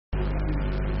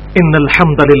إن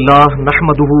الحمد لله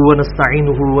نحمده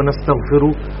ونستعينه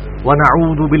ونستغفره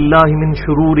ونعوذ بالله من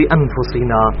شرور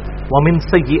أنفسنا ومن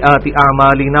سيئات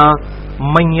أعمالنا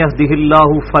من يهده الله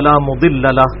فلا مضل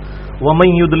له ومن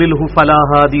يضلله فلا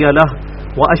هادي له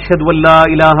وأشهد أن لا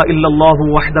إله إلا الله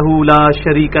وحده لا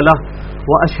شريك له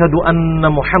وأشهد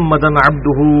أن محمدا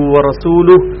عبده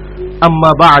ورسوله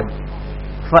أما بعد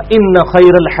فإن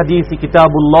خير الحديث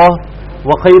كتاب الله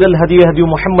وخير الهدي هدي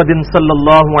محمد صلى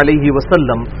الله عليه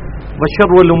وسلم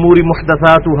وشر الأمور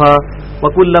محدثاتها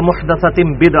وكل محدثة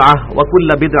بدعة وكل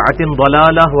بدعة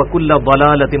ضلالة وكل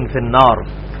ضلالة في النار.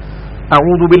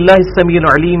 أعوذ بالله السميع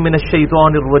العليم من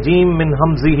الشيطان الرجيم من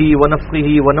همزه ونفخه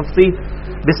ونفثه.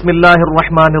 بسم الله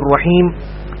الرحمن الرحيم.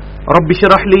 رب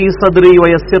اشرح لي صدري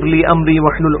ويسر لي أمري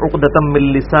واحلل عقدة من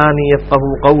لساني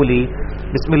يفقهوا قولي.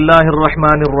 بسم الله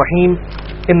الرحمن الرحيم.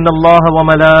 إن الله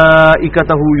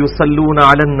وملائكته يصلون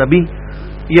على النبي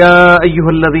يا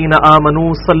أيها الذين آمنوا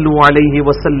صلوا عليه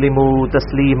وسلموا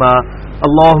تسليما.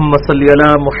 اللهم صل على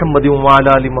محمد وعلى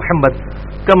آل محمد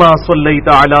كما صليت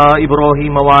على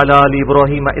إبراهيم وعلى آل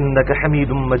إبراهيم إنك حميد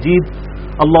مجيد.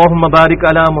 اللهم بارك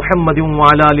على محمد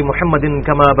وعلى آل محمد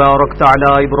كما باركت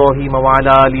على إبراهيم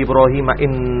وعلى آل إبراهيم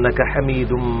إنك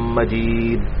حميد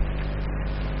مجيد.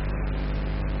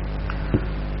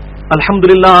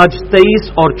 الحمدللہ آج 23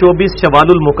 اور 24 شوال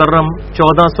المکرم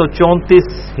 1434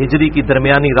 ہجری کی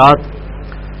درمیانی رات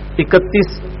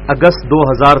 31 اگست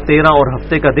 2013 اور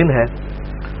ہفتے کا دن ہے.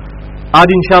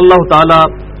 آج انشاءاللہ تعالی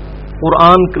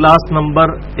قرآن کلاس نمبر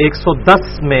 110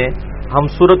 میں ہم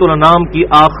سورۃ الانعام کی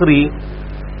آخری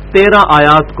 13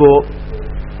 آیات کو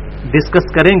ڈسکس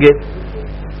کریں گے،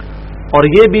 اور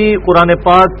یہ بھی قرآن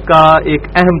پاک کا ایک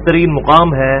اہم ترین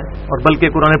مقام ہے، اور بلکہ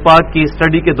قرآن پاک کی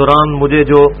اسٹڈی کے دوران مجھے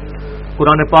جو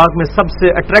قرآن پاک میں سب سے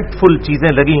اٹریکٹفل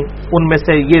چیزیں لگیں ان میں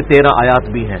سے یہ 13 آیات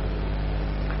بھی ہیں،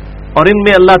 اور ان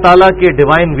میں اللہ تعالیٰ کے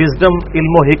ڈیوائن وزڈم،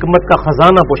 علم و حکمت کا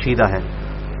خزانہ پوشیدہ ہے.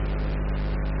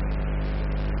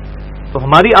 تو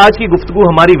ہماری آج کی گفتگو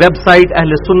ہماری ویب سائٹ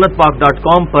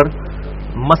ahlsunnatpak.com پر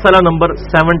مسئلہ نمبر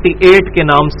 78 کے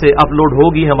نام سے اپلوڈ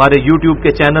ہوگی، ہمارے یوٹیوب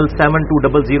کے چینل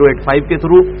 720085 کے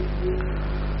تھرو.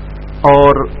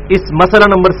 اور اس مسئلہ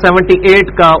نمبر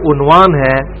 78 کا عنوان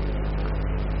ہے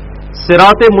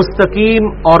صراط-e-مستقیم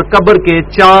اور قبر کے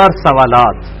 4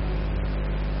 سوالات.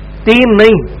 3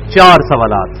 نہیں 4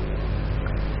 سوالات.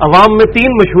 عوام میں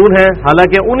 3 مشہور ہیں،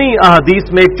 حالانکہ انہی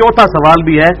احادیث میں ایک چوتھا سوال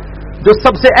بھی ہے جو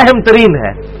سب سے اہم ترین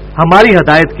ہے ہماری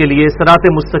ہدایت کے لیے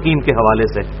صراط-e-مستقیم کے حوالے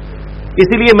سے.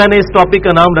 اسی لیے میں نے اس ٹاپک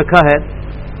کا نام رکھا ہے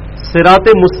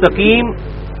صراط-e-مستقیم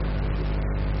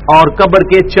اور قبر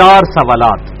کے 4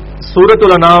 سوالات. سورۃ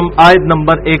الانعام آیت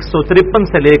نمبر 153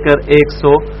 سے لے کر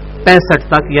 165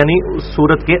 تک، یعنی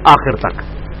سورت کے آخر تک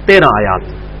 13 آیات.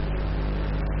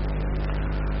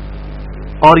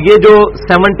 اور یہ جو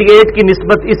 78 کی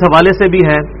نسبت اس حوالے سے بھی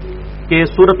ہے کہ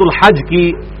سورۃ الحج کی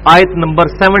آیت نمبر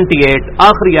 78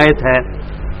 آخری آیت ہے.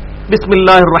 بسم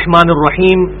اللہ الرحمن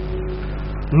الرحیم.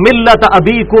 ملت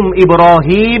ابیکم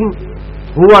ابراہیم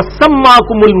ہوا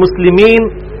سماکم المسلمین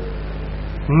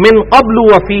من قبل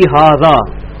وفی ھذا.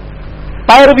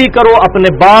 پیروی کرو اپنے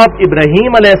باپ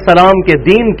ابراہیم علیہ السلام کے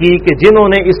دین کی کہ جنہوں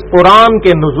نے اس قرآن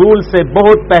کے نزول سے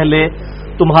بہت پہلے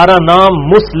تمہارا نام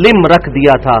مسلم رکھ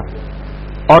دیا تھا.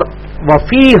 اور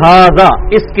وفی ھذا،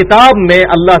 اس کتاب میں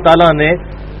اللہ تعالیٰ نے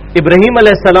ابراہیم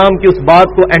علیہ السلام کی اس بات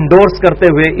کو انڈورس کرتے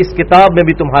ہوئے اس کتاب میں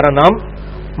بھی تمہارا نام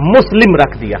مسلم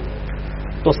رکھ دیا.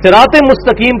 تو صراط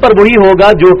مستقیم پر وہی ہوگا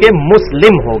جو کہ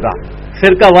مسلم ہوگا،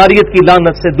 فرقہ واریت کی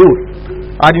لعنت سے دور.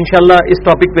 آج انشاءاللہ اس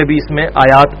ٹاپک پہ بھی اس میں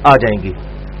آیات آ جائیں گی.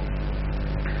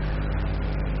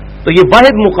 تو یہ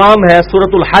واحد مقام ہے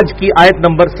سورۃ الحج کی آیت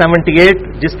نمبر 78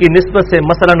 جس کی نسبت سے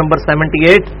مسئلہ نمبر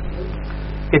 78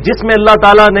 کہ جس میں اللہ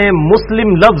تعالیٰ نے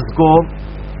مسلم لفظ کو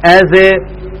ایز اے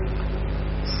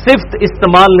صفت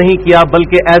استعمال نہیں کیا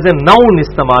بلکہ ایز اے ناؤن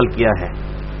استعمال کیا ہے،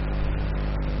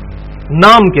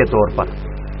 نام کے طور پر.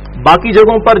 باقی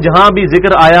جگہوں پر جہاں بھی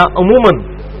ذکر آیا عموماً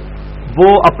وہ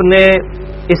اپنے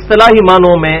اصطلاحی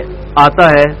معنوں میں آتا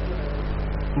ہے،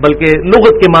 بلکہ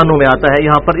لغت کے معنوں میں آتا ہے.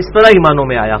 یہاں پر اصطلاحی معنوں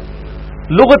میں آیا.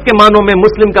 لغت کے معنوں میں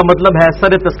مسلم کا مطلب ہے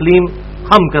سر تسلیم،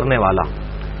 خم کرنے والا.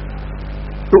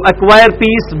 To acquire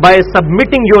piece by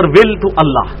submitting your will to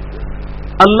اللہ.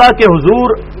 اللہ کے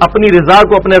حضور اپنی رضا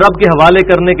کو اپنے رب کے حوالے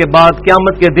کرنے کے بعد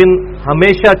قیامت کے دن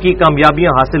ہمیشہ کی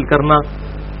کامیابیاں حاصل کرنا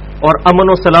اور امن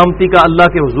و سلامتی کا اللہ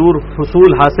کے حضور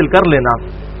حصول حاصل کر لینا،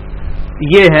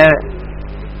 یہ ہے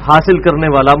حاصل کرنے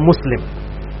والا مسلم.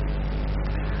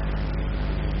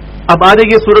 اب آ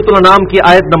جائیے سورۃ الانعام کی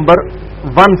آیت نمبر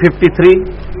 153.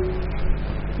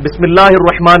 بسم اللہ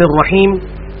الرحمن الرحیم.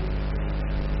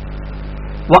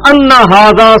 وَأَنَّ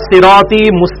هَذَا صِرَاطِي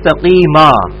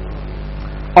مُسْتَقِيمًا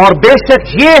اور بے شک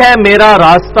یہ ہے میرا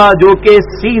راستہ جو کہ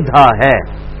سیدھا ہے.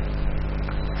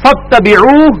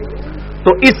 فاتبعوہ،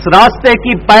 تو اس راستے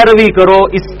کی پیروی کرو،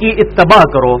 اس کی اتباع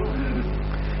کرو.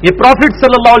 یہ پروفٹ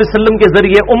صلی اللہ علیہ وسلم کے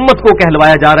ذریعے امت کو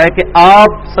کہلوایا جا رہا ہے کہ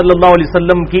آپ صلی اللہ علیہ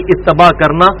وسلم کی اتباع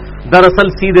کرنا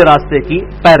دراصل سیدھے راستے کی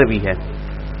پیروی ہے.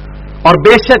 اور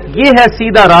بے شک یہ ہے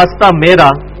سیدھا راستہ میرا.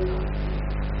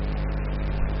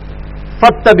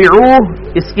 فاتبعوہ،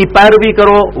 اس کی پیروی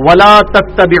کرو. ولا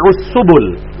تتبعوا السبل،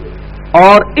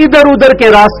 اور ادھر ادھر کے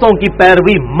راستوں کی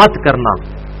پیروی مت کرنا.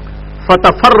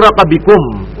 فتفرق بکم،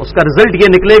 اس کا رزلٹ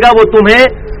یہ نکلے گا وہ تمہیں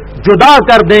جدا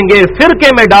کر دیں گے، فرقے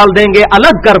میں ڈال دیں گے،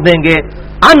 الگ کر دیں گے.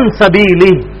 عن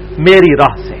سبیلی، میری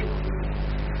راہ سے.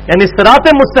 یعنی صراط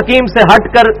مستقیم سے ہٹ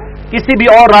کر کسی بھی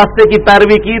اور راستے کی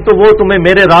پیروی کی تو وہ تمہیں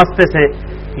میرے راستے سے،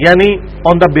 یعنی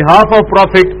آن دا بہاف آف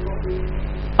پروفٹ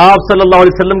آپ صلی اللہ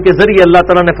علیہ وسلم کے ذریعے اللہ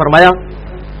تعالیٰ نے فرمایا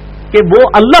کہ وہ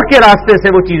اللہ کے راستے سے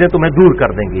وہ چیزیں تمہیں دور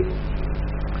کر دیں گی.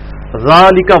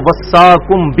 ذالک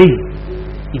وصاکم بہ،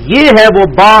 یہ ہے وہ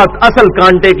بات، اصل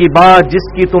کانٹے کی بات جس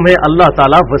کی تمہیں اللہ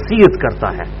تعالیٰ وصیت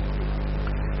کرتا ہے.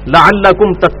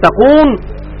 لعلکم تتقون،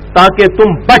 تاکہ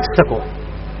تم بچ سکو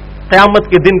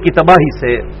قیامت کے دن کی تباہی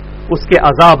سے، اس کے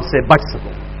عذاب سے بچ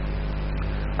سکو.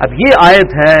 اب یہ آیت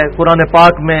ہے قرآن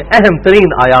پاک میں اہم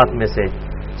ترین آیات میں سے،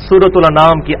 سورۃ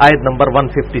الانعام کی آیت نمبر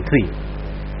 153.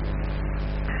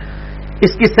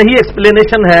 اس کی صحیح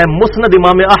ایکسپلینیشن ہے مسند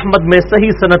امام احمد میں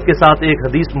صحیح سند کے ساتھ ایک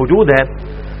حدیث موجود ہے.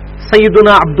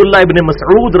 سیدنا عبداللہ ابن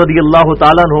مسعود رضی اللہ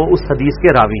تعالیٰ عنہ اس حدیث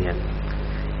کے راوی ہیں.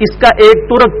 اس کا ایک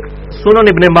ترک سنن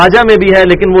ابن ماجہ میں بھی ہے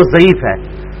لیکن وہ ضعیف ہے.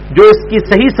 جو اس کی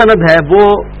صحیح سند ہے وہ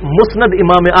مسند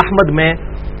امام احمد میں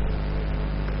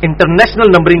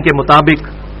انٹرنیشنل نمبرنگ کے مطابق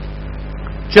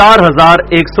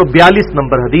 4142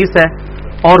 نمبر حدیث ہے،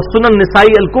 اور سنن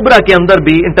نسائی الکبرا کے اندر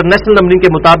بھی انٹرنیشنل نمبرنگ کے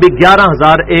مطابق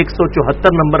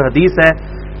 11174 نمبر حدیث ہے.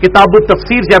 کتاب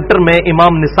التفسیر چیپٹر میں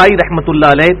امام نسائی رحمۃ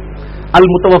اللہ علیہ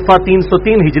المتوفا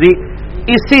 303 ہجری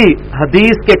اسی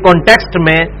حدیث کے کانٹیکسٹ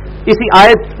میں، اسی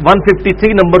آیت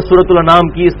 153 نمبر سورۃ الانعام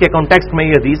کی اس کے کانٹیکسٹ میں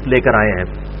یہ حدیث لے کر آئے ہیں.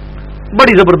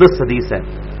 بڑی زبردست حدیث ہے.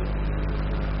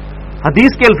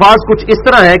 حدیث کے الفاظ کچھ اس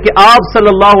طرح ہے کہ آپ صلی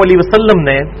اللہ علیہ وسلم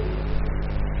نے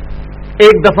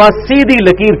ایک دفعہ سیدھی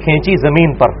لکیر کھینچی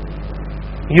زمین پر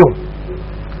یوں،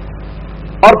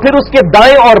 اور پھر اس کے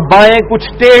دائیں اور بائیں کچھ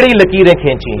ٹیڑھی لکیریں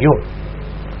کھینچی یوں،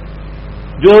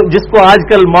 جس کو آج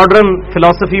کل ماڈرن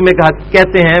فلسفی میں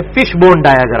کہتے ہیں فش بون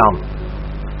ڈایاگرام.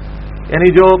 یعنی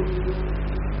جو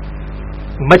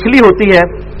مچھلی ہوتی ہے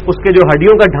اس کے جو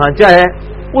ہڈیوں کا ڈھانچہ ہے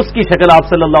اس کی شکل آپ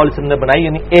صلی اللہ علیہ وسلم نے بنائی،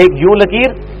 یعنی ایک یوں لکیر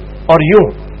اور یوں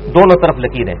دونوں طرف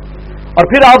لکیریں. اور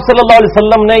پھر آپ صلی اللہ علیہ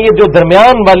وسلم نے یہ جو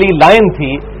درمیان والی لائن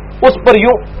تھی اس پر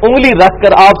یوں انگلی رکھ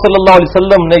کر آپ صلی اللہ علیہ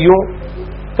وسلم نے یوں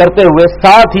کرتے ہوئے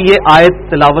ساتھ ہی یہ آیت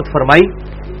تلاوت فرمائی.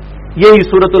 یہی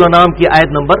سورۃ الانعام کی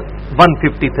آیت نمبر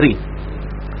 153.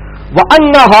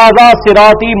 وَأَنَّ هَذَا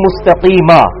صِرَاطِي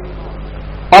مُسْتَقِيمًا،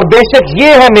 اور بے شک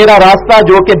یہ ہے میرا راستہ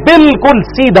جو کہ بالکل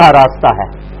سیدھا راستہ ہے،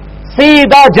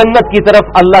 سیدھا جنت کی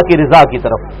طرف، اللہ کی رضا کی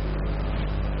طرف.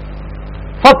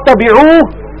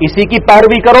 فَاتَّبِعُوهُ، اسی کی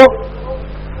پیروی کرو.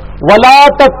 وَلَا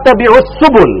تَتَّبِعُوا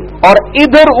السُّبُلَ، اور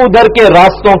ادھر ادھر کے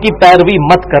راستوں کی پیروی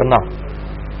مت کرنا.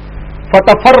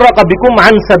 فَتَفَرَّقَ بِكُمْ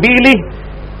عَنْ سَبِيلِهِ،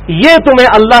 یہ تمہیں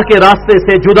اللہ کے راستے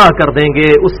سے جدا کر دیں گے،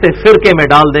 اس سے فرقے میں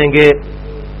ڈال دیں گے.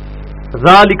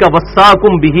 ذالک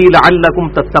وصاکم بہ لعلکم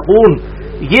تتقون،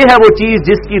 یہ ہے وہ چیز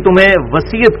جس کی تمہیں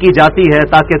وصیت کی جاتی ہے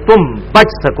تاکہ تم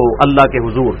بچ سکو اللہ کے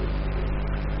حضور.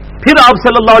 پھر آپ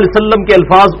صلی اللہ علیہ وسلم کے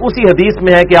الفاظ اسی حدیث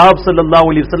میں ہے کہ آپ صلی اللہ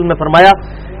علیہ وسلم نے فرمایا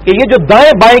کہ یہ جو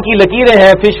دائیں بائیں کی لکیریں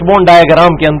ہیں فش بون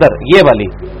ڈایاگرام کے اندر، یہ والی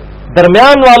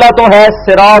درمیان والا تو ہے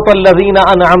صراط الذین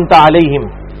انعمت علیہم،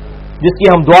 جس کی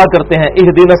ہم دعا کرتے ہیں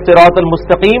اہدنا الصراط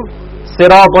المستقیم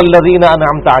صراط الذین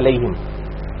انعمت علیہم.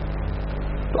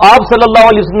 تو آپ صلی اللہ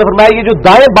علیہ وسلم نے فرمایا یہ جو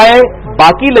دائیں بائیں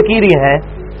باقی لکیریں ہیں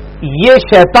یہ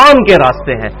شیطان کے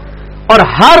راستے ہیں، اور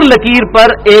ہر لکیر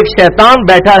پر ایک شیطان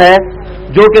بیٹھا ہے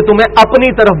جو کہ تمہیں اپنی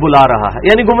طرف بلا رہا ہے،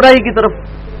 یعنی گمراہی کی طرف.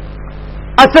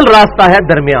 اصل راستہ ہے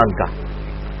درمیان کا.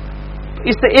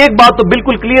 اس سے ایک بات تو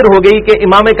بالکل کلیئر ہو گئی کہ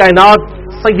امام کائنات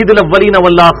سید الاولین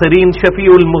والآخرین شفیع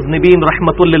المذنبین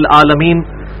رحمت للعالمین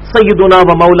سیدنا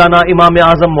و مولانا امام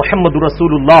اعظم محمد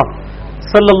رسول اللہ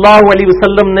صلی اللہ علیہ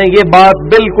وسلم نے یہ بات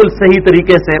بالکل صحیح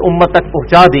طریقے سے امت تک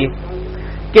پہنچا دی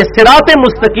کہ صراط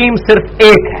مستقیم صرف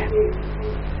ایک ہے.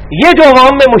 یہ جو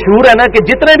عوام میں مشہور ہے نا کہ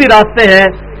جتنے بھی راستے ہیں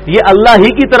یہ اللہ ہی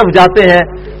کی طرف جاتے ہیں،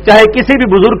 چاہے کسی بھی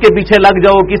بزرگ کے پیچھے لگ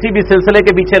جاؤ، کسی بھی سلسلے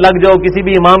کے پیچھے لگ جاؤ، کسی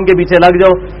بھی امام کے پیچھے لگ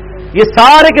جاؤ، یہ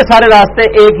سارے کے سارے راستے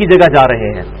ایک ہی جگہ جا رہے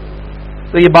ہیں.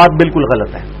 تو یہ بات بالکل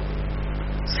غلط ہے.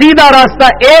 سیدھا راستہ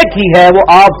ایک ہی ہے، وہ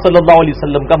آپ صلی اللہ علیہ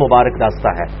وسلم کا مبارک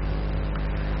راستہ ہے.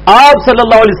 آپ صلی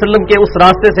اللہ علیہ وسلم کے اس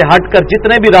راستے سے ہٹ کر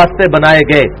جتنے بھی راستے بنائے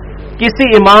گئے، کسی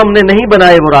امام نے نہیں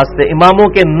بنائے وہ راستے، اماموں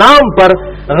کے نام پر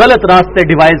غلط راستے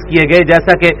ڈیوائز کیے گئے،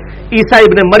 جیسا کہ عیسیٰ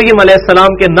ابن مریم علیہ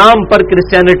السلام کے نام پر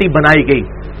کرسچینٹی بنائی گئی،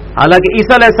 حالانکہ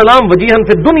عیسیٰ علیہ السلام وجیہن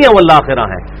فی الدنیا والآخرہ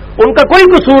ہیں، ان کا کوئی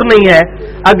قصور نہیں ہے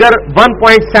اگر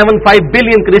 1.75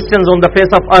 billion Christians on the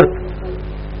face of earth,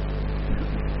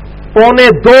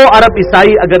 2.25 ارب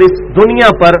عیسائی اگر اس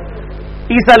دنیا پر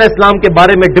عیسیٰ علیہ السلام کے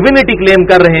بارے میں ڈیوینٹی کلیم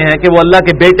کر رہے ہیں کہ وہ اللہ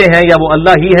کے بیٹے ہیں یا وہ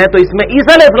اللہ ہی ہے، تو اس میں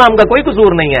عیسیٰ علیہ السلام کا کوئی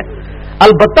قصور نہیں ہے۔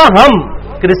 البتہ ہم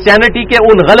کرسچینٹی کے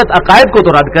ان غلط عقائد کو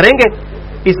تو رد کریں گے،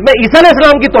 اس میں عیسیٰ علیہ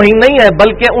السلام کی توہین نہیں ہے،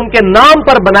 بلکہ ان کے نام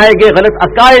پر بنائے گئے غلط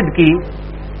عقائد کی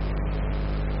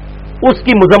اس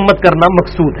کی مذمت کرنا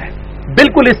مقصود ہے۔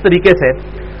 بالکل اس طریقے سے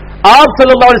آپ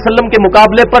صلی اللہ علیہ وسلم کے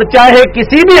مقابلے پر چاہے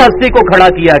کسی بھی ہستی کو کھڑا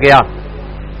کیا گیا،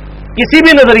 کسی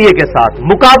بھی نظریے کے ساتھ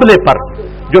مقابلے پر،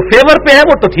 جو فیور پہ ہے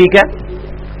وہ تو ٹھیک ہے،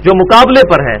 جو مقابلے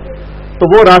پر ہیں تو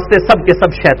وہ راستے سب کے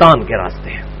سب شیطان کے راستے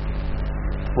ہیں،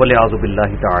 والعیاذ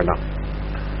باللہ تعالی۔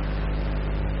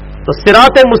 تو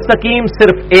صراط مستقیم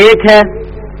صرف ایک ہے،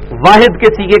 واحد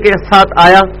کے سیغے کے ساتھ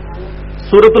آیا۔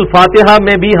 سورۃ الفاتحہ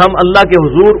میں بھی ہم اللہ کے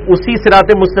حضور اسی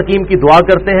صراط مستقیم کی دعا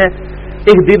کرتے ہیں،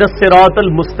 اہدنا الصراط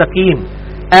المستقیم،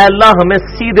 اے اللہ ہمیں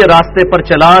سیدھے راستے پر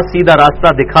چلا، سیدھا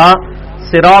راستہ دکھا۔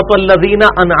 صراط الذین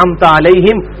انعمت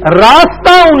علیہم،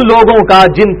 راستہ ان لوگوں کا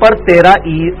جن پر تیرا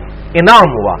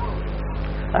انعام ہوا۔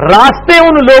 راستے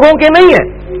ان لوگوں کے نہیں ہیں،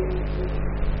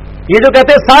 یہ جو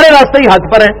کہتے ہیں سارے راستے ہی حق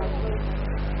پر ہیں،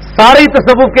 سارے ہی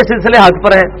تصوف کے سلسلے حق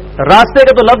پر ہیں، راستے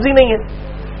کا تو لفظ ہی نہیں ہے۔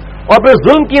 اور پھر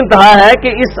ظلم کی انتہا ہے کہ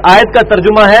اس آیت کا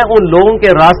ترجمہ ہے ان لوگوں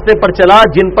کے راستے پر چلا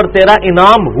جن پر تیرا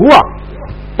انعام ہوا،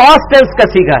 پاسٹ ٹینس کا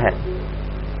صیغہ ہے۔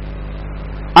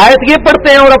 آیت یہ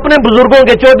پڑھتے ہیں اور اپنے بزرگوں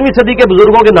کے 14ویں صدی کے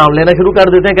بزرگوں کے نام لینا شروع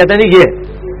کر دیتے ہیں، کہتے ہیں جی یہ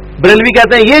بریلوی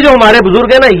کہتے ہیں یہ جو ہمارے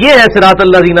بزرگ ہیں نا یہ ہے صراط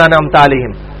الذین انعمت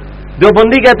علیہم، جو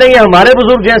بندی کہتے ہیں یہ ہمارے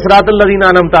بزرگ جو ہیں صراط الذین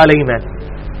انعمت علیہم ہے،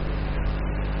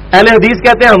 اہل حدیث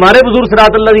کہتے ہیں ہمارے بزرگ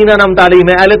صراط الذین انعمت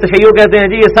علیہم ہے، اہل تشیع کہتے ہیں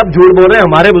جی یہ سب جھوٹ بول رہے ہیں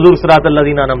ہمارے بزرگ صراط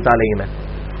الذین انعمت علیہم ہے۔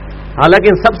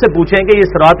 حالانکہ ان سب سے پوچھیں کہ یہ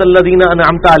صراط الذین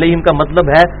انعمت علیہم کا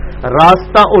مطلب ہے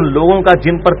راستہ ان لوگوں کا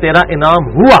جن پر تیرا انعام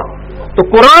ہوا، تو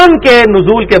قرآن کے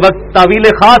نزول کے وقت تعویل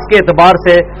خاص کے اعتبار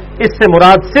سے اس سے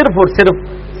مراد صرف اور صرف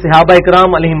صحابہ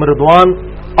اکرام علیہم رضوان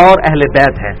اور اہل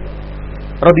بیت ہیں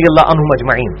رضی اللہ عنہم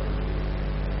اجمعین۔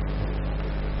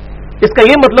 اس کا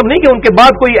یہ مطلب نہیں کہ ان کے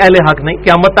بعد کوئی اہل حق نہیں،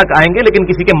 قیامت تک آئیں گے لیکن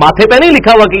کسی کے ماتھے پہ نہیں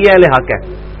لکھا ہوا کہ یہ اہل حق ہے۔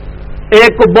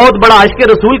 ایک کو بہت بڑا عاشق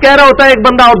رسول کہہ رہا ہوتا ہے ایک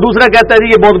بندہ، اور دوسرا کہتا ہے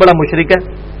یہ بہت بڑا مشرک ہے۔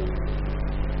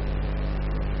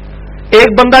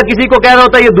 ایک بندہ کسی کو کہہ رہا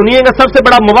ہوتا ہے یہ دنیا کا سب سے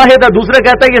بڑا مواحد ہے، دوسرا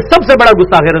کہتا ہے یہ سب سے بڑا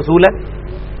گستاخ رسول ہے۔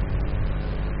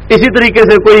 اسی طریقے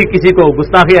سے کوئی کسی کو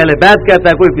گستاخ اہل بیت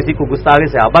کہتا ہے، کوئی کسی کو گستاخ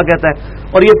صحابہ کہتا ہے،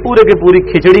 اور یہ پورے کے پوری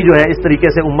کھچڑی جو ہے اس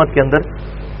طریقے سے امت کے اندر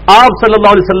آپ صلی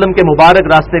اللہ علیہ وسلم کے مبارک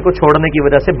راستے کو چھوڑنے کی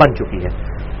وجہ سے بن چکی ہے۔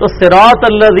 تو صراط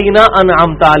الذین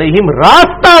انعمت علیہم،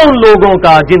 راستہ ان لوگوں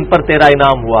کا جن پر تیرا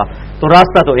انعام ہوا، تو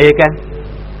راستہ تو ایک ہے،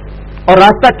 اور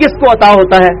راستہ کس کو عطا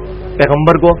ہوتا ہے؟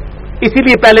 پیغمبر کو۔ اسی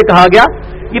لیے پہلے کہا گیا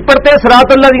یہ پڑھتے ہیں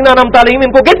صراط الذین انعمت علیہم،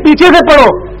 ان کو کہ پیچھے سے پڑھو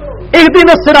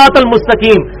اہدنا الصراط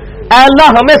المستقیم، اے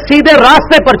اللہ ہمیں سیدھے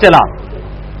راستے پر چلا۔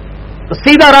 تو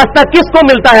سیدھا راستہ کس کو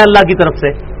ملتا ہے اللہ کی طرف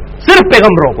سے؟ صرف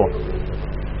پیغمبروں کو۔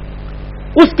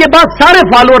 اس کے بعد سارے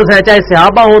فالوورز ہیں، چاہے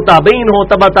صحابہ ہو، تابعین ہو،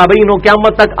 تبع تابعین ہو،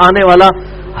 قیامت تک آنے والا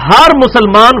ہر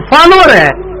مسلمان فالوور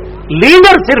ہے،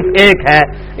 لیڈر صرف ایک ہے،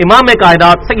 امام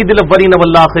کائنات سید الاولین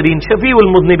والآخرین شفیع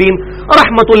المذنبین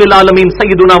رحمت للعالمین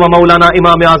سیدنا و مولانا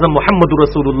امام اعظم محمد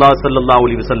رسول اللہ صلی اللہ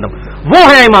علیہ وسلم، وہ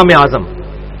ہے امام اعظم،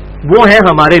 وہ ہیں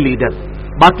ہمارے لیڈر،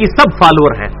 باقی سب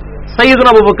فالوور ہیں،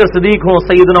 سیدنا ابوبکر صدیق ہوں،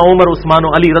 سیدنا عمر عثمان و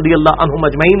علی رضی اللہ عنہم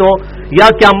اجمعین ہو، یا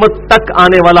قیامت تک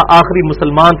آنے والا آخری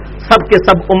مسلمان، سب کے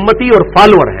سب امتی اور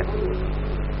فالوور ہیں۔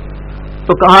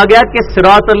 تو کہا گیا کہ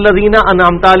صراط الذین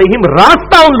انعمت علیہم،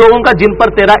 راستہ ان لوگوں کا جن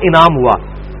پر تیرا انعام ہوا۔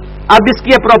 اب اس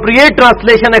کی اپروپریٹ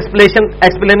ٹرانسلیشن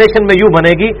ایکسپلینیشن میں یوں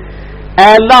بنے گی، اے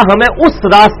اللہ ہمیں اس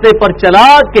راستے پر چلا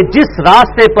کہ جس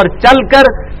راستے پر چل کر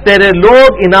تیرے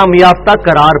لوگ انعام یافتہ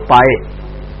قرار پائے۔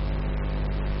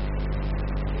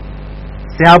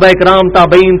 صحابہ اکرام،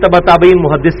 تابعین، تبع تابعین،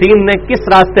 محدثین نے کس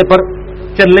راستے پر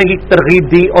چلنے کی ترغیب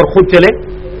دی اور خود چلے؟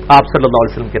 آپ صلی اللہ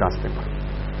علیہ وسلم کے راستے پر۔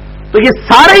 تو یہ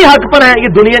سارے ہی حق پر ہیں،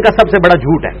 یہ دنیا کا سب سے بڑا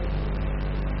جھوٹ ہے۔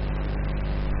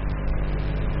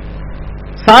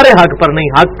 سارے حق پر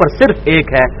نہیں، حق پر صرف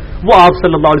ایک ہے، وہ آپ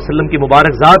صلی اللہ علیہ وسلم کی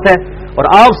مبارک ذات ہے،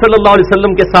 اور آپ صلی اللہ علیہ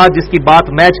وسلم کے ساتھ جس کی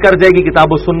بات میچ کر جائے گی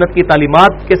کتاب و سنت کی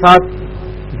تعلیمات کے ساتھ،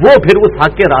 وہ پھر اس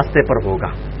حق کے راستے پر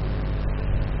ہوگا۔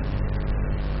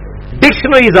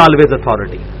 ڈکشنری از آلویز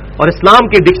اتھارٹی، اور اسلام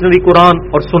کی ڈکشنری قرآن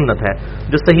اور سنت ہے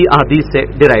جو صحیح احادیث سے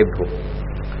ڈرائیوڈ ہو۔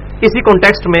 اسی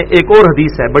کانٹیکسٹ میں ایک اور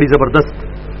حدیث ہے بڑی زبردست،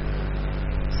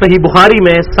 صحیح بخاری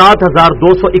میں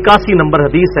 7281 نمبر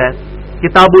حدیث ہے،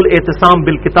 کتاب الاعتصام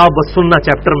بالکتاب والسنہ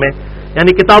چیپٹر میں،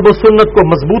 یعنی کتاب و سنت کو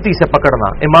مضبوطی سے پکڑنا،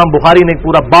 امام بخاری نے ایک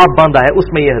پورا باب باندھا ہے،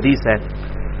 اس میں یہ حدیث ہے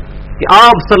کہ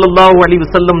آپ صلی اللہ علیہ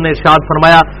وسلم نے ارشاد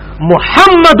فرمایا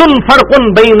محمد فرق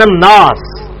بین الناس،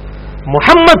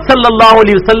 محمد صلی اللہ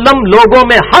علیہ وسلم لوگوں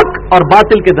میں حق اور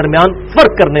باطل کے درمیان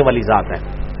فرق کرنے والی ذات ہے۔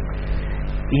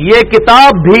 یہ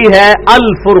کتاب بھی ہے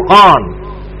الفرقان،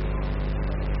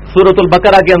 سورۃ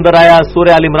البقرہ کے اندر آیا،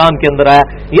 سورہ آل عمران کے اندر آیا،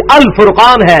 یہ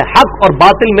الفرقان ہے، حق اور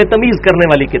باطل میں تمیز کرنے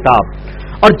والی کتاب۔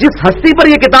 اور جس ہستی پر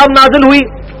یہ کتاب نازل ہوئی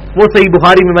وہ صحیح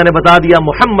بخاری میں نے بتا دیا،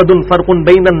 محمد فرق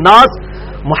بین الناس،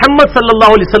 محمد صلی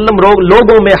اللہ علیہ وسلم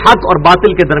لوگوں میں حق اور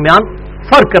باطل کے درمیان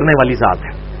فرق کرنے والی ذات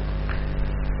ہے۔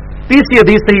 تیسری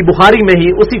حدیث صحیح بخاری میں ہی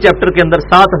اسی چیپٹر کے اندر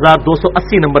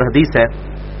 7280 نمبر حدیث ہے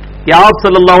کہ آپ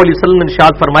صلی اللہ علیہ وسلم نے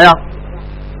ارشاد فرمایا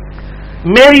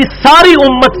میری ساری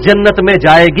امت جنت میں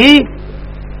جائے گی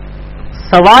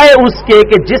سوائے اس کے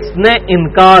کہ جس نے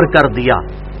انکار کر دیا،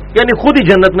 یعنی خود ہی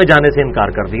جنت میں جانے سے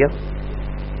انکار کر دیا۔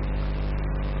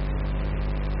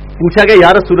 پوچھا گیا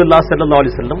یا رسول اللہ صلی اللہ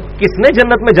علیہ وسلم کس نے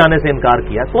جنت میں جانے سے انکار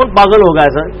کیا، کون پاگل ہوگا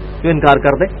ایسا جو انکار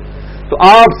کر دے؟ تو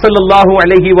آپ صلی اللہ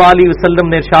علیہ وآلہ وسلم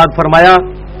نے ارشاد فرمایا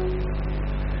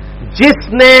جس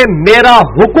نے میرا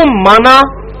حکم مانا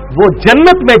وہ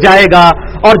جنت میں جائے گا،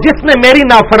 اور جس نے میری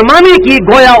نافرمانی کی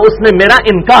گویا اس نے میرا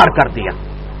انکار کر دیا،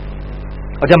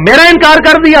 اور جب میرا انکار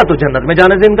کر دیا تو جنت میں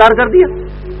جانے سے انکار کر دیا۔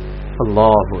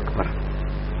 اللہ اکبر،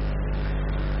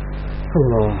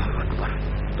 اللہ اکبر۔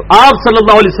 تو آپ صلی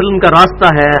اللہ علیہ وسلم کا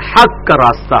راستہ ہے حق کا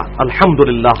راستہ،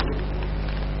 الحمدللہ۔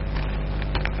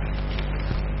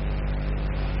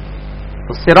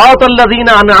 تو صراط الذین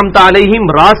انعمت علیہم،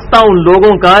 راستہ ان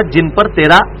لوگوں کا جن پر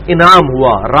تیرا انعام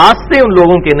ہوا۔ راستے ان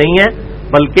لوگوں کے نہیں ہیں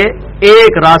بلکہ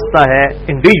ایک راستہ ہے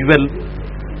انڈیویجول،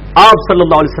 آپ صلی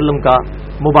اللہ علیہ وسلم کا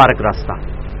مبارک راستہ۔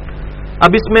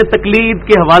 اب اس میں تقلید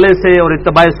کے حوالے سے اور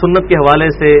اتباع سنت کے حوالے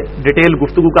سے ڈیٹیل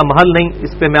گفتگو کا محل نہیں،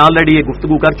 اس پہ میں آلریڈی یہ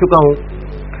گفتگو کر چکا ہوں۔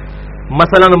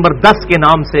 مسئلہ نمبر 10 کے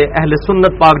نام سے اہل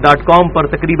سنت پاک.com پر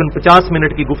تقریباً 50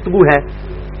 منٹ کی گفتگو ہے،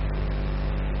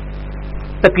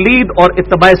 تقلید اور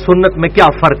اتباع سنت میں کیا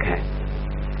فرق ہے۔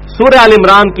 سورہ آل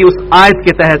عمران کی اس آیت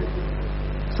کے تحت،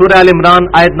 سورہ آل عمران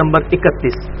آیت نمبر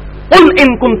 31، قل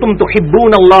ان کنتم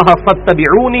تحبون اللہ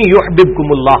فاتبعونی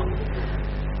یحببکم اللہ،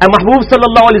 اے محبوب صلی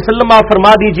اللہ علیہ وسلم آپ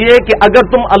فرما دیجئے کہ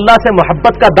اگر تم اللہ سے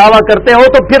محبت کا دعویٰ کرتے ہو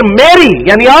تو پھر میری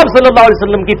یعنی آپ صلی اللہ علیہ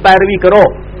وسلم کی پیروی کرو۔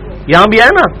 یہاں بھی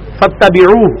آیا نا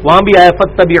فاتبعوہ، وہاں بھی آیا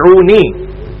فاتبعونی،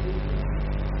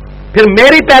 پھر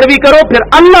میری پیروی کرو، پھر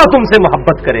اللہ تم سے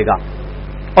محبت کرے گا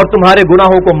اور تمہارے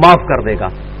گناہوں کو معاف کر دے گا۔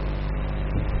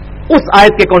 اس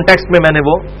آیت کے کانٹیکسٹ میں نے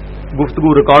وہ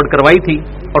گفتگو ریکارڈ کروائی تھی،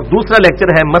 اور دوسرا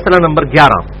لیکچر ہے مسئلہ نمبر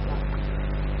 11،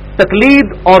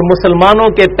 تقلید اور مسلمانوں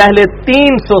کے پہلے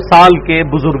 300 سال کے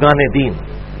بزرگان دین،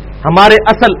 ہمارے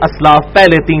اصل اسلاف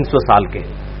پہلے 300 سال کے،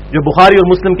 جو بخاری اور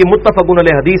مسلم کی متفقون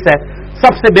علیہ حدیث ہے،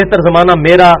 سب سے بہتر زمانہ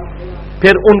میرا،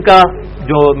 پھر ان کا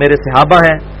جو میرے صحابہ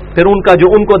ہیں، پھر ان کا جو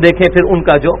ان کو دیکھیں، پھر ان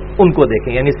کا جو ان کو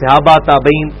دیکھیں، یعنی صحابہ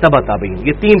تابعین تبع تابعین،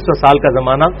 یہ 300 سال کا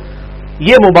زمانہ،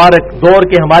 یہ مبارک دور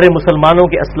کے ہمارے مسلمانوں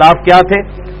کے اسلاف کیا تھے،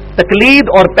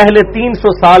 تقلید اور پہلے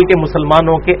 300 سال کے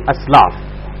مسلمانوں کے اسلاف،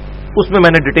 اس میں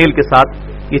نے ڈیٹیل کے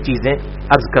ساتھ یہ چیزیں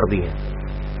عرض کر دی ہیں۔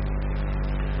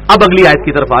 اب اگلی آیت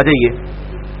کی طرف آ جائیے،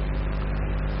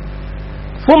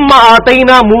 ثم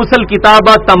آتینا موسی الکتاب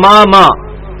تماما،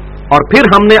 اور پھر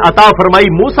ہم نے عطا فرمائی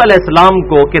موسیٰ علیہ السلام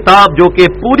کو کتاب جو کہ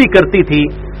پوری کرتی تھی،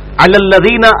 علی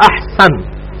الذین احسن،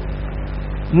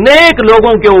 نیک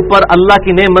لوگوں کے اوپر اللہ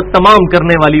کی نعمت تمام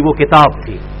کرنے والی وہ کتاب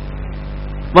تھی،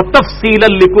 وتفصیلا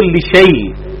لکل شیء،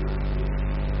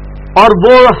 اور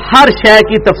وہ ہر شے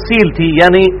کی تفصیل تھی،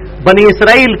 یعنی بنی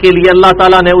اسرائیل کے لیے اللہ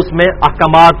تعالیٰ نے اس میں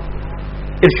احکامات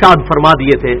ارشاد فرما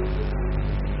دیے تھے،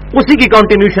 اسی کی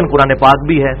کنٹینیوشن قرآن پاک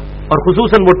بھی ہے، اور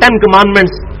خصوصاً وہ 10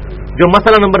 کمانڈمنٹس جو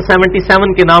مسئلہ نمبر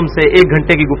 77 کے نام سے 1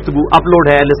 گھنٹے کی گفتگو اپلوڈ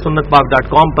ہے اہل سنت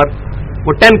پاک.com پر،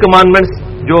 وہ 10 کمانڈمنٹس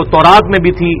جو تورات میں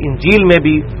بھی تھی، انجیل میں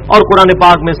بھی، اور قرآن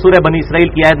پاک میں سورہ بنی اسرائیل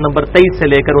کی آیت نمبر 23 سے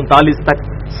لے کر 39 تک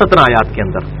 17 آیات کے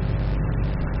اندر،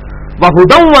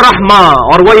 وَهُدًى وَرَحْمَةً،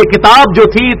 اور وہ یہ کتاب جو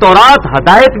تھی تورات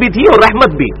ہدایت بھی تھی اور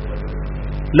رحمت بھی،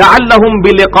 لَعَلَّهُمْ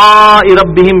بِلِقَاءِ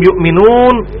رَبِّهِمْ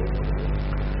يُؤْمِنُونَ،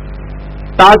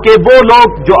 تاکہ وہ لوگ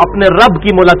جو اپنے رب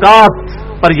کی ملاقات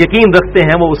پر یقین رکھتے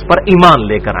ہیں وہ اس پر ایمان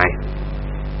لے کر آئیں۔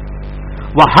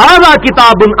 وَهَذَا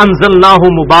كِتَابٌ أَنزَلْنَاهُ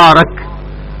مُبَارَكٌ،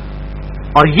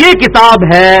 اور یہ کتاب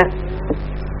ہے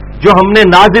جو ہم نے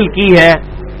نازل کی ہے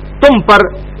تم پر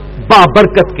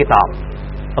بابرکت کتاب،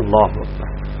 اللہ اکبر،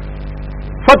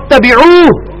 فاتبعوہ،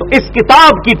 تو اس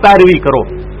کتاب کی پیروی کرو،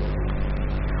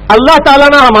 اللہ تعالیٰ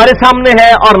نہ ہمارے سامنے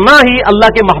ہے اور نہ ہی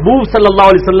اللہ کے محبوب صلی اللہ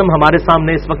علیہ وسلم ہمارے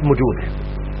سامنے اس وقت موجود ہے.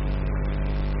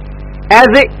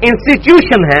 ایز اے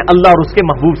انسٹیٹیوشن ہے اللہ اور اس کے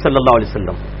محبوب صلی اللہ علیہ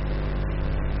وسلم,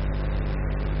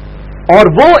 اور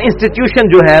وہ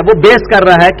انسٹیٹیوشن جو ہے وہ بیس کر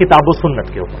رہا ہے کتاب و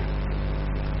سنت کے اوپر.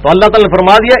 تو اللہ تعالیٰ نے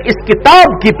فرما دیا اس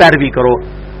کتاب کی پیروی کرو,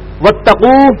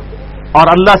 واتقوا,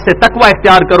 اور اللہ سے تقوی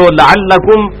اختیار کرو,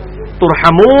 لعلکم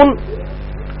ترحمون,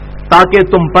 تاکہ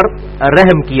تم پر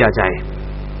رحم کیا جائے.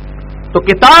 تو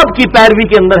کتاب کی پیروی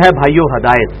کے اندر ہے بھائیو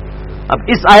ہدایت. اب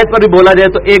اس آیت پر بھی بولا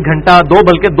جائے تو 1 گھنٹہ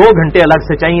بلکہ 2 گھنٹے الگ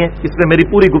سے چاہیے. اس میں میری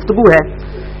پوری گفتگو ہے.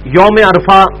 یوم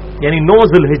عرفہ یعنی 9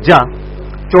 ذی الحجہ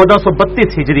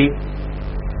 1432 ہجری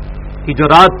کی جو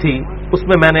رات تھی, اس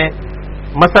میں میں نے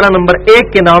مسئلہ نمبر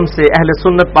 1 کے نام سے اہل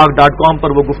سنت پاک.com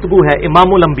پر وہ گفتگو ہے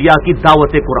امام الانبیاء کی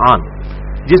دعوت قرآن,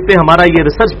 جس پہ ہمارا یہ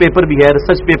ریسرچ پیپر بھی ہے,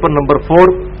 ریسرچ پیپر نمبر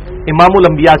 4 امام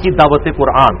الانبیاء کی دعوت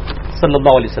قرآن صلی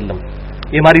اللہ علیہ وسلم.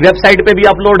 یہ ہماری ویب سائٹ پہ بھی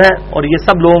اپلوڈ ہے اور یہ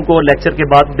سب لوگوں کو لیکچر کے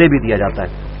بعد دے بھی دیا جاتا ہے.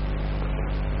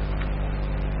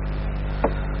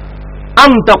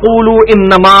 ام تقولوا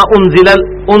انما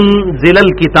انزل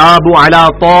الکتاب علی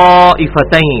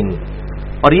طائفتین,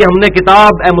 اور یہ ہم نے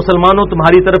کتاب اے مسلمانوں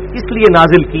تمہاری طرف اس لیے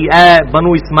نازل کی, اے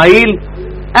بنو اسماعیل,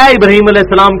 اے ابراہیم علیہ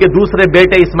السلام کے دوسرے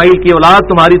بیٹے اسماعیل کی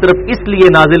اولاد, تمہاری طرف اس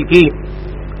لیے نازل کی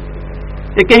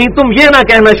کہ کہیں تم یہ نہ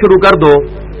کہنا شروع کر دو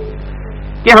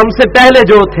کہ ہم سے پہلے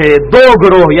جو تھے 2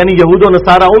 گروہ یعنی یہود و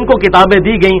نصارہ, ان کو کتابیں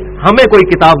دی گئیں, ہمیں کوئی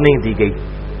کتاب نہیں دی گئی.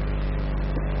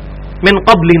 من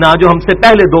قبلنا, جو ہم سے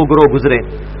پہلے 2 گروہ گزرے.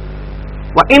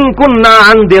 وَإِن كُنَّا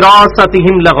عَن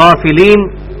دِرَاسَتِهِمْ لَغَافِلِينَ,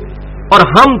 اور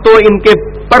ہم تو ان کے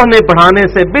پڑھنے پڑھانے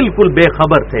سے بالکل بے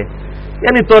خبر تھے.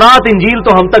 یعنی تورات انجیل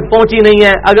تو ہم تک پہنچی نہیں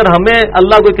ہے, اگر ہمیں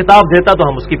اللہ کوئی کتاب دیتا تو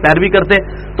ہم اس کی پیروی کرتے.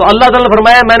 تو اللہ تعالیٰ نے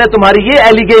فرمایا میں نے تمہاری یہ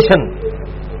ایلیگیشن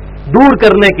دور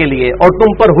کرنے کے لیے اور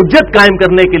تم پر حجت قائم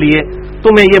کرنے کے لیے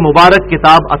تمہیں یہ مبارک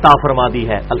کتاب عطا فرما دی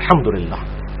ہے. الحمدللہ.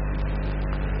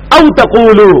 او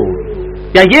تقولوا,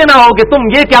 کیا یہ نہ ہو کہ تم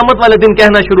یہ قیامت والے دن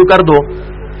کہنا شروع کر دو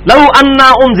لو انا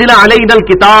انزل علینا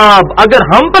الکتاب, اگر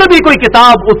ہم پر بھی کوئی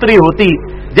کتاب اتری ہوتی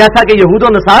جیسا کہ یہود و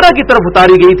نصارہ کی طرف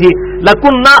اتاری گئی تھی,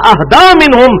 لکنا اہدا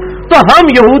منہم, تو ہم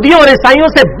یہودیوں اور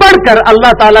عیسائیوں سے بڑھ کر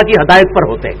اللہ تعالیٰ کی ہدایت پر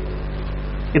ہوتے.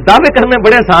 یہ دعوے کرنے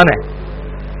بڑے آسان ہیں,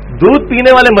 دودھ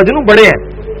پینے والے مجنو بڑے ہیں.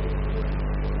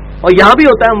 اور یہاں بھی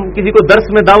ہوتا ہے, ہم کسی کو درس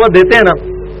میں دعوت دیتے ہیں نا,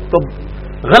 تو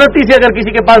غلطی سے اگر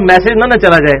کسی کے پاس میسج نہ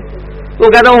چلا جائے تو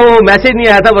کہتا ہوں وہ میسج نہیں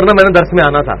آیا تھا ورنہ میں نے درس میں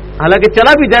آنا تھا, حالانکہ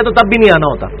چلا بھی جائے تو تب بھی نہیں آنا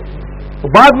ہوتا. تو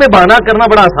بعد میں بہانہ کرنا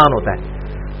بڑا آسان ہوتا ہے.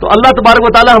 تو اللہ تبارک و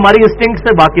تعالیٰ ہماری انسٹنکٹ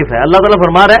سے واقف ہے. اللہ تعالیٰ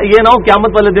فرما رہا ہے یہ نہ ہو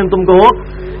قیامت والے دن تم کہو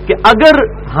کہ اگر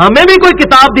ہمیں بھی کوئی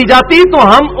کتاب دی جاتی تو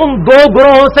ہم ان 2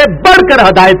 گروہوں سے بڑھ کر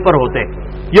ہدایت پر ہوتے,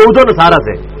 یہود و نصارہ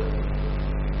سے.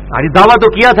 ہماری دعویٰ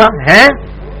تو کیا تھا, ہیں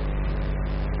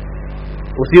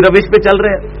اسی روش پہ چل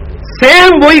رہے ہیں.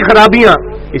 سیم وہی خرابیاں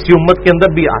اسی امت کے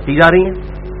اندر بھی آتی جا رہی ہیں,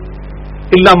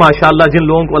 اللہ ماشاءاللہ جن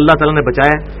لوگوں کو اللہ تعالیٰ نے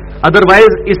بچایا.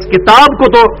 ادروائز اس کتاب کو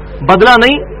تو بدلا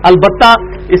نہیں, البتہ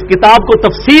اس کتاب کو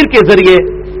تفسیر کے ذریعے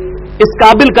اس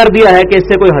قابل کر دیا ہے کہ اس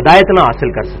سے کوئی ہدایت نہ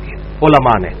حاصل کر سکے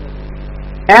علماء نے.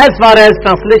 As far as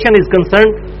translation is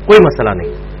concerned کوئی مسئلہ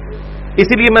نہیں.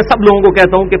 اسی لیے میں سب لوگوں کو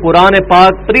کہتا ہوں کہ قرآن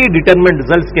پاک پری ڈیٹرمنٹ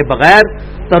ریزلٹس کے بغیر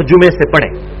ترجمے سے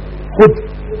پڑھیں, خود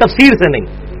تفسیر سے نہیں.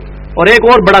 اور ایک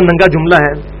اور بڑا ننگا جملہ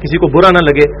ہے, کسی کو برا نہ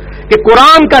لگے, کہ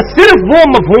قرآن کا صرف وہ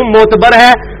مفہوم معتبر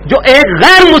ہے جو ایک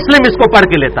غیر مسلم اس کو پڑھ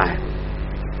کے لیتا ہے.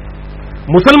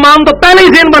 مسلمان تو پہلے ہی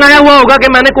ذہن بنایا ہوا ہوگا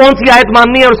کہ میں نے کون سی آیت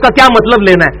ماننی ہے اور اس کا کیا مطلب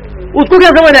لینا ہے, اس کو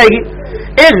کیا سمجھ آئے گی.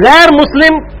 ایک غیر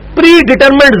مسلم پری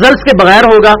ڈیٹرمنٹ ریزلٹس کے بغیر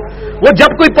ہوگا, وہ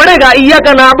جب کوئی پڑھے گا ایاک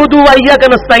نعبد و ایاک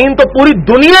نستعین, تو پوری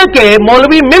دنیا کے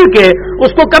مولوی مل کے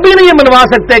اس کو کبھی نہیں یہ منوا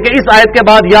سکتے کہ اس آیت کے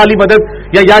بعد یا علی مدد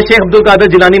یا شیخ عبد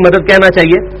القادر جیلانی مدد کہنا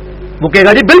چاہیے. وہ کہے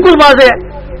گا جی بالکل واضح ہے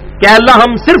کہ اللہ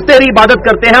ہم صرف تیری عبادت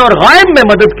کرتے ہیں اور غائب میں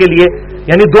مدد کے لیے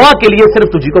یعنی دعا کے لیے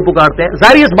صرف تجھی کو پکارتے ہیں.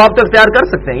 ظاہری اسباب تو اختیار کر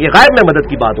سکتے ہیں, یہ غائب میں مدد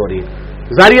کی بات ہو رہی ہے.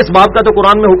 ظاہری اسباب کا تو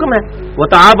قرآن میں حکم ہے,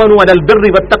 وَتَعَاوَنُوا عَلَى الْبِرِّ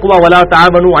وَالتَّقْوَى وَلَا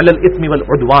تَعَاوَنُوا عَلَى الْإِثْمِ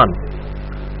وَالْعُدْوَانِ.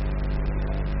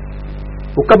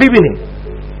 وہ کبھی بھی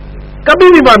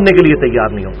نہیں ماننے کے لیے تیار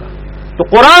نہیں ہوگا. تو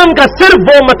قرآن کا صرف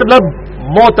وہ مطلب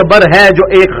معتبر ہے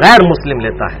جو ایک غیر مسلم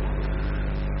لیتا ہے.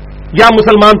 یا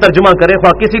مسلمان ترجمہ کرے,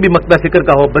 خواہ کسی بھی مکتبہ فکر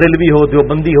کا ہو, بریلوی ہو,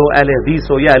 دیوبندی ہو, اہل حدیث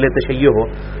ہو یا اہل تشیع ہو,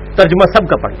 ترجمہ سب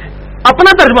کا پڑھ لیں.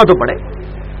 اپنا ترجمہ تو پڑھے.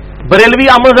 بریلوی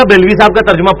احمد صاحب بریلوی صاحب کا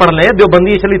ترجمہ پڑھ لیں,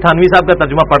 دیوبندی علی تھانوی صاحب کا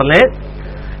ترجمہ پڑھ لیں,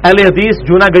 اہل حدیث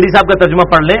جونا گڑی صاحب کا ترجمہ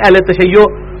پڑھ لیں, اہل تشیع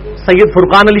سید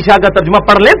فرقان علی شاہ کا ترجمہ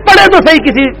پڑھ لیں. پڑھے تو صحیح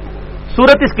کسی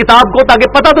صورت اس کتاب کو,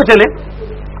 تاکہ پتہ تو چلے.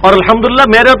 اور الحمدللہ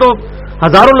میرا تو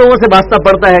ہزاروں لوگوں سے واسطہ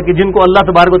پڑتا ہے کہ جن کو اللہ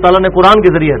تبارک و تعالیٰ نے قرآن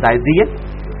کے ذریعے ہدایت دی ہے.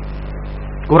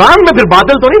 قرآن میں پھر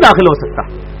باطل تو نہیں داخل ہو سکتا.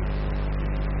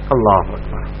 اللہ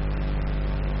اکبر.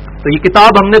 تو یہ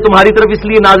کتاب ہم نے تمہاری طرف اس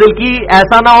لیے نازل کی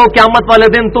ایسا نہ ہو قیامت والے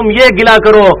دن تم یہ گلا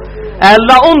کرو اے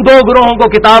اللہ ان دو گروہوں کو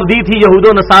کتاب دی تھی یہود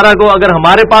و نصارہ کو، اگر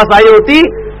ہمارے پاس آئی ہوتی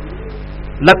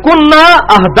لَكُنَّا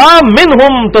أَهْدَىٰ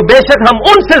مِنْهُمْ تو بے شک ہم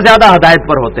ان سے زیادہ ہدایت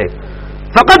پر ہوتے.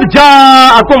 فَقَدْ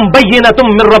جَاءَكُمْ بَيِّنَةٌ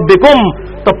مِّن رَبِّكُمْ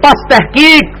تو پس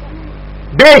تحقیق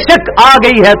بے شک آ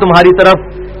گئی ہے تمہاری طرف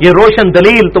یہ روشن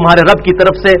دلیل تمہارے رب کی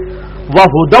طرف سے.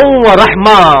 وَهُدًى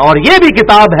وَرَحْمَةً اور یہ بھی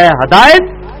کتاب ہے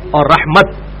ہدایت اور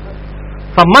رحمت.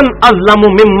 فَمَنْ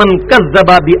أَظْلَمُ مِمَّنْ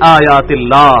كَذَّبَ بِآيَاتِ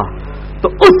اللَّهِ تو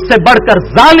اس سے بڑھ کر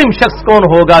ظالم شخص کون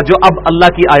ہوگا جو اب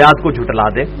اللہ کی آیات کو جھٹلا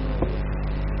دے.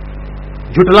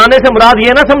 جھٹلانے سے مراد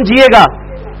یہ نہ سمجھیے گا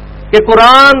کہ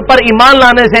قرآن پر ایمان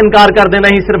لانے سے انکار کر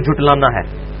دینا ہی صرف جھٹلانا ہے.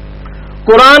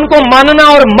 قرآن کو ماننا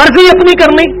اور مرضی اپنی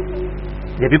کرنی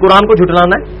یہ بھی قرآن کو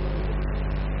جھٹلانا ہے.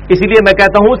 اسی لیے میں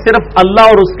کہتا ہوں صرف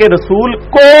اللہ اور اس کے رسول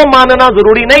کو ماننا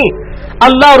ضروری نہیں،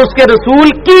 اللہ اور اس کے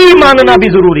رسول کی ماننا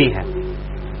بھی ضروری ہے.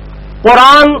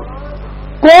 قرآن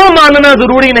کو ماننا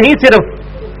ضروری نہیں، صرف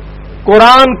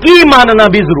قرآن کی ماننا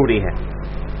بھی ضروری ہے.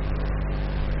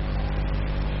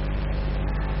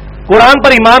 قرآن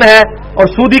پر ایمان ہے اور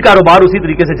سودی کاروبار اسی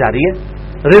طریقے سے جاری ہے،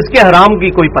 رزق حرام کی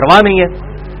کوئی پرواہ نہیں ہے.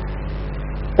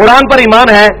 قرآن پر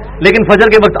ایمان ہے لیکن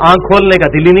فجر کے وقت آنکھ کھولنے کا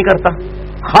دل ہی نہیں کرتا،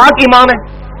 خاک ایمان ہے.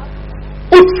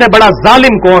 اس سے بڑا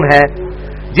ظالم کون ہے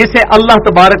جسے اللہ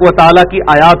تبارک و تعالی کی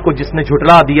آیات کو جس نے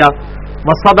جھٹلا دیا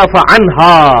وصدف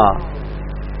عنہا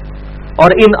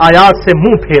اور ان آیات سے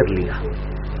منہ پھیر لیا.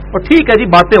 اور ٹھیک ہے جی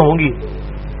باتیں ہوں گی،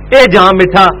 اے جہاں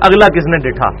میٹھا اگلا کس نے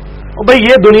ڈٹھا. بھئی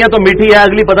یہ دنیا تو میٹھی ہے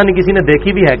اگلی پتہ نہیں کسی نے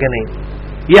دیکھی بھی ہے کہ نہیں.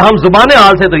 یہ ہم زبان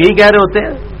حال سے تو یہی کہہ رہے ہوتے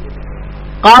ہیں،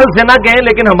 قال سے نہ کہیں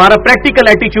لیکن ہمارا پریکٹیکل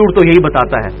ایٹیچیوڈ تو یہی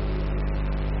بتاتا ہے.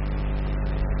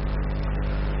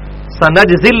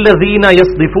 سنجزی الذین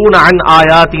یصدفون عن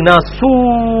آیاتنا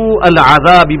سوء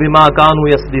العذاب بما كانوا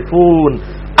یصدفون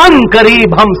ان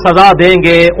قریب ہم سزا دیں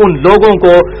گے ان لوگوں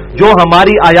کو جو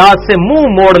ہماری آیات سے منہ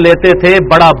موڑ لیتے تھے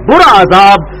بڑا برا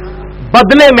عذاب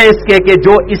بدلے میں اس کے کہ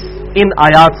جو ان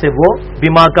آیات سے وہ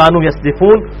بما كانوا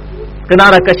یصدفون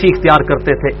کنارہ کشی اختیار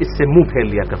کرتے تھے، اس سے منہ پھیر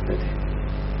لیا کرتے تھے.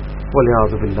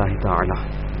 والعیاذ باللہ تعالی.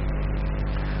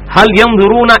 هل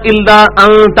ينظرون الا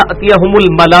ان تأتيهم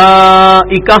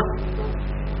الملائکہ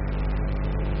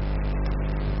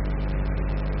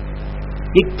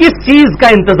یہ کس چیز کا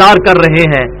انتظار کر رہے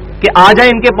ہیں کہ آ جائیں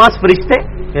ان کے پاس فرشتے،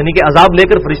 یعنی کہ عذاب لے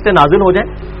کر فرشتے نازل ہو جائیں.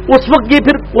 اس وقت یہ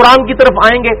پھر قرآن کی طرف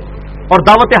آئیں گے اور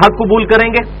دعوت حق قبول کریں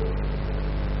گے.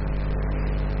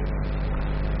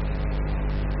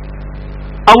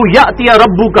 او یاتی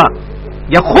ربک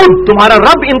یا خود تمہارا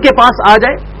رب ان کے پاس آ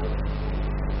جائے.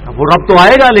 وہ رب تو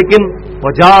آئے گا لیکن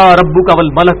وجاء ربک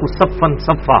والملک صفا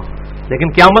صفا،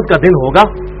 لیکن قیامت کا دن ہوگا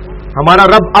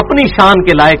ہمارا رب اپنی شان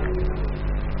کے لائق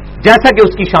جیسا کہ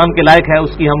اس کی شان کے لائق ہے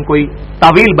اس کی ہم کوئی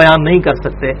تعویل بیان نہیں کر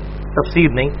سکتے، تفسیر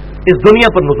نہیں. اس دنیا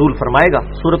پر نزول فرمائے گا.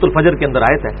 سورۃ الفجر کے اندر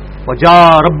آیت ہے وجاء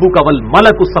ربک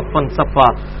والملک صفا صفا،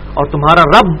 اور تمہارا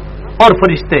رب اور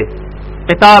فرشتے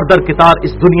قطار در قطار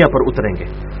اس دنیا پر اتریں گے.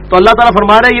 تو اللہ تعالیٰ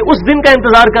فرما رہا ہے یہ اس دن کا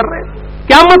انتظار کر رہے ہیں.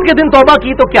 قیامت کے دن توبہ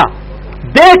کی تو کیا،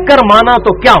 دیکھ کر مانا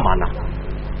تو کیا مانا.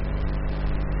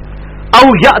 او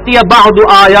یاتی بعض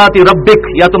آیات ربک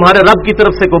یا تمہارے رب کی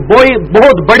طرف سے کوئی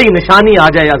بہت بڑی نشانی آ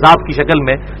جائے عذاب کی شکل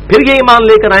میں، پھر یہ ایمان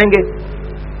لے کر آئیں گے.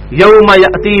 یوم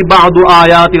یاتی بعض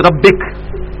آیات ربک،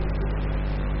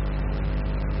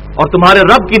 اور تمہارے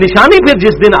رب کی نشانی پھر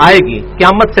جس دن آئے گی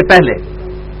قیامت سے پہلے،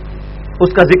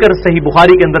 اس کا ذکر صحیح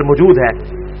بخاری کے اندر موجود ہے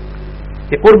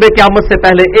کہ قرب قیامت سے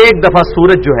پہلے ایک دفعہ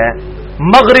سورج جو ہے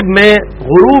مغرب میں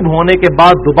غروب ہونے کے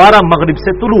بعد دوبارہ مغرب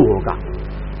سے طلوع ہوگا.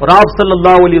 اور آپ صلی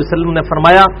اللہ علیہ وسلم نے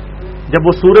فرمایا جب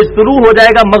وہ سورج طلوع ہو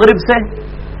جائے گا مغرب سے،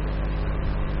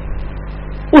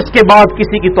 اس کے بعد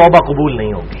کسی کی توبہ قبول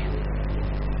نہیں ہوگی.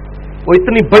 وہ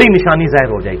اتنی بڑی نشانی ظاہر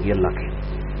ہو جائے گی اللہ کی.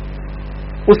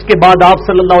 اس کے بعد آپ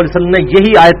صلی اللہ علیہ وسلم نے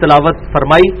یہی آیت تلاوت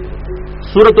فرمائی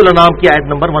سورۃ الانعام کی آیت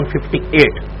نمبر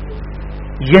 158.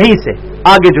 یہیں سے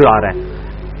آگے جو آ رہا ہے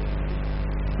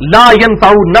لا ينفع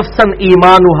نفسا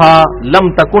ایمانها لم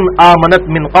تکن آمنت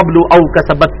من قبل او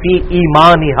کسبت فی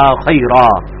ایمانها خیرا.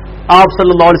 آپ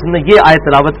صلی اللہ علیہ وسلم نے یہ آیت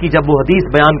تلاوت کی جب وہ حدیث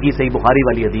بیان کی صحیح بخاری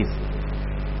والی حدیث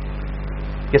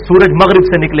کہ سورج مغرب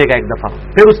سے نکلے گا ایک دفعہ،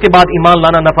 پھر اس کے بعد ایمان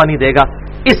لانا نفع نہیں دے گا.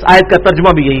 اس آیت کا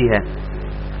ترجمہ بھی یہی ہے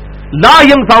لا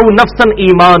ينفع نفسا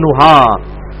ایمانها،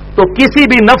 تو کسی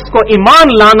بھی نفس کو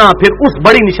ایمان لانا پھر اس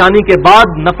بڑی نشانی کے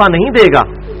بعد نفع نہیں دے گا.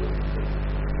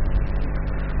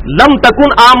 لم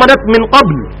تکن آمنت من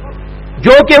قبل،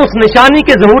 جو کہ اس نشانی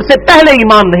کے ظہور سے پہلے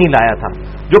ایمان نہیں لایا تھا.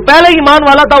 جو پہلے ایمان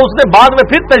والا تھا اس نے بعد میں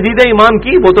پھر تجدید ایمان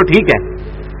کی، وہ تو ٹھیک ہے،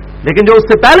 لیکن جو اس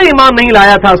سے پہلے ایمان نہیں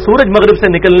لایا تھا سورج مغرب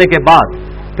سے نکلنے کے بعد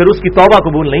پھر اس کی توبہ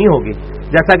قبول نہیں ہوگی.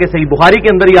 جیسا کہ صحیح بخاری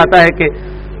کے اندر ہی آتا ہے کہ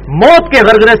موت کے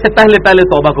غرغرے سے پہلے پہلے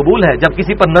توبہ قبول ہے. جب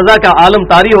کسی پر نزع کا عالم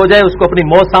طاری ہو جائے, اس کو اپنی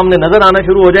موت سامنے نظر آنا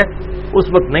شروع ہو جائے, اس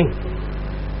وقت نہیں.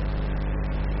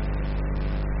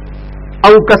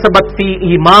 او کسبت فی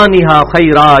ایمانہا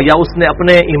خیرا, یا اس نے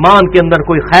اپنے ایمان کے اندر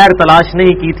کوئی خیر تلاش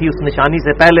نہیں کی تھی اس نشانی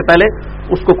سے پہلے پہلے,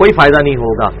 اس کو کوئی فائدہ نہیں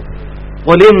ہوگا.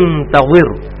 قل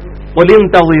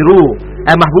انتظروا,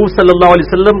 اے محبوب صلی اللہ علیہ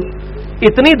وسلم,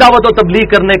 اتنی دعوت و تبلیغ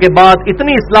کرنے کے بعد,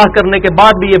 اتنی اصلاح کرنے کے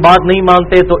بعد بھی یہ بات نہیں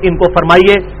مانتے, تو ان کو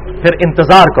فرمائیے پھر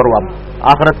انتظار کرو اب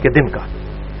آخرت کے دن کا.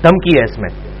 دھمکی ہے اس میں.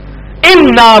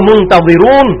 انا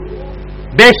منتظرون,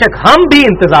 بے شک ہم بھی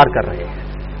انتظار کر رہے ہیں,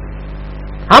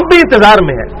 ہم بھی انتظار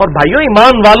میں ہیں. اور بھائیوں,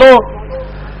 ایمان والوں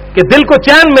کے دل کو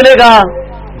چین ملے گا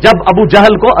جب ابو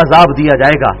جہل کو عذاب دیا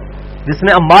جائے گا, جس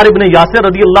نے عمار ابن یاسر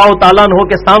رضی اللہ تعالیٰ عنہ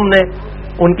کے سامنے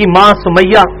ان کی ماں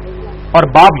سمیہ اور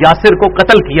باپ یاسر کو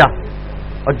قتل کیا,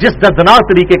 اور جس دردناک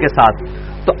طریقے کے ساتھ.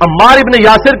 تو عمار ابن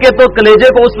یاسر کے تو کلیجے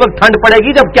کو اس وقت ٹھنڈ پڑے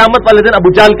گی جب قیامت والے دن ابو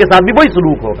جہل کے ساتھ بھی وہی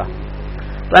سلوک ہوگا.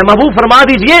 تو اے محبوب فرما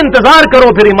دیجئے انتظار کرو,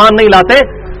 پھر ایمان نہیں لاتے.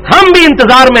 ہم بھی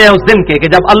انتظار میں ہیں اس دن کے کہ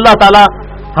جب اللہ تعالیٰ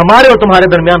ہمارے اور تمہارے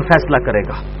درمیان فیصلہ کرے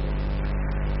گا.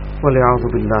 وَلِعَوْذُ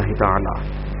بِاللَّهِ تَعَالَى.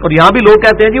 اور یہاں بھی لوگ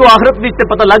کہتے ہیں جی وہ آخرت میں اس سے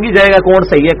پتہ لگ ہی جائے گا کون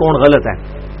صحیح ہے کون غلط ہے,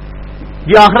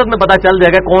 یہ آخرت میں پتہ چل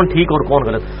جائے گا کون ٹھیک اور کون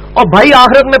غلط. اور بھائی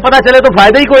آخرت میں پتہ چلے تو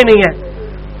فائدہ ہی کوئی نہیں ہے.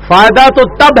 فائدہ تو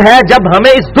تب ہے جب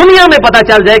ہمیں اس دنیا میں پتہ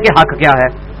چل جائے کہ حق کیا ہے.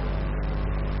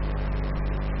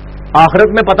 آخرت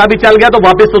میں پتہ بھی چل گیا تو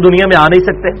واپس تو دنیا میں آ نہیں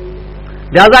سکتے.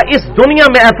 لہذا اس دنیا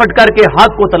میں ایفرٹ کر کے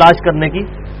حق کو تلاش کرنے کی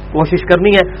کوشش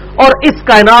کرنی ہے. اور اس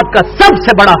کائنات کا سب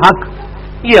سے بڑا حق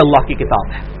یہ اللہ کی کتاب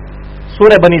ہے.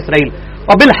 سورہ بنی اسرائیل,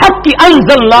 وبالحق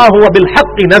انزلناہ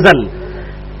وبالحق نزل,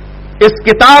 اس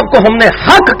کتاب کو ہم نے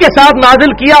حق کے ساتھ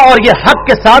نازل کیا اور یہ حق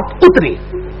کے ساتھ اتری.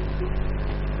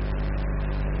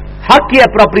 حق کی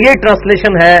اپروپریٹ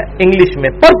ٹرانسلیشن ہے انگلش میں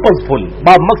پرپزفل,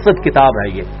 با مقصد کتاب ہے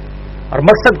یہ. اور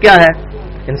مقصد کیا ہے؟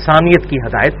 انسانیت کی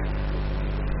ہدایت,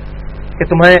 کہ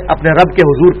تمہیں اپنے رب کے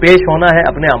حضور پیش ہونا ہے,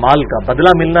 اپنے اعمال کا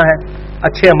بدلہ ملنا ہے.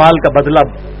 اچھے اعمال کا بدلہ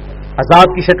عذاب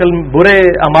کی شکل میں, برے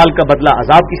اعمال کا بدلہ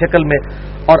عذاب کی شکل میں,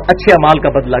 اور اچھے اعمال کا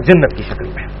بدلہ جنت کی شکل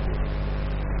میں.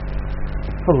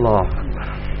 اللہ اکبر.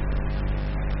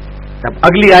 اب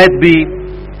اگلی آیت بھی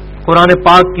قرآن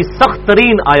پاک کی سخت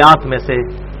ترین آیات میں سے,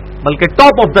 بلکہ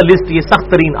ٹاپ آف دا لسٹ یہ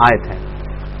سخت ترین آیت ہے.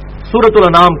 سورۃ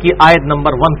الانعام کی آیت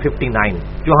نمبر 159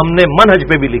 جو ہم نے منہج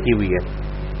پہ بھی لکھی ہوئی ہے.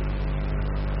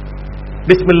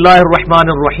 بسم اللہ الرحمن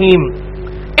الرحیم.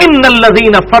 ان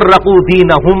الذین فرقوا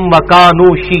دینہم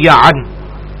وکانوا شیعا,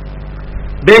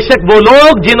 بے شک وہ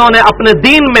لوگ جنہوں نے اپنے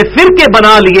دین میں فرقے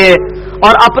بنا لیے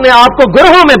اور اپنے آپ کو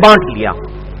گروہوں میں بانٹ لیا.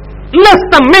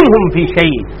 لست منہم فی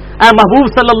شیء, اے محبوب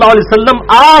صلی اللہ علیہ وسلم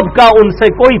آپ کا ان سے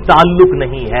کوئی تعلق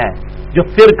نہیں ہے جو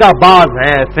فرقہ باز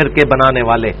ہیں, فرقے بنانے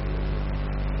والے.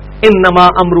 انما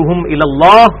امرہم الی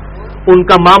اللہ, ان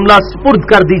کا معاملہ سپرد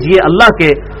کر دیجئے اللہ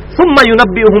کے. ثم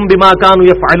ينبئهم بما كانوا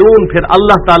يفعلون, پھر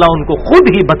اللہ تعالیٰ ان کو خود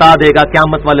ہی بتا دے گا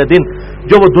قیامت والے دن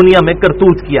جو وہ دنیا میں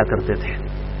کرتوت کیا کرتے تھے.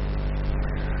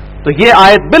 تو یہ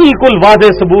آیت بالکل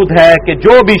واضح ثبوت ہے کہ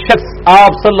جو بھی شخص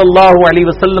آپ صلی اللہ علیہ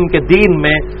وسلم کے دین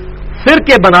میں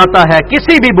فرقے بناتا ہے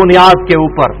کسی بھی بنیاد کے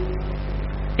اوپر,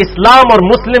 اسلام اور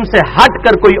مسلم سے ہٹ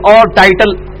کر کوئی اور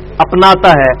ٹائٹل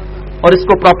اپناتا ہے اور اس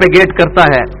کو پروپیگیٹ کرتا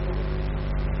ہے,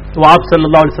 تو آپ صلی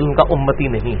اللہ علیہ وسلم کا امتی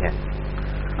نہیں ہے.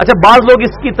 اچھا, بعض لوگ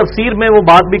اس کی تفسیر میں وہ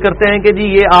بات بھی کرتے ہیں کہ جی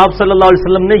یہ آپ صلی اللہ علیہ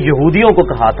وسلم نے یہودیوں کو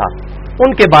کہا تھا,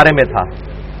 ان کے بارے میں تھا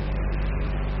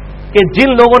کہ جن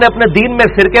لوگوں نے اپنے دین میں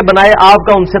فرقے بنائے آپ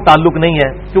کا ان سے تعلق نہیں ہے,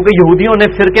 کیونکہ یہودیوں نے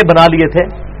فرقے بنا لیے تھے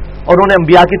اور انہوں نے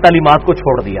انبیاء کی تعلیمات کو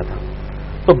چھوڑ دیا تھا.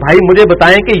 تو بھائی مجھے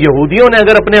بتائیں کہ یہودیوں نے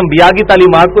اگر اپنے انبیاء کی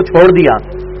تعلیمات کو چھوڑ دیا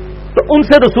تو ان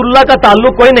سے رسول اللہ کا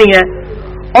تعلق کوئی نہیں ہے,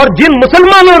 اور جن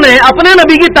مسلمانوں نے اپنے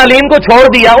نبی کی تعلیم کو چھوڑ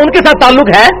دیا ان کے ساتھ تعلق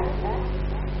ہے.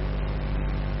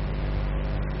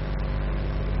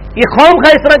 یہ قوم کا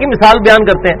اس طرح کی مثال بیان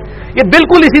کرتے ہیں. یہ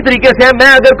بالکل اسی طریقے سے ہے,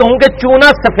 میں اگر کہوں کہ چونا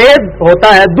سفید ہوتا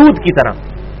ہے دودھ کی طرح,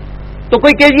 تو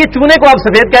کوئی کہ یہ چونے کو آپ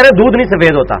سفید کہہ رہے, دودھ نہیں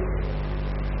سفید ہوتا.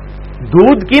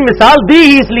 دودھ کی مثال دی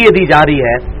ہی اس لیے دی جا رہی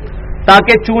ہے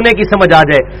تاکہ چونے کی سمجھ آ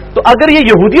جائے. تو اگر یہ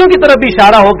یہودیوں کی طرف بھی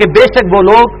اشارہ ہو کہ بے شک وہ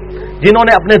لوگ جنہوں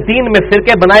نے اپنے دین میں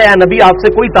فرقے بنائے, اے نبی آپ سے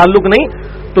کوئی تعلق نہیں,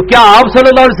 تو کیا آپ صلی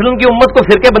اللہ علیہ وسلم کی امت کو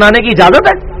فرقے بنانے کی اجازت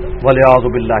ہے؟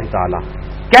 وَلِعَوْذُ بِاللَّهِ تعالی.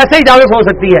 کیسے اجازت ہو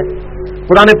سکتی ہے؟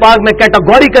 قرآن پاک میں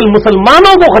کیٹاگوریکل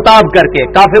مسلمانوں کو خطاب کر کے,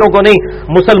 کافروں کو نہیں,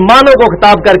 مسلمانوں کو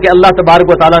خطاب کر کے اللہ تبارک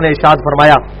و تعالیٰ نے ارشاد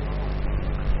فرمایا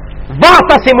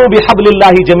وَاعْتَصِمُوا بِحَبْلِ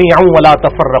اللَّهِ جَمِيعًا وَلَا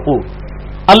تَفَرَّقُوا,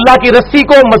 اللہ کی رسی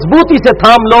کو مضبوطی سے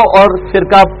تھام لو اور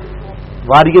فرقہ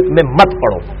واریت میں مت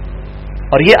پڑو.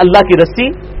 اور یہ اللہ کی رسی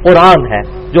قرآن ہے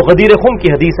جو غدیر خم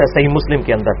کی حدیث ہے صحیح مسلم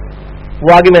کے اندر,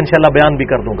 وہ آگے میں انشاءاللہ بیان بھی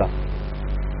کر دوں گا.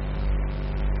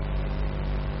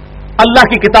 اللہ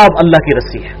کی کتاب اللہ کی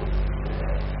رسی ہے،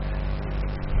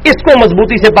 اس کو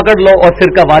مضبوطی سے پکڑ لو اور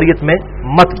فرقہ واریت میں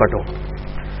مت بٹو۔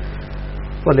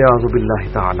 وَلِعَوْذُ بِاللَّهِ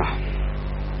تَعَالَى۔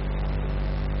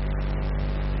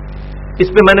 اس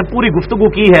پہ میں نے پوری گفتگو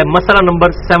کی ہے، مسئلہ نمبر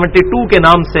 72 کے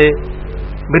نام سے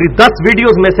میری 10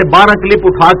 ویڈیوز میں سے 12 کلپ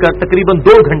اٹھا کر تقریباً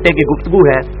 2 گھنٹے کی گفتگو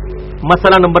ہے۔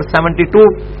 مسئلہ نمبر 72،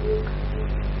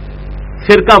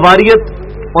 فرقہ واریت،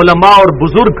 علماء اور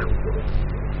بزرگ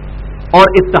اور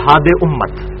اتحاد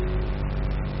امت۔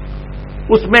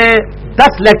 اس میں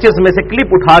 10 لیکچرز میں سے کلپ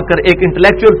اٹھا کر ایک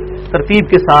انٹلیکچوئل ترتیب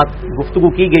کے ساتھ گفتگو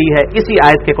کی گئی ہے اسی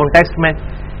آیت کے کانٹیکسٹ میں،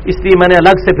 اس لیے میں نے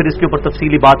الگ سے پھر اس کے اوپر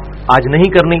تفصیلی بات آج نہیں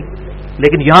کرنی،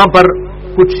 لیکن یہاں پر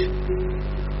کچھ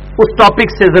اس ٹاپک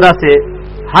سے ذرا سے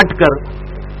ہٹ کر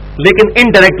لیکن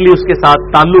انڈائریکٹلی اس کے ساتھ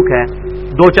تعلق ہے،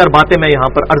 2-4 باتیں میں یہاں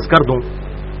پر عرض کر دوں۔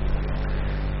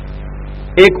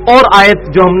 ایک اور آیت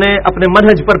جو ہم نے اپنے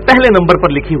منہج پر پہلے نمبر پر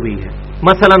لکھی ہوئی ہے،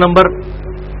 مسئلہ نمبر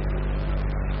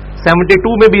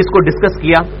 72 میں بھی اس کو ڈسکس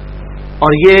کیا،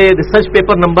 اور یہ ریسرچ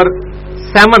پیپر نمبر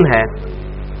 7 ہے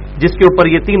جس کے اوپر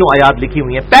یہ تینوں آیات لکھی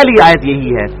ہوئی ہیں۔ پہلی آیت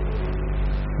یہی ہے،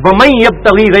 وَمَن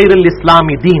يَبْتَغِي غَيْرَ الْإِسْلَامِ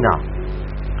دِينًا،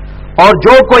 اور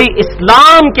جو کوئی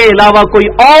اسلام کے علاوہ کوئی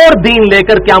اور دین لے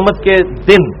کر قیامت کے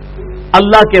دن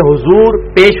اللہ کے حضور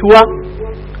پیش ہوا،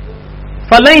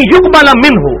 فَلَن يُقْبَلَ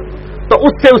مِنْهُ، تو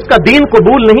اس سے اس کا دین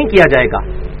قبول نہیں کیا جائے گا،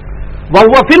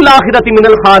 وَهُوَ فِي الْآخِرَةِ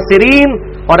مِنَ الْخَاسِرِينَ،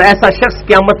 اور ایسا شخص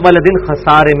قیامت والے دن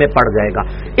خسارے میں پڑ جائے گا۔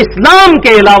 اسلام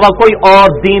کے علاوہ کوئی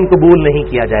اور دین قبول نہیں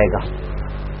کیا جائے گا۔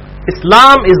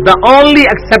 Islam is the only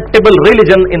acceptable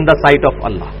religion in the sight of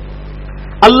Allah.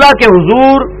 اللہ کے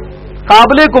حضور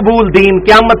قابل قبول دین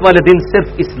قیامت والے دن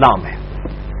صرف اسلام ہے۔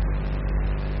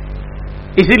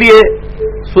 اسی لیے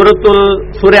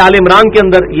سورہ آل عمران کے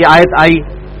اندر یہ آیت آئی،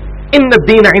 ان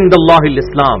الدین عند اللہ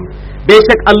الاسلام، بے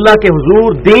شک اللہ کے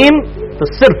حضور دین تو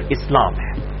صرف اسلام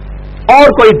ہے، اور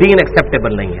کوئی دین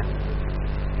ایکسپٹیبل نہیں ہے۔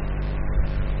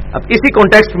 اب اسی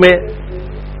کانٹیکسٹ میں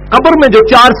قبر میں جو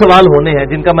 4 سوال ہونے ہیں،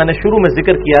 جن کا میں نے شروع میں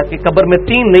ذکر کیا کہ قبر میں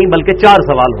 3 نہیں بلکہ 4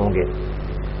 سوال ہوں گے،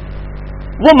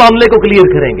 وہ معاملے کو کلیئر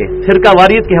کریں گے۔ فرقہ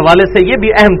واریت کے حوالے سے یہ بھی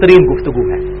اہم ترین گفتگو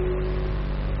ہے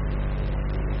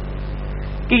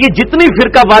کہ یہ جتنی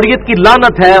فرقہ واریت کی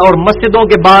لعنت ہے اور مسجدوں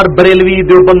کے باہر بریلوی،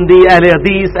 دیوبندی، اہل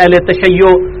حدیث، اہل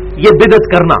تشیع، یہ بدعت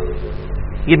کرنا،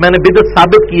 یہ میں نے بدعت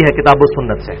ثابت کی ہے کتاب و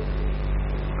سنت سے،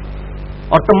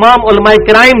 اور تمام علماء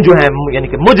کرائم جو ہیں، یعنی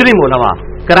کہ مجرم علماء،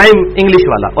 کرائم انگلش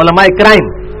والا علماء کرائم،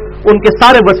 ان کے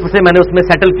سارے وصف سے میں نے اس میں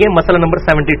سیٹل کیے مسئلہ نمبر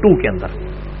 72 کے اندر،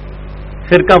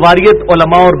 فرقہ واریت،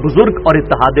 علماء اور بزرگ اور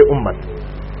اتحاد امت۔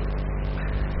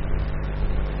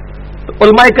 تو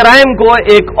علماء کرائم کو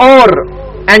ایک اور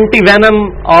اینٹی وینم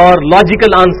اور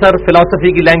لاجیکل آنسر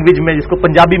فلسفی کی لینگویج میں، جس کو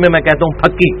پنجابی میں کہتا ہوں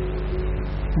پھکی،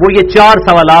 وہ یہ 4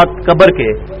 سوالات قبر کے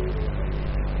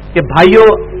کہ بھائیو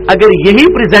اگر یہی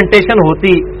پریزنٹیشن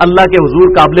ہوتی اللہ کے حضور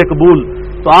قابل قبول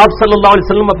تو آپ صلی اللہ علیہ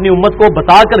وسلم اپنی امت کو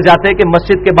بتا کر جاتے کہ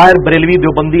مسجد کے باہر بریلوی،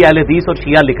 دیوبندی، اہل حدیث اور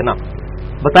شیعہ لکھنا،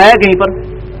 بتایا کہیں پر؟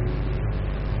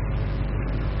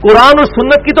 قرآن اور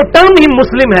سنت کی تو ٹرم ہی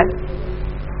مسلم ہے،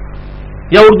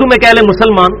 یا اردو میں کہہ لیں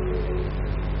مسلمان۔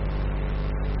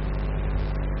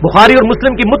 بخاری اور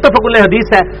مسلم کی متفق علیہ حدیث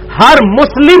ہے، ہر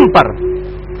مسلم پر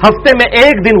ہفتے میں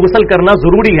 1 دن غسل کرنا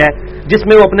ضروری ہے جس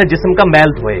میں وہ اپنے جسم کا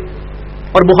میل دھوئے،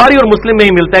 اور بخاری اور مسلم میں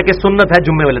ہی ملتا ہے کہ سنت ہے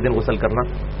جمعے والے دن غسل کرنا۔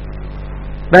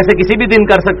 ویسے کسی بھی دن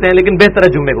کر سکتے ہیں لیکن بہتر ہے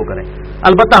جمعے کو کریں،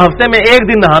 البتہ ہفتے میں 1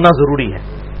 دن نہانا ضروری ہے۔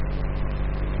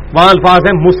 وہاں الفاظ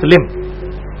ہیں مسلم،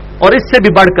 اور اس سے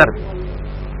بھی بڑھ کر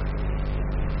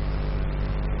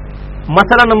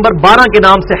مسئلہ نمبر 12 کے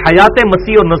نام سے حیات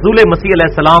مسیح اور نزول مسیح علیہ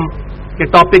السلام کے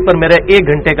ٹاپک پر میرا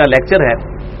 1 گھنٹے کا لیکچر ہے،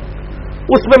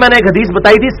 اس میں نے ایک حدیث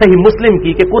بتائی تھی صحیح مسلم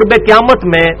کی کہ قرب قیامت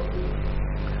میں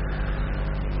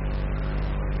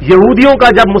یہودیوں کا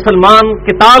جب مسلمان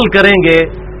قتال کریں گے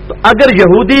تو اگر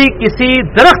یہودی کسی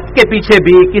درخت کے پیچھے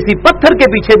بھی، کسی پتھر کے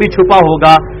پیچھے بھی چھپا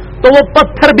ہوگا تو وہ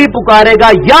پتھر بھی پکارے گا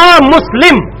یا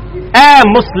مسلم، اے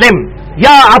مسلم،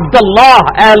 یا عبداللہ،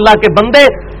 اے اللہ کے بندے،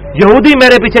 یہودی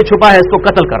میرے پیچھے چھپا ہے، اس کو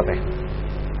قتل کر دیں۔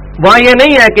 وہاں یہ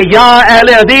نہیں ہے کہ یا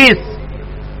اہل حدیث،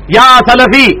 یا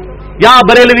سلفی، یا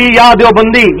بریلوی، یا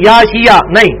دیوبندی، یا شیعہ،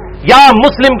 نہیں، یا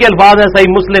مسلم کے الفاظ ہیں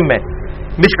صحیح مسلم میں۔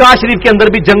 مشکاہ شریف کے اندر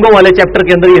بھی جنگوں والے چیپٹر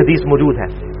کے اندر یہ حدیث موجود ہے۔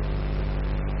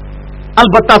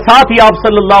 البتہ ساتھ ہی آپ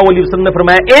صلی اللہ علیہ وسلم نے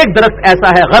فرمایا ایک درخت ایسا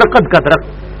ہے، غرقد کا درخت،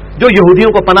 جو یہودیوں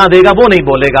کو پناہ دے گا وہ نہیں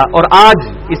بولے گا، اور آج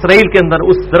اسرائیل کے اندر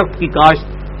اس درخت کی کاشت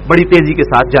بڑی تیزی کے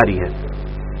ساتھ جاری ہے۔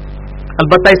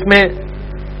 البتہ اس میں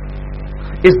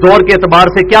اس دور کے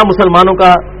اعتبار سے کیا مسلمانوں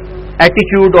کا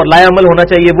ایٹیٹیوڈ اور لائے عمل ہونا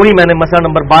چاہیے، وہی میں نے مسئلہ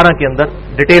نمبر 12 کے اندر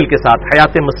ڈیٹیل کے ساتھ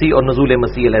حیات مسیح اور نزول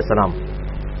مسیح علیہ السلام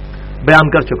بیان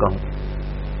کر چکا ہوں۔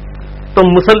 تو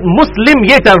مسلم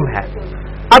یہ ٹرم ہے.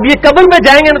 اب یہ قبر میں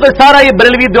جائیں گے نا تو سارا یہ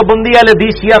بریلوی دیوبندی اہل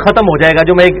حدیث شیعہ ختم ہو جائے گا.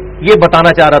 جو میں یہ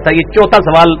بتانا چاہ رہا تھا, یہ چوتھا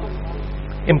سوال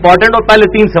امپورٹنٹ, اور پہلے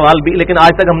 3 سوال بھی, لیکن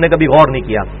آج تک ہم نے کبھی غور نہیں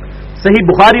کیا. صحیح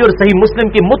بخاری اور صحیح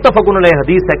مسلم کی متفق علیہ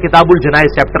حدیث ہے کتاب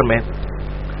الجنائز چیپٹر میں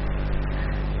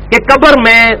کہ قبر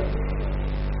میں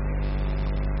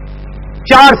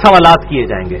 4 سوالات کیے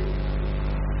جائیں گے.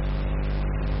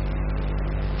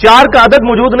 4 کا عدد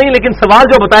موجود نہیں, لیکن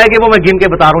سوال جو بتائے گے وہ میں گن کے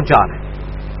بتا رہا ہوں 4 ہے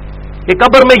کہ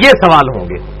قبر میں یہ سوال ہوں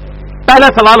گے. پہلا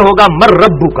سوال ہوگا مر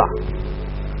ربو کا,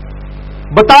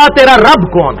 بتا تیرا رب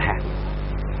کون ہے.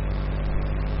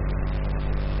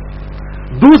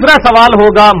 دوسرا سوال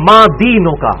ہوگا ماں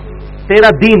دینوں کا, تیرا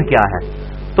دین کیا ہے.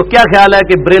 تو کیا خیال ہے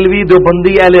کہ بریلوی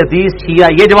دیوبندی اہل حدیث شیعہ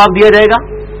یہ جواب دیا جائے گا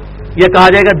یا کہا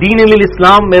جائے گا دین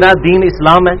الاسلام, میرا دین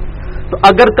اسلام ہے. تو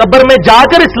اگر قبر میں جا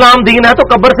کر اسلام دین ہے تو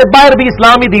قبر سے باہر بھی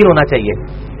اسلام ہی دین ہونا چاہیے.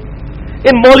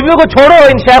 ان مولویوں کو چھوڑو,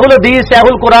 ان شیخ الحدیث, شیخ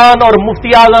القرآن اور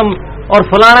مفتی اعظم اور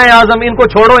فلانا اعظم, ان کو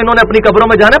چھوڑو, انہوں نے اپنی قبروں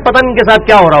میں جانا ہے, پتہ نہیں ان کے ساتھ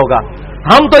کیا ہو رہا ہوگا.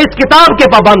 ہم تو اس کتاب کے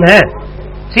پابند ہیں,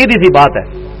 سیدھی سی بات ہے.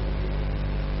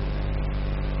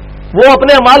 وہ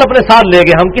اپنے اعمال اپنے ساتھ لے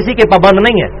گئے, ہم کسی کے پابند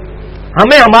نہیں ہیں.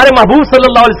 ہمیں ہمارے محبوب صلی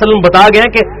اللہ علیہ وسلم بتا گئے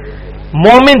کہ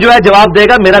مومن جو ہے جواب دے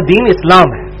گا میرا دین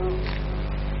اسلام ہے.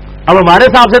 اب ہمارے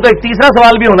حساب سے تو ایک تیسرا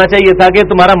سوال بھی ہونا چاہیے تھا کہ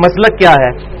تمہارا مسلک کیا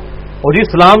ہے. اور جی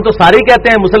اسلام تو سارے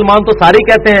کہتے ہیں, مسلمان تو سارے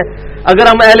کہتے ہیں. اگر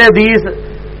ہم اہل حدیث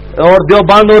اور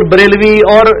دیوبند اور بریلوی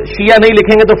اور شیعہ نہیں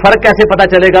لکھیں گے تو فرق کیسے پتہ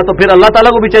چلے گا. تو پھر اللہ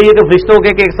تعالیٰ کو بھی چاہیے کہ فرشتوں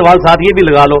کے ایک سوال ساتھ یہ بھی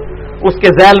لگا لو اس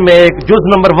کے ذیل میں, ایک جز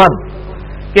نمبر 1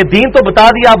 کہ دین تو بتا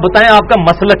دیا, آپ بتائیں آپ کا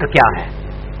مسلک کیا ہے.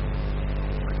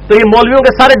 تو یہ مولویوں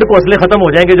کے سارے ڈکوسلے ختم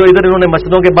ہو جائیں گے جو ادھر انہوں نے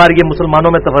مسجدوں کے باہر یہ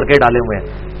مسلمانوں میں تفرقے ڈالے ہوئے ہیں.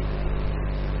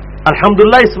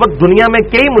 الحمدللہ اس وقت دنیا میں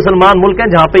کئی مسلمان ملک ہیں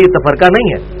جہاں پہ یہ تفرقہ نہیں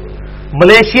ہے.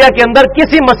 ملیشیا کے اندر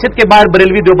کسی مسجد کے باہر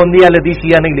بریلوی دیوبندی اہل حدیث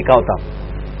شیعہ نہیں لکھا ہوتا.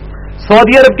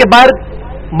 سعودی عرب کے باہر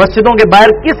مسجدوں کے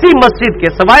باہر کسی مسجد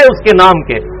کے سوائے اس کے نام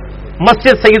کے,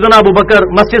 مسجد سیدنا ابو بکر,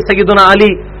 مسجد سیدنا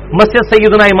علی, مسجد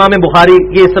سیدنا امام بخاری,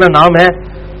 یہ اس طرح نام ہے,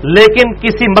 لیکن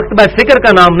کسی مکتبہ فکر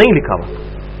کا نام نہیں لکھا ہوا.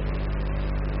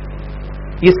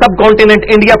 یہ سب کانٹیننٹ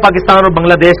انڈیا, پاکستان اور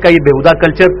بنگلہ دیش کا یہ بےہودہ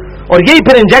کلچر, اور یہی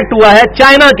پھر انجیکٹ ہوا ہے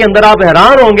چائنا کے اندر. آپ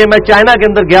حیران ہوں گے, میں چائنا کے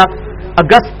اندر گیا,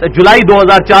 جولائی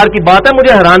 2004 کی بات ہے,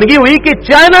 مجھے حیرانگی ہوئی کہ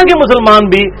چائنا کے مسلمان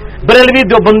بھی بریلوی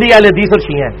دیوبندی اہل حدیث اور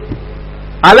شیعہ ہیں.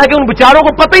 حالانکہ ان بیچاروں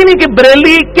کو پتہ ہی نہیں کہ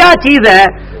بریلوی کیا چیز ہے,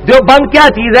 دیوبند کیا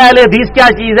چیز ہے, اہل حدیث کیا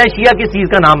چیز ہے, شیعہ کس چیز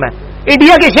کا نام ہے.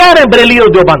 انڈیا کے شہر ہیں بریلی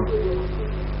اور دیوبند.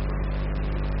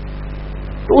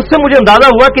 تو اس سے مجھے اندازہ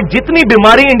ہوا کہ جتنی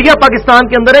بیماری انڈیا پاکستان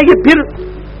کے اندر ہے یہ پھر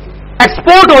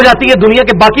ایکسپورٹ ہو جاتی ہے دنیا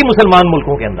کے باقی مسلمان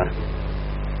ملکوں کے اندر.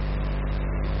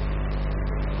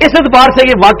 اس اعتبار سے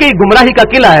یہ واقعی گمراہی کا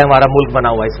قلعہ ہے ہمارا ملک بنا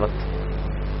ہوا اس وقت.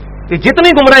 کہ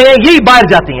جتنی گمراہی ہیں یہی باہر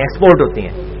جاتی ہیں, ایکسپورٹ ہوتی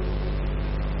ہیں.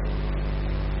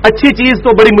 اچھی چیز تو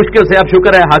بڑی مشکل سے, اب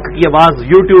شکر ہے حق کی آواز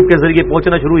یوٹیوب کے ذریعے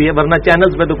پہنچنا شروع ہوئی ہے, ورنہ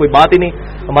چینلز پہ تو کوئی بات ہی نہیں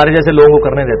ہمارے جیسے لوگوں کو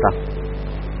کرنے دیتا.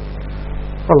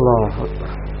 اللہ.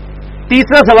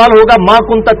 تیسرا سوال ہوگا ما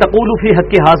کنت تقول فی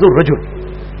حق حاضر رجل,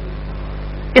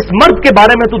 اس مرد کے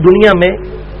بارے میں تو دنیا میں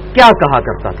کیا کہا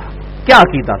کرتا تھا, کیا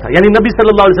عقیدہ تھا. یعنی نبی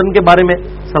صلی اللہ علیہ وسلم کے بارے میں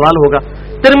سوال ہوگا.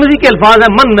 ترمذی کے الفاظ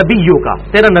ہیں من نبیوں کا,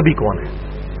 تیرا نبی کون ہے.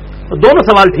 تو دونوں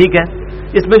سوال ٹھیک ہیں.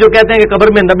 اس میں جو کہتے ہیں کہ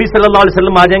قبر میں نبی صلی اللہ علیہ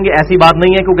وسلم آ جائیں گے, ایسی بات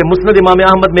نہیں ہے, کیونکہ مسند امام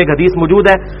احمد میں ایک حدیث موجود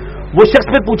ہے. وہ شخص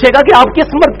میں پوچھے گا کہ آپ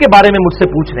کس مرد کے بارے میں مجھ سے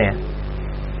پوچھ رہے ہیں,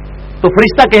 تو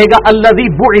فرشتہ کہے گا الذی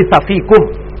بعث فیکم,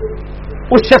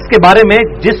 اس شخص کے بارے میں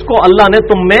جس کو اللہ نے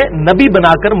تم میں نبی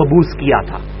بنا کر مبعوث کیا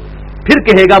تھا. پھر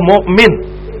کہے گا مومن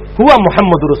ہوا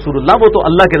محمد رسول اللہ, وہ تو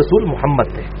اللہ کے رسول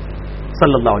محمد تھے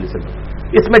صلی اللہ علیہ وسلم.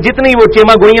 اس میں جتنی وہ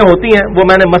چیما گوئیاں ہوتی ہیں وہ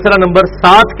میں نے مسئلہ نمبر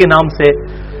 7 کے نام سے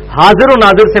حاضر و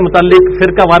ناظر سے متعلق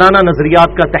فرقہ وارانہ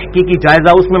نظریات کا تحقیقی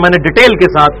جائزہ, اس میں میں نے ڈیٹیل کے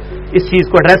ساتھ اس چیز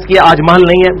کو ایڈریس کیا. آج محل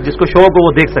نہیں ہے, جس کو شوق ہو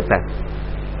وہ دیکھ سکتا ہے.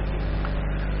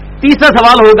 تیسرا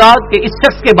سوال ہوگا کہ اس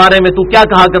شخص کے بارے میں تو کیا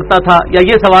کہا کرتا تھا, یا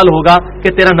یہ سوال ہوگا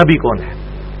کہ تیرا نبی کون ہے.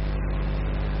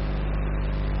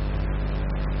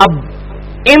 اب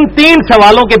ان 3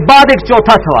 سوالوں کے بعد ایک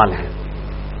چوتھا سوال ہے.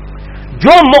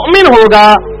 جو مؤمن ہوگا,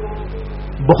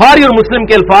 بخاری اور مسلم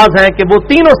کے الفاظ ہیں کہ وہ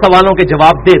تینوں سوالوں کے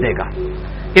جواب دے دے گا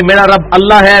کہ میرا رب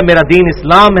اللہ ہے, میرا دین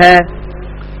اسلام ہے,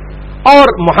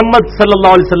 اور محمد صلی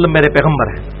اللہ علیہ وسلم میرے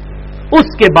پیغمبر ہیں. اس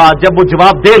کے بعد جب وہ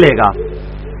جواب دے لے گا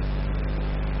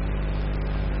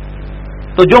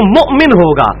تو جو مؤمن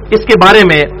ہوگا, اس کے بارے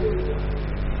میں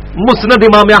مسند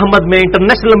امام احمد میں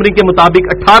انٹرنیشنل نمبرنگ کے مطابق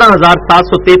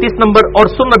 18,733 نمبر,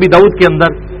 اور سنن ابی داؤد کے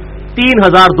اندر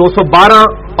 3,212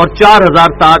 اور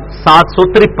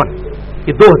 4,753,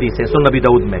 یہ 2 حدیثیں سنن ابی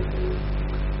داؤد میں.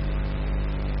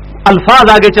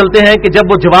 الفاظ آگے چلتے ہیں کہ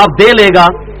جب وہ جواب دے لے گا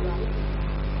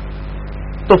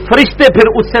تو فرشتے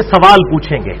پھر اس سے سوال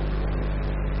پوچھیں گے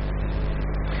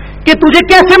کہ تجھے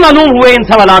کیسے معلوم ہوئے ان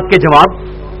سوالات کے جواب.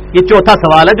 یہ چوتھا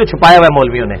سوال ہے جو چھپایا ہوا ہے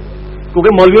مولویوں نے,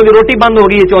 کیونکہ مولویوں کی روٹی بند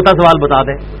ہوگی, یہ چوتھا سوال بتا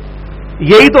دیں.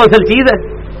 یہی تو اصل چیز ہے,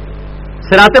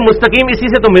 صراط-e-مستقیم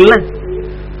اسی سے تو ملنا ہے.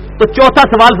 تو چوتھا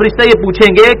سوال فرشتہ یہ پوچھیں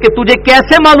گے کہ تجھے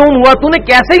کیسے معلوم ہوا, تو نے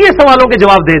کیسے یہ سوالوں کے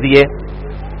جواب دے دیے.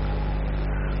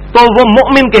 تو وہ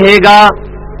مؤمن کہے گا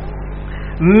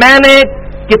میں نے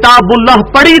کتاب اللہ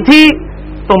پڑھی تھی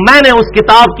تو میں نے اس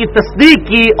کتاب کی تصدیق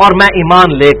کی اور میں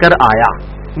ایمان لے کر آیا.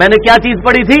 میں نے کیا چیز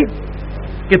پڑھی تھی؟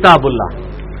 کتاب اللہ.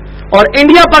 اور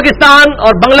انڈیا, پاکستان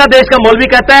اور بنگلہ دیش کا مولوی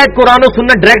کہتا ہے قرآن و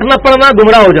سنت ڈائریکٹ نہ پڑھنا,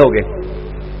 گمراہ ہو جاؤ گے.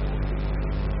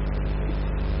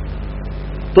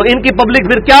 تو ان کی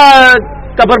پبلک پھر کیا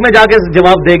قبر میں جا کے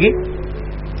جواب دے گی؟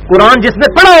 قرآن جس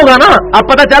نے پڑھا ہوگا نا, اب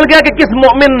پتہ چل گیا کہ کس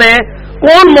مومن نے,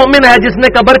 کون مومن ہے جس نے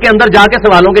قبر کے اندر جا کے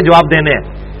سوالوں کے جواب دینے ہیں.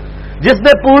 جس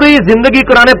نے پوری زندگی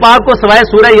قرآن پاک کو سوائے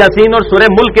سورہ یاسین اور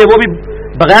سورہ ملک کے, وہ بھی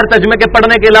بغیر ترجمے کے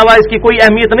پڑھنے کے علاوہ اس کی کوئی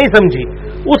اہمیت نہیں سمجھی,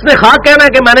 اس نے خواہ کہنا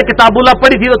ہے کہ میں نے کتاب اللہ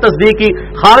پڑھی تھی تو تصدیق کی,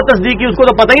 خواہ تصدیق کی, اس کو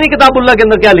تو پتہ ہی نہیں کتاب اللہ کے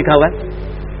اندر کیا لکھا ہوا ہے.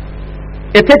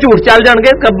 اتنے جھوٹ چل جان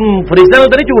گے, کب فرشتہ تو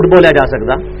نہیں جھوٹ بولیا جا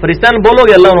سکتا. فرشتہ نے بولو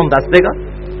گے اللہ انہوں دس دے گا,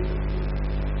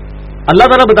 اللہ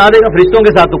تعالیٰ بتا دے گا. فرشتوں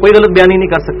کے ساتھ تو کوئی غلط بیانی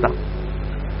نہیں کر سکتا.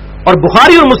 اور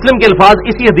بخاری اور مسلم کے الفاظ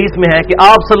اسی حدیث میں ہے کہ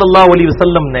آپ صلی اللہ علیہ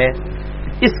وسلم نے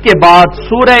اس کے بعد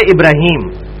سورہ ابراہیم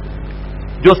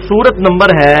جو سورت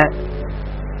نمبر ہے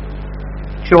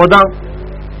 14,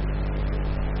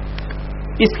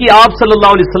 اس کی آپ صلی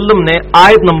اللہ علیہ وسلم نے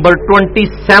آیت نمبر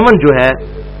 27 جو ہے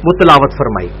وہ تلاوت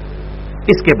فرمائی.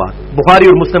 اس کے بعد بخاری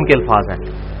اور مسلم کے الفاظ ہیں.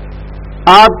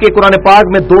 آپ کے قرآن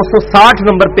پاک میں 260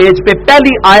 نمبر پیج پہ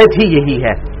پہلی آیت ہی یہی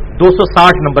ہے,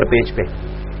 260 نمبر پیج پہ.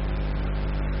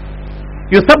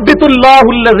 یثبت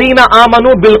اللہ الذین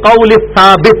آمنوا بالقول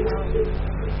الثابت,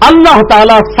 اللہ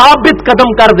تعالی ثابت قدم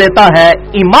کر دیتا ہے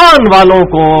ایمان والوں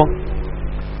کو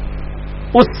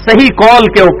اس صحیح قول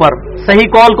کے اوپر. صحیح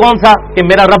قول کون سا؟ کہ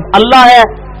میرا رب اللہ ہے,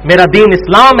 میرا دین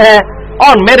اسلام ہے,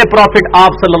 اور میرے پروفٹ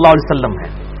آپ صلی اللہ علیہ وسلم ہے.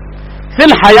 فی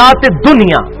الحیات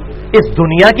دنیا, اس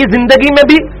دنیا کی زندگی میں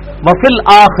بھی, وفی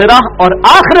الآخرہ, اور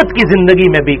آخرت کی زندگی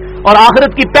میں بھی. اور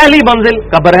آخرت کی پہلی منزل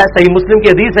قبر ہے, صحیح مسلم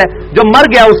کی حدیث ہے, جو مر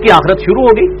گیا اس کی آخرت شروع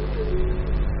ہوگی.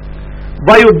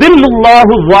 وَيُضِلُّ اللَّهُ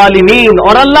الظَّالِمِينَ,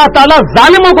 اور اللہ تعالیٰ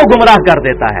ظالموں کو گمراہ کر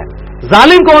دیتا ہے.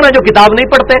 ظالم کون ہے؟ جو کتاب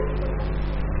نہیں پڑھتے.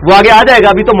 وہ آگے آ جائے گا.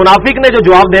 ابھی تو منافق نے جو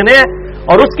جواب دینے ہیں,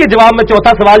 اور اس کے جواب میں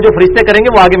چوتھا سوال جو فرشتے کریں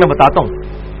گے وہ آگے میں بتاتا ہوں.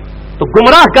 تو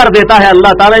گمراہ کر دیتا ہے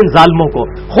اللہ تعالیٰ ان ظالموں کو,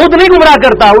 خود نہیں گمراہ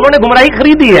کرتا, انہوں نے گمراہی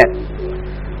خریدی ہے.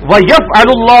 وَيَفْعَلُ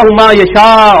اللَّهُ مَا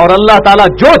يَشَاءُ, اور اللہ تعالیٰ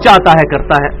جو چاہتا ہے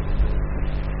کرتا ہے.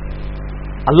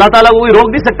 اللہ تعالیٰ کو کوئی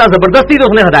روک نہیں سکتا, زبردستی تو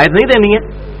اس نے ہدایت نہیں دینی ہے.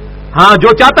 ہاں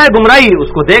جو چاہتا ہے گمراہی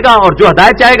اس کو دے گا, اور جو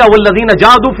ہدایت چاہے گا وَالَّذِينَ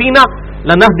جَاهَدُوا فِينَا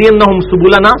لَنَهْدِيَنَّهُمْ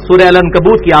سُبُلَنَا, سورہ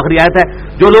العنکبوت کی آخری آیت ہے.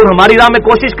 جو لوگ ہماری راہ میں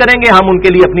کوشش کریں گے ہم ان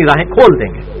کے لیے اپنی راہیں کھول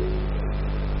دیں گے.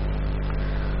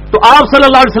 تو آپ صلی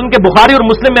اللہ علیہ وسلم کے بخاری اور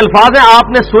مسلم میں الفاظ ہیں,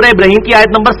 آپ نے سورہ ابراہیم کی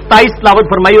آیت نمبر 27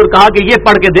 تلاوت فرمائی اور کہا کہ یہ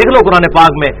پڑھ کے دیکھ لو قرآن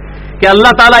پاک میں کہ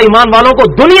اللہ تعالیٰ ایمان والوں کو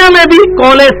دنیا میں بھی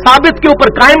قول ثابت کے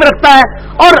اوپر قائم رکھتا ہے,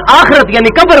 اور آخرت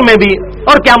یعنی قبر میں بھی,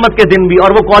 اور قیامت کے دن بھی.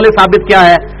 اور وہ قول ثابت کیا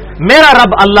ہے؟ میرا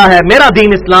رب اللہ ہے, میرا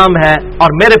دین اسلام ہے,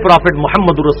 اور میرے پروفٹ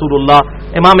محمد رسول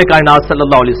اللہ امام کائنات صلی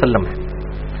اللہ علیہ وسلم ہے.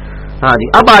 ہاں جی,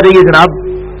 اب آ جائیے جناب,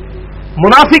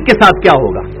 منافق کے ساتھ کیا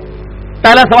ہوگا؟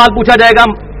 پہلا سوال پوچھا جائے گا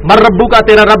مر ربو کا,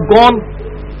 تیرا رب کون؟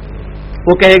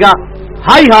 وہ کہے گا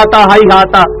ہائی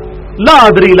ہاتا لا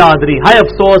ادری, ہائے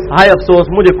افسوس,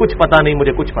 مجھے کچھ پتا نہیں,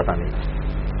 مجھے کچھ پتا نہیں.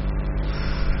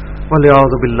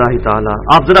 والعیاذ باللہ تعالی.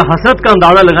 آپ ذرا حسرت کا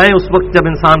اندازہ لگائیں اس وقت جب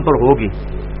انسان پر ہوگی.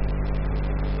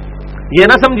 یہ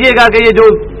نہ سمجھیے گا کہ یہ جو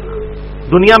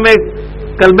دنیا میں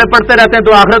کلمے پڑھتے رہتے ہیں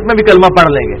تو آخرت میں بھی کلمہ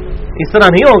پڑھ لیں گے. اس طرح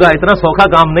نہیں ہوگا, اتنا سوکھا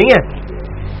کام نہیں ہے.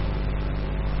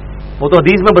 وہ تو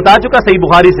حدیث میں بتا چکا صحیح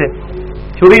بخاری سے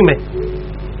شروع میں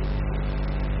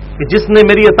کہ جس نے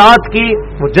میری اطاعت کی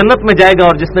وہ جنت میں جائے گا,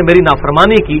 اور جس نے میری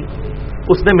نافرمانی کی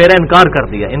اس نے میرا انکار کر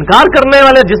دیا. انکار کرنے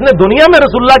والے, جس نے دنیا میں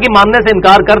رسول اللہ کی ماننے سے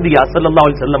انکار کر دیا صلی اللہ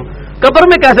علیہ وسلم, قبر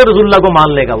میں کیسے رسول اللہ کو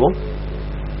مان لے گا وہ؟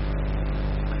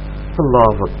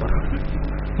 اللہ اکبر.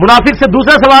 منافق سے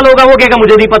دوسرا سوال ہوگا, وہ کہے گا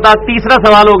مجھے نہیں پتا. تیسرا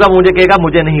سوال ہوگا, مجھے کہے گا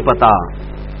مجھے نہیں پتا.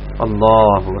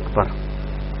 اللہ اکبر.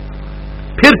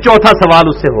 پھر چوتھا سوال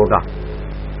اس سے ہوگا,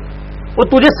 وہ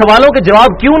تجھے سوالوں کے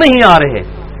جواب کیوں نہیں آ رہے؟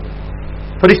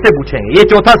 فرشتے پوچھیں گے. یہ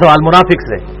چوتھا سوال منافق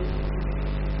سے,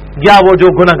 یا وہ جو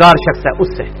گناہگار شخص ہے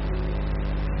اس سے.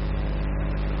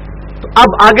 تو اب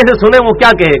آگے سے سنیں وہ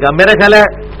کیا کہے گا. میرا خیال ہے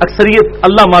اکثریت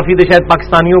اللہ معافی دے شاید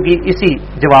پاکستانیوں کی اسی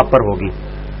جواب پر ہوگی.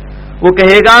 وہ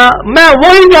کہے گا میں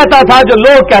وہی کہتا تھا جو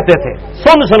لوگ کہتے تھے,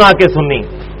 سن سنا کے سنی.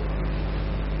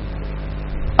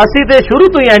 اسی تے شروع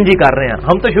تو یہ جی کر رہے ہیں،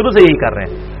 ہم تو شروع سے یہی کر رہے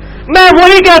ہیں۔ میں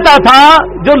وہی کہتا تھا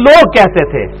جو لوگ کہتے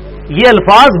تھے۔ یہ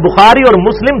الفاظ بخاری اور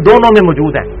مسلم دونوں میں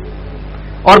موجود ہیں،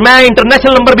 اور میں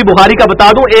انٹرنیشنل نمبر بھی بخاری کا بتا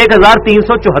دوں،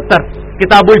 1374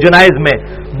 کتاب الجنائز میں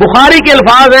بخاری کے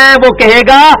الفاظ ہیں۔ وہ کہے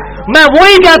گا میں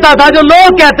وہی کہتا تھا جو لوگ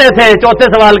کہتے تھے چوتھے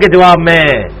سوال کے جواب میں۔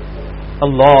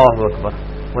 اللہ اکبر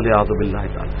والعیاذ باللہ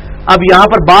تعالی۔ اب یہاں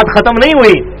پر بات ختم نہیں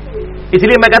ہوئی، اس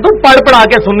لیے میں کہتا ہوں پڑھ پڑھا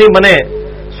کے سنی بنے،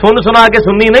 سنا کے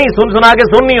سنی نہیں، سنا کے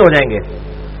سننی ہو جائیں گے۔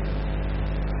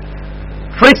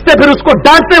 فرشتے پھر اس کو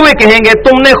ڈانٹتے ہوئے کہیں گے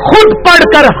تم نے خود پڑھ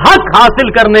کر حق حاصل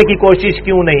کرنے کی کوشش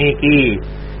کیوں نہیں کی؟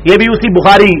 یہ بھی اسی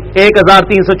بخاری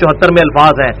 1374 میں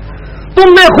الفاظ ہیں،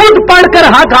 تم نے خود پڑھ کر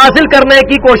حق حاصل کرنے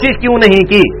کی کوشش کیوں نہیں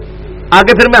کی؟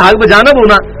 آگے پھر میں حق بجانب ہوں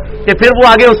نا کہ پھر وہ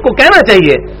آگے اس کو کہنا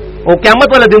چاہیے، وہ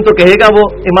قیامت والے دن تو کہے گا، وہ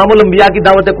امام الانبیاء کی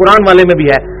دعوت قرآن والے میں بھی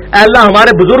ہے، اے اللہ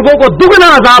ہمارے بزرگوں کو دگنا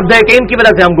عذاب دے کہ ان کی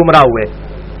وجہ سے ہم گمراہ ہوئے۔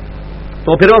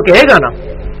 تو پھر وہ کہے گا نا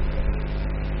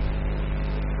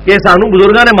کہ سانو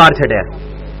بزرگاں نے مار چھڑیا،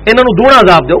 انہوں نے دگنا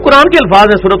عذاب دو۔ قرآن کے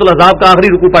الفاظ ہیں، سورۃ العذاب کا آخری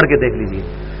رکوع پڑھ کے دیکھ لیجیے،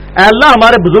 اے اللہ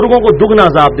ہمارے بزرگوں کو دگنا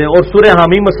عذاب دے۔ اور سورہ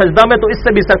حامیم و سجدہ میں تو اس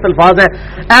سے بھی سخت الفاظ ہیں،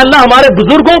 اے اللہ ہمارے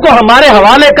بزرگوں کو ہمارے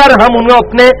حوالے کر، ہم انہیں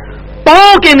اپنے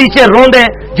پاؤں کے نیچے روندیں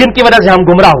جن کی وجہ سے ہم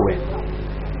گمراہ ہوئے۔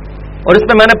 اور اس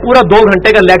میں میں نے پورا 2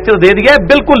 گھنٹے کا لیکچر دے دیا ہے،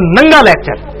 بالکل ننگا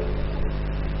لیکچر،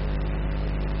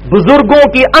 بزرگوں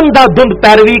کی اندھا دھند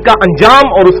پیروی کا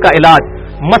انجام اور اس کا علاج،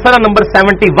 مسئلہ نمبر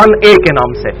 71A کے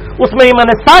نام سے۔ اس میں ہی میں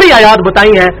نے ساری آیات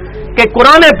بتائی ہیں کہ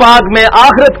قرآن پاک میں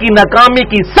آخرت کی ناکامی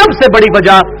کی سب سے بڑی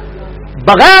وجہ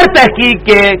بغیر تحقیق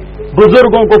کے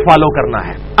بزرگوں کو فالو کرنا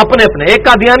ہے، اپنے ایک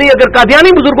قادیانی اگر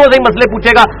قادیانی بزرگوں سے ہی مسئلے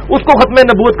پوچھے گا اس کو ختم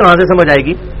نبوت کہاں سے سمجھ آئے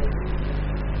گی؟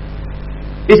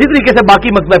 اسی طریقے سے باقی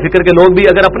مکتبہ فکر کے لوگ بھی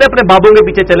اگر اپنے اپنے بابوں کے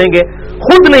پیچھے چلیں گے،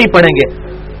 خود نہیں پڑھیں گے۔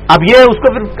 اب یہ اس کو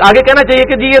پھر آگے کہنا چاہیے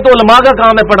کہ جی یہ تو علماء کا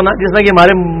کام ہے پڑھنا، جس طرح کہ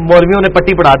ہمارے مولویوں نے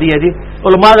پٹی پڑھا دی ہے، جی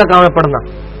علماء کا کام ہے پڑھنا۔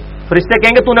 فرشتے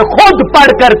کہیں گے تو نے خود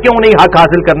پڑھ کر کیوں نہیں حق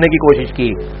حاصل کرنے کی کوشش کی؟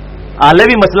 آلے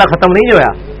بھی مسئلہ ختم نہیں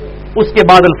ہوا۔ اس کے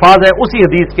بعد الفاظ ہیں اسی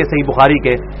حدیث کے صحیح بخاری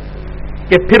کے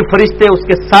کہ پھر فرشتے اس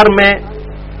کے سر میں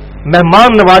مہمان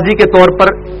نوازی کے طور پر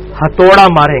ہتھوڑا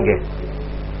ماریں گے،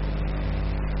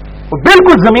 وہ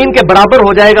بالکل زمین کے برابر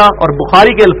ہو جائے گا۔ اور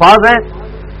بخاری کے الفاظ ہیں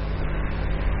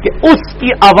کہ اس کی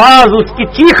آواز، اس کی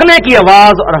چیخنے کی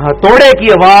آواز اور ہتھوڑے کی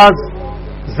آواز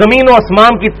زمین و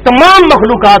آسمان کی تمام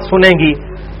مخلوقات سنیں گی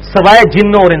سوائے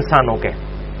جنوں اور انسانوں کے،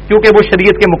 کیونکہ وہ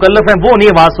شریعت کے مکلف ہیں، وہ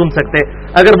نہیں آواز سن سکتے۔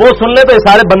 اگر وہ سن لے تو یہ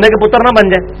سارے بندے کے پتر نہ بن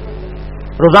جائیں۔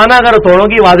 روزانہ اگر ہتھوڑوں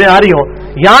کی آوازیں آ رہی ہوں،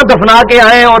 یہاں دفنا کے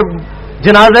آئے اور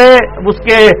جنازے اس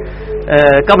کے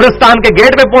قبرستان کے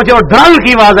گیٹ پہ پہنچے اور ڈھال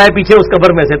کی آواز آئے پیچھے اس قبر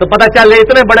میں سے، تو پتہ چلے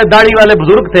اتنے بڑے داڑھی والے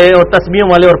بزرگ تھے اور تسبیحوں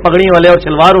والے اور پگڑیوں والے اور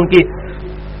شلوار ان کی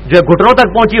جو گھٹنوں تک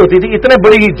پہنچی ہوتی تھی، اتنے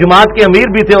بڑی جماعت کے امیر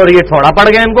بھی تھے اور یہ تھوڑا پڑ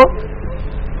گیا ان کو۔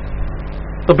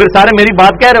 تو پھر سارے میری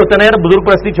بات کہہ رہے ہوتے ہیں یار بزرگ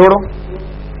پرستی چھوڑو،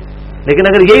 لیکن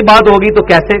اگر یہی بات ہوگی تو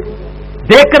کیسے؟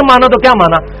 دیکھ کر مانا تو کیا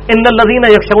مانا؟ ان الذین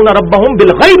یخشون ربهم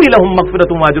بالغیب لهم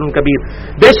مغفرۃ واجر کبیر،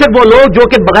 بے شک وہ لوگ جو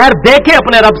کہ بغیر دیکھے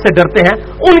اپنے رب سے ڈرتے ہیں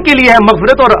ان کے لیے ہے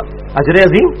مغفرت اور اجر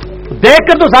عظیم۔ دیکھ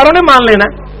کر تو ساروں نے مان لینا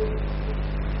ہے۔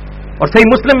 اور صحیح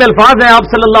مسلم میں الفاظ ہیں، آپ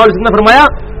صلی اللہ علیہ وسلم نے فرمایا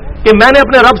کہ میں نے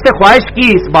اپنے رب سے خواہش کی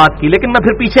اس بات کی، لیکن میں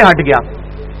پھر پیچھے ہٹ گیا۔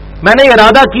 میں نے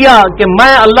ارادہ کیا کہ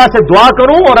میں اللہ سے دعا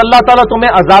کروں اور اللہ تعالیٰ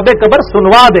تمہیں عذاب قبر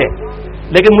سنوا دے،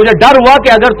 لیکن مجھے ڈر ہوا کہ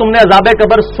اگر تم نے عذاب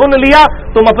قبر سن لیا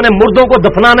تم اپنے مردوں کو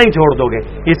دفنانا ہی چھوڑ دو گے۔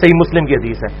 یہ صحیح مسلم کی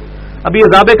حدیث ہے۔ ابھی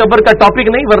عذاب قبر کا ٹاپک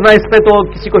نہیں، ورنہ اس پہ تو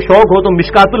کسی کو شوق ہو تو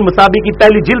مشکات المصابیح کی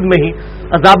پہلی جلد میں ہی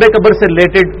عذاب قبر سے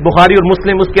ریلیٹڈ بخاری اور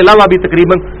مسلم، اس کے علاوہ بھی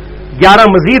تقریباً 11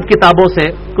 مزید کتابوں سے،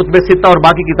 کتب ستہ اور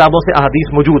باقی کتابوں سے احادیث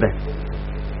موجود ہیں،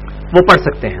 وہ پڑھ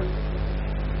سکتے ہیں۔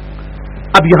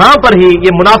 اب یہاں پر ہی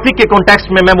یہ منافق کے کانٹیکسٹ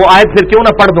میں میں وہ آیت پھر کیوں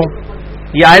نہ پڑھ دوں،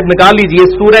 یہ آیت نکال لیجئے،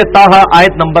 سورہ طٰہٰ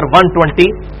آیت نمبر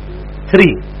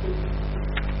 123۔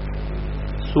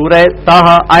 سورہ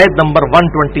طٰہٰ آیت نمبر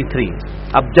 123۔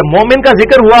 اب جب مومن کا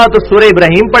ذکر ہوا تو سورہ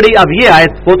ابراہیم پڑھی، اب یہ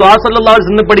آیت وہ تو آپ صلی اللہ علیہ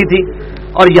وسلم نے پڑھی تھی،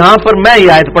 اور یہاں پر میں یہ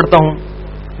آیت پڑھتا ہوں۔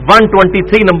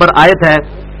 123 نمبر آیت ہے،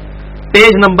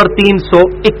 پیج نمبر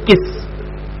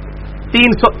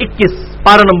 321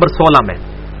 پارہ نمبر 16 میں،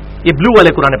 یہ بلو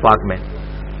والے قرآن پاک میں،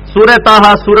 سورہ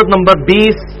طٰہٰ سورت نمبر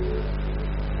 20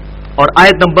 اور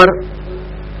آیت نمبر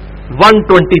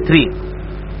 123۔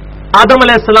 آدم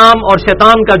علیہ السلام اور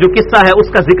شیطان کا جو قصہ ہے اس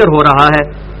کا ذکر ہو رہا ہے۔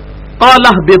 قَالَ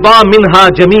اهْبِطَا مِنْهَا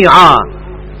جَمِيعًا،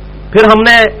 پھر ہم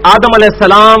نے آدم علیہ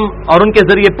السلام اور ان کے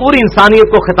ذریعے پوری انسانیت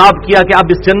کو خطاب کیا کہ اب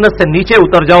اس جنت سے نیچے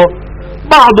اتر جاؤ۔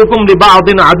 بَعْضُكُمْ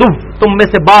لِبَعْضٍ عَدُوٌّ، تم میں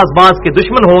سے بعض کے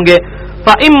دشمن ہوں گے۔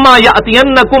 فَإِمَّا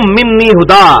يَأْتِيَنَّكُمْ مِنِّي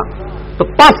هُدًى، تو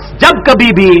پس جب کبھی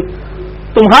بھی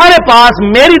تمہارے پاس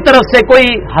میری طرف سے کوئی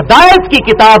ہدایت کی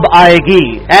کتاب آئے گی،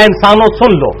 اے انسانوں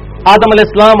سن لو۔ آدم علیہ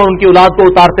السلام اور ان کی اولاد کو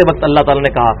اتارتے وقت اللہ تعالی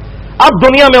نے کہا اب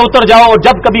دنیا میں اتر جاؤ، اور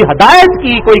جب کبھی ہدایت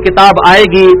کی کوئی کتاب آئے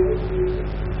گی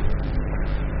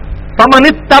فمن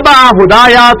اتبع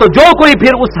ہدایا، تو جو کوئی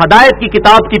پھر اس ہدایت کی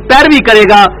کتاب کی پیروی کرے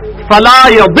گا فلا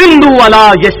یضل ولا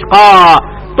یشقا،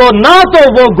 تو نہ تو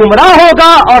وہ گمراہ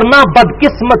ہوگا اور نہ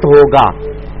بدقسمت ہوگا۔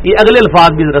 یہ اگلے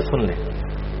الفاظ بھی ذرا سن لیں۔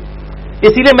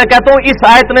 اسی لیے میں کہتا ہوں اس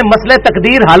آیت نے مسئلہ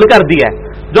تقدیر حل کر دیا ہے۔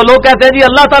 جو لوگ کہتے ہیں جی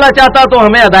اللہ تعالیٰ چاہتا تو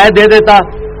ہمیں ہدایت دے دیتا،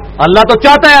 اللہ تو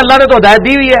چاہتا ہے، اللہ نے تو ہدایت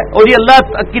دی ہوئی ہے، اور یہ اللہ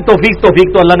کی توفیق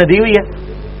تو اللہ نے دی ہوئی ہے۔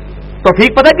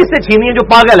 توفیق پتہ کس سے چھینی ہے؟ جو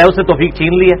پاگل ہے اسے توفیق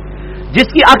چھین لی ہے۔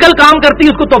 جس کی عقل کام کرتی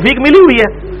ہے اس کو توفیق ملی ہوئی ہے۔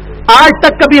 آج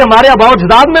تک کبھی ہمارے آباء و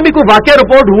اجداد میں بھی کوئی واقعہ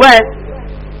رپورٹ ہوا ہے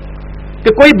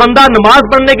کہ کوئی بندہ نماز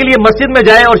پڑھنے کے لیے مسجد میں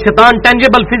جائے اور شیطان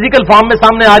ٹینجیبل فزیکل فارم میں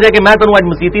سامنے آ جائے کہ میں تمہیں آج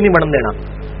مسجد ہی نہیں بڑھن دینا،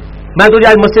 میں تجھے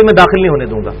آج مسجد میں داخل نہیں ہونے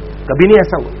دوں گا؟ کبھی نہیں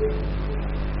ایسا ہوا۔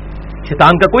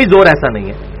 شیطان کا کوئی زور ایسا نہیں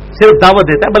ہے، صرف دعوت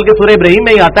دیتا ہے۔ بلکہ سورہ ابراہیم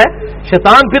میں ہی آتا ہے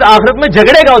شیطان پھر آخرت میں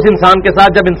جھگڑے گا اس انسان کے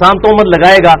ساتھ، جب انسان تہمت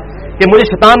لگائے گا کہ مجھے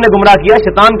شیطان نے گمراہ کیا۔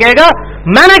 شیطان کہے گا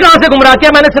میں نے کہاں سے گمراہ کیا،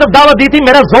 میں نے صرف دعوت دی تھی،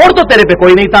 میرا زور تو تیرے پہ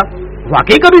کوئی نہیں تھا۔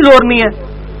 واقعی کبھی زور نہیں ہے۔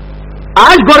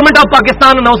 آج گورنمنٹ آف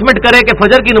پاکستان اناؤنسمنٹ کرے کہ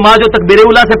فجر کی نماز جو تکبیر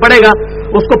اولیٰ سے پڑھے گا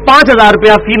اس کو 5000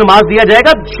 روپیہ فی نماز دیا جائے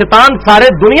گا، شیطان سارے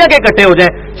دنیا کے اکٹھے ہو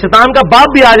جائیں، شیطان کا باپ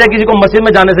بھی آ جائے، کسی کو مسجد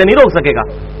میں جانے سے نہیں روک سکے گا،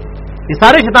 یہ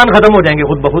سارے شیطان ختم ہو جائیں گے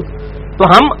خود بخود۔ تو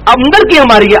ہم اندر کی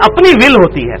ہماری یہ اپنی ول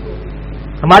ہوتی ہے،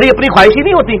 ہماری اپنی خواہشی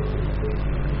نہیں ہوتی۔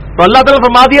 تو اللہ تعالیٰ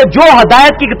فرما دیا جو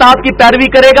ہدایت کی کتاب کی پیروی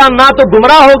کرے گا نہ تو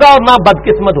گمراہ ہوگا اور نہ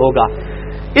بدقسمت ہوگا۔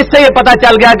 اس سے یہ پتا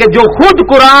چل گیا کہ جو خود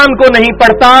قرآن کو نہیں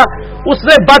پڑھتا اس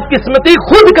نے بدقسمتی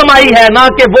خود کمائی ہے، نہ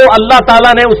کہ وہ اللہ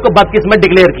تعالیٰ نے اس کو بدقسمت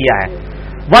ڈکلیئر کیا ہے۔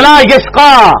 ولا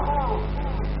یشقا،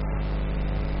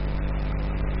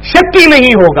 شقی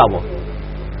نہیں ہوگا وہ۔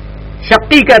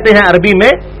 شقی کہتے ہیں عربی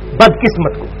میں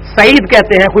بدقسمت کو، سعید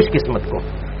کہتے ہیں خوش قسمت کو۔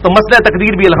 تو مسئلہ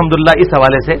تقدیر بھی الحمدللہ اس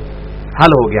حوالے سے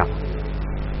حل ہو گیا۔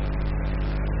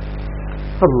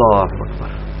 اللہ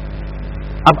اکبر۔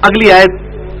 اب اگلی آیت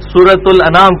سورۃ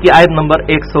الانعام کی آیت نمبر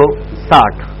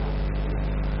 160،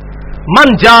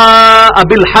 من جاء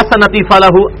بالحسنۃ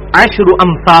فلہ عشر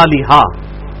امثالها،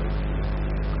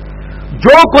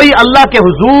 جو کوئی اللہ کے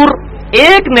حضور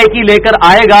ایک نیکی لے کر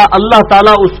آئے گا اللہ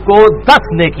تعالیٰ اس کو 10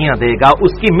 نیکیاں دے گا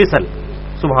اس کی مثل۔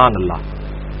 سبحان اللہ۔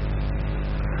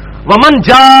 ومن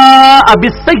جاء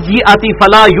بالسیئۃ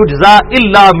فلا یجزا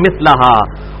الا مثلها،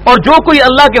 اور جو کوئی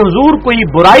اللہ کے حضور کوئی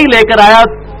برائی لے کر آیا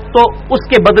تو اس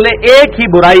کے بدلے ایک ہی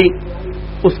برائی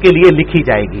اس کے لیے لکھی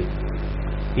جائے گی۔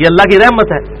 یہ اللہ کی رحمت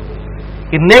ہے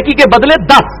کہ نیکی کے بدلے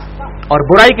 10 اور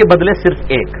برائی کے بدلے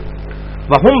صرف 1۔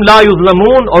 وہم لا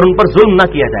یظلمون، اور ان پر ظلم نہ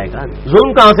کیا جائے گا۔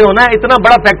 ظلم کہاں سے ہونا ہے؟ اتنا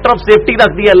بڑا فیکٹر آف سیفٹی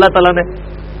رکھ دیا اللہ تعالیٰ نے،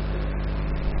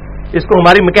 اس کو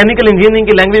ہماری میکینیکل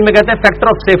انجینئرنگ کی لینگویج میں کہتے ہیں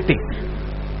فیکٹر آف سیفٹی۔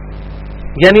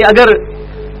 یعنی اگر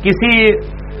کسی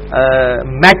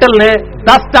میٹل نے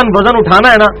 10 ٹن وزن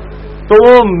اٹھانا ہے نا تو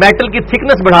وہ میٹل کی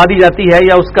تھکنس بڑھا دی جاتی ہے،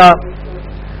 یا اس کا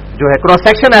جو ہے کراس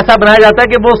سیکشن ایسا بنایا جاتا ہے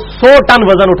کہ وہ 100 ٹن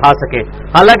وزن اٹھا سکے،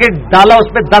 حالانکہ ڈالا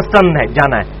اس پہ 10 ٹن ہے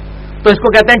جانا ہے، تو اس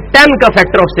کو کہتے ہیں 10 کا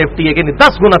فیکٹر آف سیفٹی ہے کہ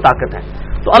 10 گنا طاقت ہے۔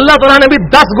 تو اللہ تعالیٰ نے بھی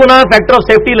 10 گنا فیکٹر آف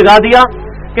سیفٹی لگا دیا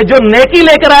کہ جو نیکی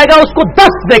لے کر آئے گا اس کو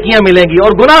 10 نیکیاں ملیں گی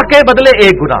اور گناہ کے بدلے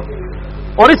 1 گنا۔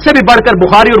 اور اس سے بھی بڑھ کر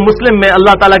بخاری اور مسلم میں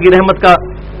اللہ تعالیٰ کی رحمت کا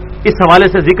اس حوالے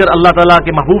سے ذکر اللہ تعالیٰ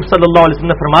کے محبوب صلی اللہ علیہ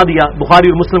وسلم نے فرما دیا۔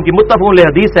 بخاری اور مسلم کی متفق علیہ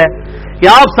حدیث ہے کہ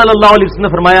آپ صلی اللہ علیہ وسلم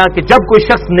نے فرمایا کہ جب کوئی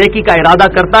شخص نیکی کا ارادہ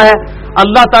کرتا ہے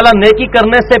اللہ تعالیٰ نیکی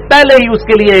کرنے سے پہلے ہی اس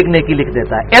کے لیے ایک نیکی لکھ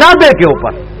دیتا ہے ارادے کے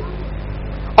اوپر،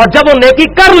 اور جب وہ نیکی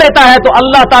کر لیتا ہے تو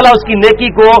اللہ تعالیٰ اس کی نیکی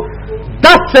کو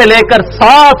 10 سے لے کر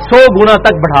 700 گنا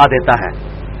تک بڑھا دیتا ہے۔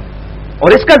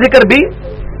 اور اس کا ذکر بھی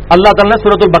اللہ تعالیٰ نے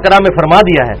سورۃ البقرہ میں فرما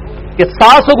دیا ہے کہ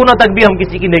 700 گنا تک بھی ہم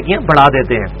کسی کی نیکیاں بڑھا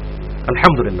دیتے ہیں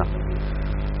الحمدللہ۔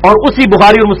 اور اسی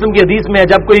بخاری اور مسلم کی حدیث میں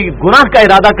جب کوئی گناہ کا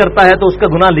ارادہ کرتا ہے تو اس کا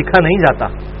گناہ لکھا نہیں جاتا،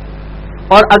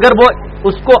 اور اگر وہ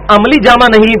اس کو عملی جامہ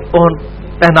نہیں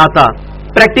پہناتا،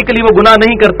 پریکٹیکلی وہ گناہ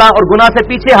نہیں کرتا اور گناہ سے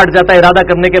پیچھے ہٹ جاتا ہے ارادہ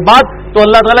کرنے کے بعد، تو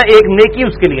اللہ تعالیٰ ایک نیکی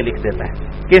اس کے لیے لکھ دیتا ہے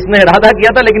کہ اس نے ارادہ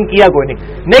کیا تھا لیکن کیا کوئی نہیں،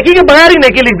 نیکی کے بغیر ہی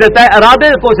نیکی لکھ دیتا ہے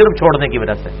ارادے کو صرف چھوڑنے کی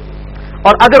وجہ سے۔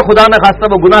 اور اگر خدا نہ خواستہ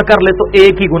وہ گناہ کر لے تو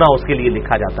ایک ہی گناہ اس کے لیے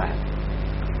لکھا جاتا ہے۔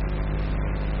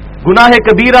 گناہ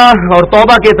کبیرہ اور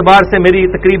توبہ کے اعتبار سے میری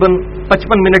تقریباً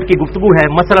 55 منٹ کی گفتگو ہے،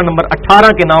 مسئلہ نمبر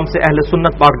 18 کے نام سے اہل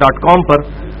سنت پاک.com پر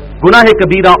گناہ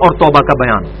کبیرہ اور توبہ کا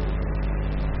بیان۔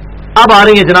 اب آ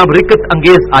رہی ہے جناب رکت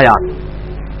انگیز آیات۔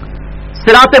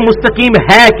 صراط مستقیم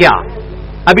ہے کیا؟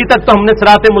 ابھی تک تو ہم نے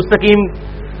صراط مستقیم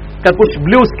کا کچھ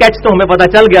بلیو اسکیچ تو ہمیں پتہ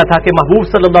چل گیا تھا کہ محبوب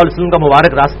صلی اللہ علیہ وسلم کا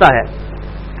مبارک راستہ ہے،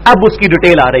 اب اس کی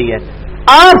ڈیٹیل آ رہی ہے۔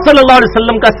 آپ صلی اللہ علیہ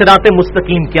وسلم کا صراط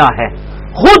مستقیم کیا ہے؟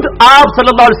 خود آپ صلی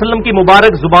اللہ علیہ وسلم کی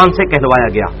مبارک زبان سے کہلوایا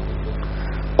گیا،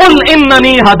 قل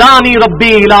اننی ہدانی ربی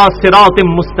الی صراط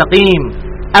مستقیم،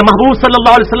 اے محبوب صلی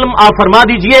اللہ علیہ وسلم آپ فرما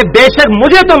دیجئے بے شک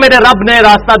مجھے تو میرے رب نے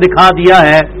راستہ دکھا دیا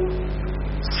ہے،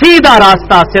 سیدھا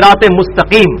راستہ، صراط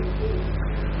مستقیم،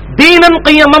 دینن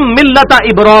قیما ملت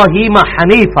ابراہیم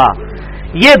حنیفہ،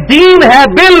 یہ دین ہے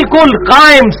بالکل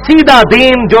قائم سیدھا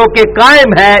دین جو کہ قائم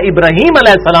ہے ابراہیم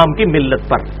علیہ السلام کی ملت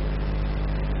پر،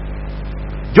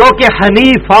 جو کہ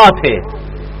حنیفہ تھے،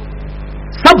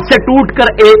 سب سے ٹوٹ کر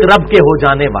ایک رب کے ہو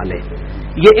جانے والے۔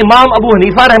 یہ امام ابو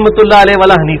حنیفہ رحمۃ اللہ علیہ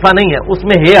والا حنیفہ نہیں ہے، اس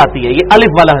میں ہے آتی ہے، یہ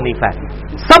الف والا حنیفہ ہے،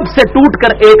 سب سے ٹوٹ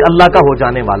کر ایک اللہ کا ہو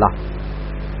جانے والا۔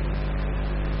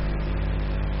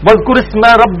 وَاذْكُرِ اسْمَ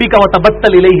رَبِّكَ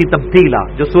وَتَبَتَّلْ إِلَيْهِ تَبْتِيلًا،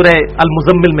 جو سورہ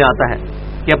المزمل میں آتا ہے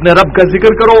کہ اپنے رب کا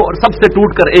ذکر کرو اور سب سے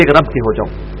ٹوٹ کر ایک رب کے ہو جاؤ۔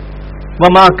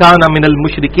 وَمَا كَانَ مِنَ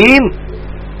الْمُشْرِكِينَ،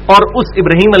 اور اس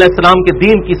ابراہیم علیہ السلام کے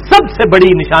دین کی سب سے بڑی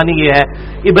نشانی یہ ہے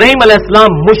ابراہیم علیہ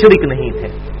السلام مشرک نہیں تھے۔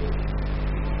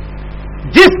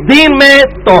 جس دین میں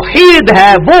توحید ہے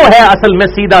وہ ہے اصل میں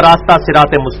سیدھا راستہ،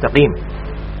 صراط مستقیم۔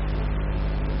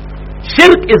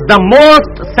 شرک از the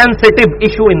most sensitive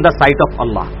issue in the sight of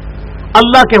Allah,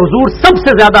 اللہ کے حضور سب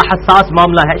سے زیادہ حساس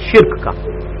معاملہ ہے شرک کا،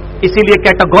 اسی لیے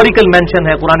کیٹاگوریکل مینشن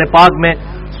ہے قرآن پاک میں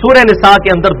سورہ نساء کے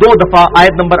اندر 2 دفعہ،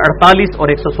 آیت نمبر 48 اور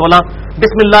 116،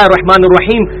 بسم اللہ الرحمن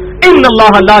الرحیم، ان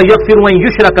اللہ لا یغفر ان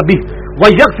یشرک بہ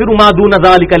ویغفر ما دون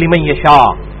ذلک لمن یشاء،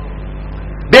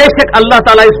 بے شک اللہ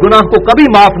تعالیٰ اس گناہ کو کبھی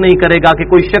معاف نہیں کرے گا کہ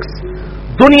کوئی شخص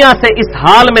دنیا سے اس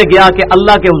حال میں گیا کہ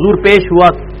اللہ کے حضور پیش ہوا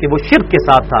کہ وہ شرک کے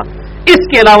ساتھ تھا، اس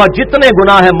کے علاوہ جتنے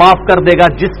گناہ ہیں معاف کر دے گا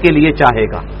جس کے لیے چاہے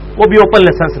گا، وہ بھی اوپن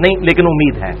لائسنس نہیں لیکن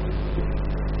امید ہے۔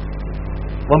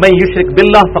 وَمَن يُشْرِكْ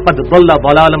بِاللَّهِ فَقَدْ ضَلَّ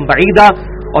ضَلَالًا بَعِيدًا،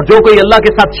 اور جو کوئی اللہ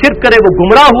کے ساتھ شرک کرے وہ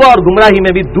گمراہ ہوا اور گمراہی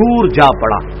میں بھی دور جا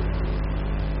پڑا۔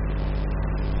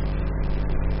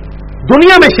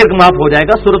 دنیا میں شرک معاف ہو جائے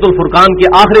گا، سورۃ الفرقان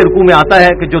کے آخری رکوع میں آتا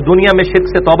ہے کہ جو دنیا میں شرک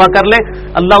سے توبہ کر لے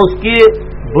اللہ اس کی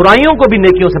برائیوں کو بھی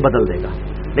نیکیوں سے بدل دے گا،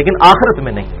 لیکن آخرت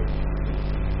میں نہیں۔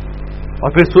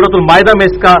 اور پھر سورۃ المائدہ میں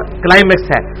اس کا کلائمیکس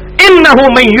ہے، انہ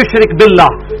من یشرک باللہ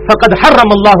فقد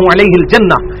حرم اللہ علیہ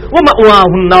الجنہ ومأواہ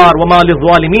النار وما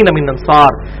للظالمین من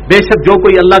انصار، بے شک جو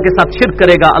کوئی اللہ کے ساتھ شرک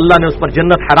کرے گا اللہ نے اس پر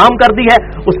جنت حرام کر دی ہے،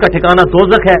 اس کا ٹھکانہ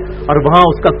دوزخ ہے اور وہاں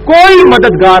اس کا کوئی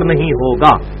مددگار نہیں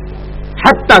ہوگا۔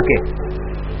 حتیٰ کہ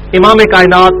امام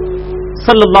کائنات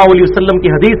صلی اللہ علیہ وسلم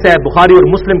کی حدیث ہے، بخاری اور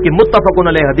مسلم کی متفق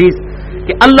علیہ حدیث،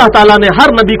 کہ اللہ تعالیٰ نے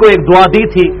ہر نبی کو ایک دعا دی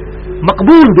تھی،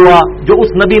 مقبول دعا جو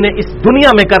اس نبی نے اس دنیا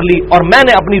میں کر لی، اور میں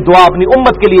نے اپنی دعا اپنی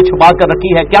امت کے لیے چھپا کر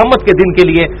رکھی ہے، قیامت کے دن کے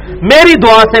لیے میری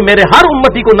دعا سے میرے ہر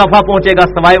امتی کو نفع پہنچے گا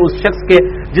سوائے اس شخص کے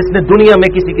جس نے دنیا میں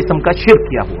کسی قسم کا شرک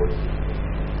کیا ہوا،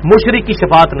 مشرک کی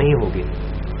شفاعت نہیں ہوگی۔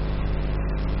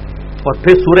 اور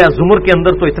پھر سورہ زمر کے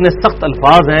اندر تو اتنے سخت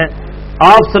الفاظ ہیں،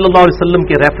 آپ صلی اللہ علیہ وسلم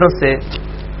کے ریفرنس سے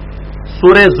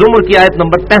سورہ زمر کی آیت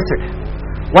نمبر 65،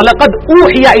 وَلَقَدْ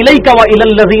أُوحِيَ إِلَيْكَ وَإِلَى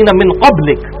الَّذِينَ مِنْ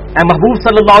قَبْلِكَ، اے محبوب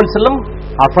صلی اللہ علیہ وسلم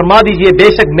آپ فرما دیجئے بے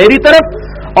شک میری طرف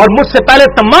اور مجھ سے پہلے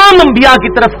تمام انبیاء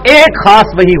کی طرف ایک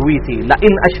خاص وحی ہوئی تھی،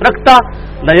 لَإِنْ أَشْرَكْتَ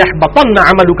لَيَحْبَطَنَّ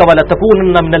عَمَلُكَ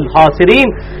وَلَتَكُونَنَّ مِنَ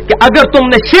الْخَاسِرِينَ، کہ اگر تم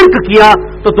نے شرک کیا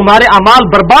تو تمہارے اعمال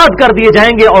برباد کر دیے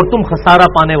جائیں گے اور تم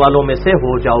خسارہ پانے والوں میں سے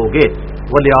ہو جاؤ گے،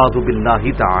 وَلِعَاذُ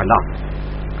بِاللَّهِ تَعَالَى۔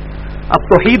 اب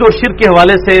توحید اور شرک کے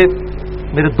حوالے سے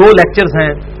میرے 2 لیکچرز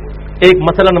ہیں، ایک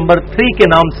مسئلہ نمبر 3 کے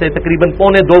نام سے تقریباً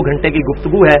 2.25 گھنٹے کی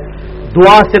گفتگو ہے،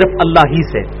 دعا صرف اللہ ہی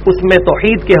سے، اس میں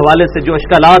توحید کے حوالے سے جو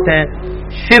اشکالات ہیں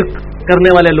شرک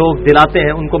کرنے والے لوگ دلاتے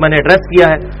ہیں ان کو میں نے ایڈریس کیا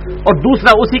ہے، اور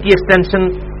دوسرا اسی کی ایکسٹینشن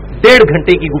 1.5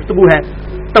 گھنٹے کی گفتگو ہے،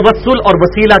 توسل اور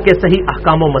وسیلہ کے صحیح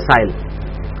احکام و مسائل،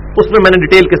 اس میں نے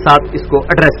ڈیٹیل کے ساتھ اس کو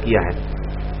ایڈریس کیا ہے۔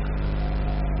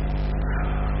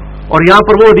 اور یہاں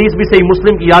پر وہ حدیث بھی صحیح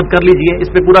مسلم کی یاد کر لیجئے، اس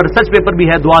پہ پورا ریسرچ پیپر بھی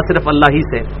ہے، دعا صرف اللہ ہی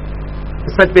سے،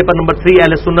 ریسرچ پیپر نمبر 3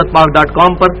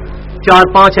 ahlsunnatpark.com پر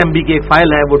 4-5 MB کی ایک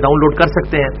فائل ہے، وہ ڈاؤن لوڈ کر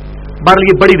سکتے ہیں۔ بہرحال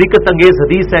یہ بڑی رکت انگیز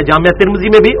حدیث ہے، جامعہ ترمذی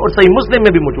میں بھی اور صحیح مسلم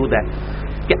میں بھی موجود ہے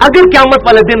کہ اگر قیامت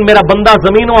والے دن میرا بندہ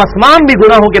زمین و آسمان بھی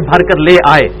گناہوں کے بھر کر لے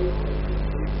آئے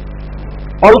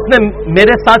اور اس نے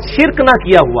میرے ساتھ شرک نہ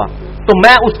کیا ہوا تو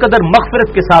میں اس قدر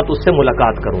مغفرت کے ساتھ اس سے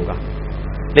ملاقات کروں گا،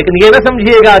 لیکن یہ نہ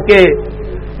سمجھیے گا کہ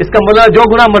اس کا مطلب جو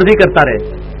گناہ مرضی کرتا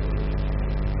رہے،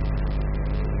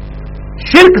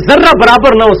 شرک ذرہ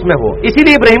برابر نہ اس میں ہو۔ اسی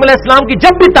لیے ابراہیم علیہ السلام کی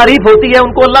جب بھی تعریف ہوتی ہے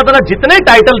ان کو اللہ تعالیٰ جتنے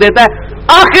ٹائٹل دیتا ہے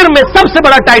آخر میں سب سے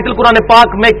بڑا ٹائٹل قرآن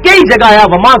پاک میں کئی جگہ آیا،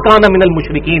 وما کان من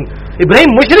المشرکین،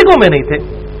 ابراہیم مشرکوں میں نہیں تھے۔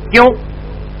 کیوں؟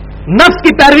 نفس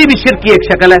کی پیروی بھی شرک کی ایک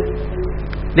شکل ہے،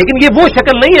 لیکن یہ وہ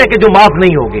شکل نہیں ہے کہ جو معاف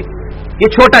نہیں ہوگی،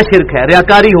 یہ چھوٹا شرک ہے،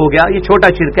 ریاکاری ہو گیا، یہ چھوٹا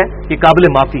شرک ہے، یہ قابل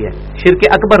معافی ہے، شرک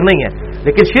اکبر نہیں ہے،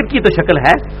 لیکن شرک کی تو شکل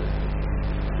ہے۔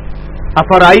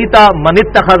 افرائیتا من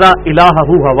اتخذ الہہ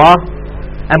ہوا،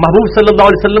 اے محبوب صلی اللہ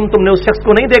علیہ وسلم، تم نے اس شخص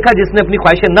کو نہیں دیکھا جس نے اپنی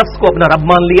خواہش نفس کو اپنا رب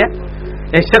مان لیا؟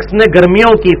 اس شخص نے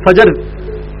گرمیوں کی فجر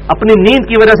اپنی نیند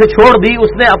کی وجہ سے چھوڑ دی،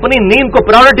 اس نے اپنی نیند کو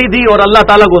پرائورٹی دی اور اللہ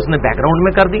تعالیٰ کو اس نے بیک گراؤنڈ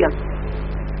میں کر دیا۔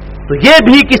 تو یہ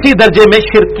بھی کسی درجے میں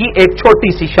شرک کی ایک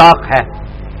چھوٹی سی شاخ ہے،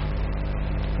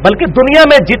 بلکہ دنیا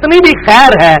میں جتنی بھی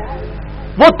خیر ہے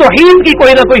وہ توحید کی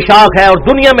کوئی نہ کوئی شاخ ہے، اور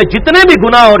دنیا میں جتنے بھی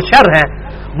گناہ اور شر ہیں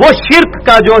وہ شرک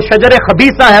کا جو شجر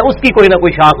خبیثہ ہے اس کی کوئی نہ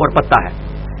کوئی شاخ اور پتا ہے،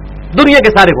 دنیا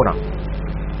کے سارے گناہ۔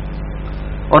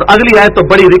 اور اگلی آیت تو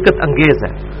بڑی رکت انگیز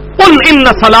ہے، قل ان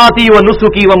صلاتی و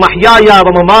نسکی و محیایا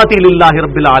و مماتی للہ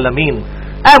رب العالمین۔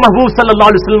 اے محبوب صلی اللہ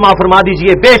علیہ وسلم آپ فرما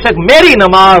دیجئے، بے شک میری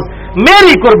نماز،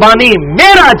 میری قربانی،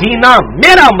 میرا جینا،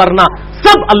 میرا مرنا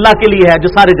سب اللہ کے لیے ہے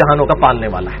جو سارے جہانوں کا پالنے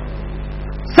والا ہے،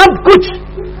 سب کچھ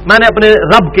میں نے اپنے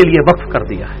رب کے لیے وقف کر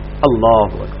دیا ہے۔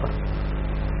 اللہ اکبر۔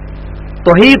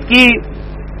 توحید کی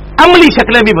عملی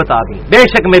شکلیں بھی بتا دی، بے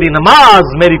شک میری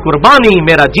نماز، میری قربانی،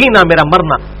 میرا جینا، میرا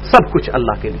مرنا سب کچھ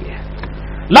اللہ کے لیے ہے،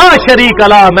 لا شریک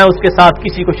لا، میں اس کے ساتھ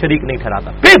کسی کو شریک نہیں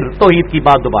ٹھہراتا۔ پھر توحید کی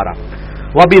بات دوبارہ،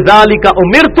 وَبِذَلِكَ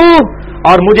أُمِرْتُ،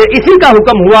 اور مجھے اسی کا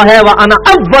حکم ہوا ہے،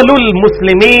 وَأَنَا أَوَّلُ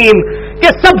الْمُسْلِمِينَ، کہ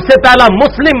سب سے پہلا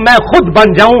مسلم میں خود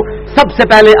بن جاؤں، سب سے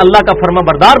پہلے اللہ کا فرما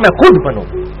بردار میں خود بنوں۔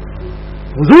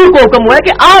 حضور کو حکم ہوا ہے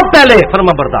کہ آپ پہلے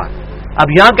فرما بردار۔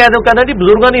 اب یہاں کہتے ہیں جی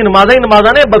بزرگوں کی نمازیں ہی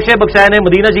نمازاں نے بخشے بخشائے نے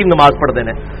مدینہ شریف نماز پڑھ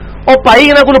دینے، اور بھائی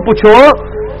انہوں کو پوچھو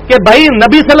کہ بھائی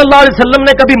نبی صلی اللہ علیہ وسلم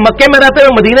نے کبھی مکے میں رہتے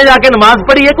ہوئے مدینہ جا کے نماز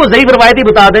پڑھی ہے؟ کوئی ضعیف روایتی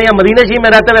بتا دیں، یا مدینہ شریف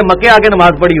میں رہتے ہوئے مکے آ کے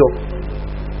نماز پڑھی ہو؟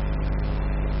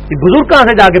 یہ بزرگ کہاں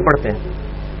سے جا کے پڑھتے ہیں؟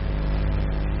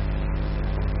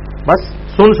 بس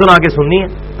سن سنا کے سننی ہے،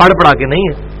 پڑھ پڑھا کے نہیں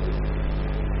ہے۔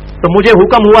 تو مجھے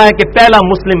حکم ہوا ہے کہ پہلا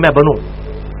مسلم میں بنوں۔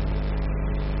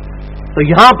 تو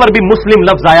یہاں پر بھی مسلم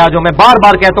لفظ آیا، جو میں بار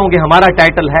بار کہتا ہوں کہ ہمارا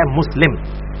ٹائٹل ہے مسلم،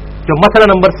 جو مسئلہ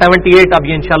نمبر 78 اب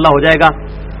یہ انشاءاللہ ہو جائے گا،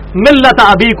 ملت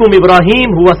ابیکم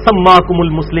ابراہیم ہوا سماکم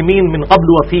المسلمین من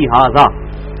قبل وفی ھذا،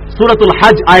 سورۃ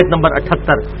الحج آیت نمبر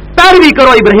 78۔ پیروی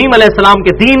کرو ابراہیم علیہ السلام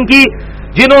کے دین کی،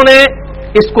 جنہوں نے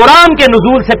اس قرآن کے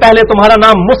نزول سے پہلے تمہارا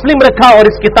نام مسلم رکھا، اور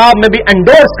اس کتاب میں بھی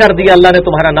انڈورس کر دیا اللہ نے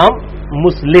تمہارا نام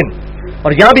مسلم۔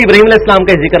 اور یہاں بھی ابراہیم علیہ السلام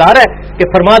کا ذکر آ رہا ہے کہ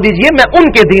فرما دیجئے میں ان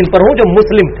کے دین پر ہوں جو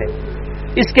مسلم تھے۔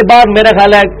 اس کے بعد میرا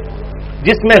خیال ہے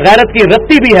جس میں غیرت کی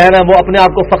رتی بھی ہے نا، وہ اپنے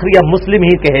آپ کو فخریہ مسلم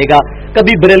ہی کہے گا،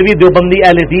 کبھی بریلوی دیوبندی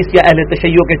اہل حدیث یا اہل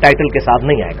تشیع کے ٹائٹل کے ساتھ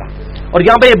نہیں آئے گا۔ اور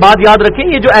یہاں پہ یہ بات یاد رکھیں،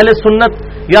 یہ جو اہل سنت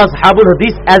یا اصحاب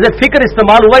الحدیث ایز اے فکر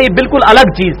استعمال ہوا، یہ بالکل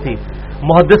الگ چیز تھی۔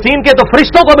 محدثین کے تو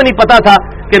فرشتوں کو بھی نہیں پتا تھا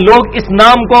کہ لوگ اس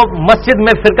نام کو مسجد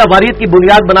میں فرقہ واریت کی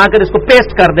بنیاد بنا کر اس کو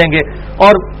پیسٹ کر دیں گے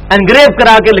اور انگریو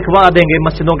کرا کے لکھوا دیں گے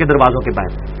مسجدوں کے دروازوں کے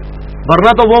باہر،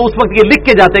 ورنہ تو وہ اس وقت یہ لکھ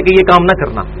کے جاتے کہ یہ کام نہ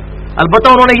کرنا۔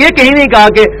 البتہ انہوں نے یہ کہیں نہیں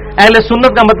کہا کہ اہل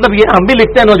سنت کا مطلب یہ، ہم بھی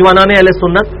لکھتے ہیں نوجوانان اہل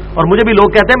سنت، اور مجھے بھی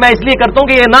لوگ کہتے ہیں میں اس لیے کرتا ہوں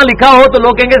کہ یہ نہ لکھا ہو تو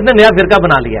لوگ کہیں گے اس نے نیا فرقہ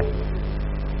بنا لیا ہے۔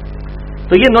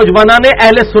 تو یہ نوجوانان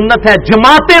اہل سنت ہے،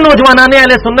 جماعتیں نوجوانان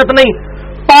اہل سنت نہیں،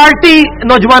 پارٹی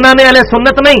نوجوانان اہل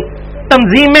سنت نہیں،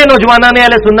 تنظیمیں نوجوانان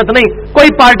اہل سنت نہیں، کوئی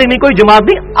پارٹی نہیں، کوئی جماعت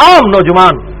نہیں، عام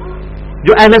نوجوان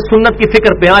جو اہل سنت کی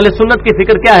فکر پہ۔ اہل سنت کی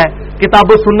فکر کیا ہے؟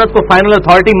 کتاب و سنت کو فائنل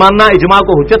اتھارٹی ماننا، اجماع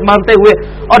کو حجت مانتے ہوئے،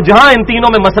 اور جہاں ان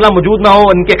تینوں میں مسئلہ موجود نہ ہو،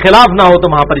 ان کے خلاف نہ ہو،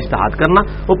 تو وہاں پر اجتہاد کرنا۔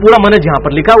 وہ پورا منہج یہاں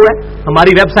پر لکھا ہوا ہے،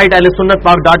 ہماری ویب سائٹ اہل سنت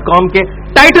پاک.com کے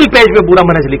ٹائٹل پیج پہ پورا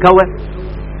منہج لکھا ہوا ہے۔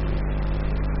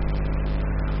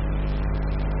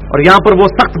 اور یہاں پر وہ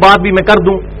سخت بات بھی میں کر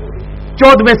دوں،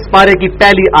 14ویں سپارے کی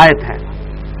پہلی آیت ہے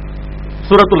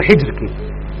سورۃ الحجر کی،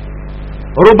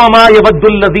 ربما یود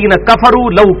الذین کفروا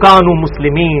لو کانوا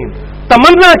مسلمین،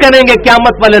 تمنا کریں گے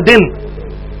قیامت والے دن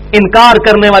انکار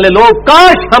کرنے والے لوگ،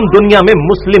 کاش ہم دنیا میں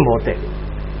مسلم ہوتے۔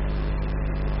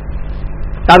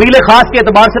 تعویل خاص کے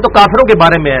اعتبار سے تو کافروں کے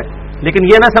بارے میں ہے، لیکن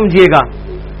یہ نہ سمجھیے گا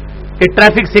کہ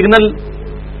ٹریفک سگنل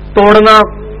توڑنا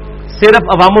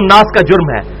صرف عوام الناس کا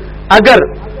جرم ہے۔ اگر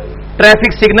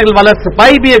ٹریفک سگنل والا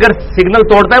سپاہی بھی اگر سگنل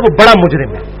توڑتا ہے وہ بڑا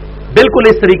مجرم ہے، بالکل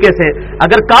اس طریقے سے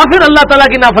اگر کافر اللہ تعالیٰ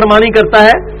کی نافرمانی کرتا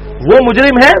ہے وہ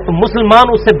مجرم ہے، تو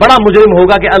مسلمان اس سے بڑا مجرم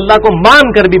ہوگا کہ اللہ کو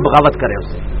مان کر بھی بغاوت کرے اس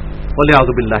سے،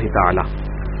 والعیاذ باللہ تعالی۔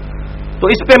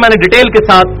 تو اس پہ میں نے ڈیٹیل کے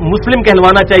ساتھ مسلم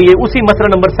کہلوانا چاہیے اسی مسئلہ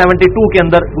نمبر 72 کے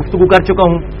اندر گفتگو کر چکا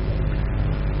ہوں۔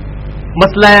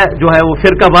 مسئلہ جو ہے وہ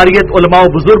فرقہ واریت، علماء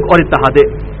و بزرگ اور اتحاد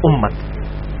امت۔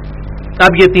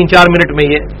 اب یہ 3-4 منٹ میں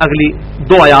یہ اگلی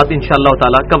 2 آیات انشاءاللہ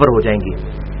تعالی کور ہو جائیں گی۔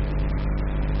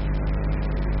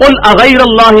 قل اغیر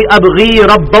اللہ ابغی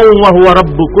ربا وہو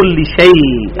رب کل شیء،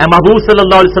 اے محبوب صلی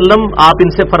اللہ علیہ وسلم آپ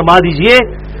ان سے فرما دیجئے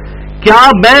کیا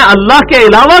میں اللہ کے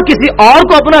علاوہ کسی اور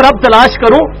کو اپنا رب تلاش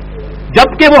کروں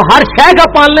جبکہ وہ ہر شے کا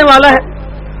پالنے والا ہے،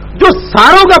 جو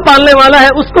ساروں کا پالنے والا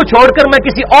ہے، اس کو چھوڑ کر میں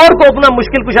کسی اور کو اپنا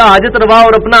مشکل کشا حاجت روا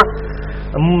اور اپنا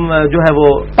جو ہے وہ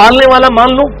پالنے والا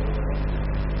مان لوں؟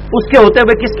 اس کے ہوتے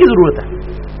ہوئے کس کی ضرورت ہے؟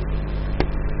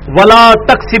 ولا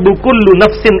تکسب کل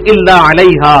نفس الا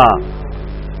علیہا،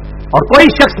 اور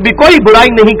کوئی شخص بھی کوئی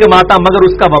برائی نہیں کماتا مگر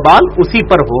اس کا وبال اسی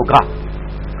پر ہوگا.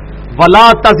 ولا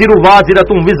تزر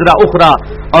وازرۃ وزر اخرى،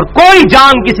 اور کوئی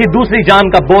جان کسی دوسری جان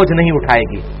کا بوجھ نہیں اٹھائے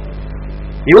گی.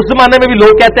 یہ اس زمانے میں بھی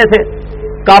لوگ کہتے تھے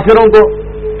کافروں کو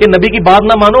کہ نبی کی بات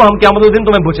نہ مانو، ہم قیامت کے دن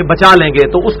تمہیں بچا لیں گے.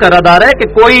 تو اس کا ارادہ ہے کہ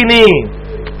کوئی نہیں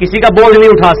کسی کا بوجھ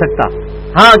نہیں اٹھا سکتا.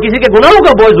 ہاں کسی کے گناہوں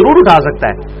کا بوجھ ضرور اٹھا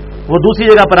سکتا ہے. وہ دوسری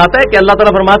جگہ پر آتا ہے کہ اللہ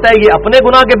تعالیٰ فرماتا ہے یہ اپنے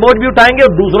گناہ کے بوجھ بھی اٹھائیں گے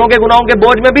اور دوسروں کے گناہوں کے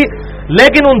بوجھ میں بھی،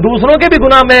 لیکن ان دوسروں کے بھی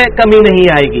گناہ میں کمی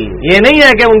نہیں آئے گی. یہ نہیں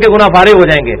ہے کہ ان کے گناہ فارغ ہو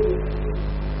جائیں گے.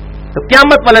 تو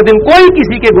قیامت والے دن کوئی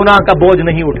کسی کے گناہ کا بوجھ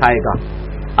نہیں اٹھائے گا.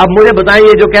 اب مجھے بتائیں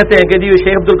یہ جو کہتے ہیں کہ جی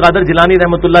شیخ عبد القادر جیلانی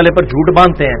رحمۃ اللہ علیہ پر جھوٹ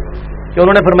باندھتے ہیں کہ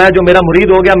انہوں نے فرمایا جو میرا مرید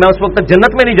ہو گیا میں اس وقت تک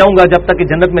جنت میں نہیں جاؤں گا جب تک کہ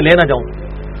جنت میں لے نہ جاؤں،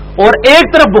 اور ایک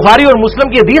طرف بخاری اور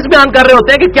مسلم کی حدیث بیان کر رہے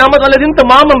ہوتے ہیں کہ قیامت والے دن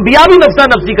تمام انبیاء بھی نفسا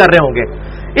نفسی کر رہے ہوں گے.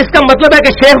 اس کا مطلب ہے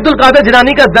کہ شیخ عبد القادر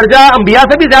جیلانی کا درجہ انبیاء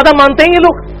سے بھی زیادہ مانتے ہیں یہ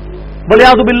لوگ،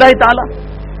 والیاذ باللہ تعالی.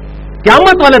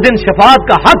 قیامت والے دن شفاعت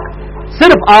کا حق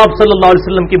صرف آپ صلی اللہ علیہ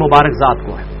وسلم کی مبارک ذات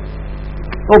کو ہے.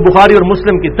 وہ بخاری اور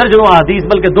مسلم کی درجنوں حدیث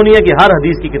بلکہ دنیا کی ہر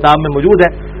حدیث کی کتاب میں موجود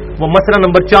ہے. وہ مسئلہ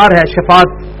نمبر 4 ہے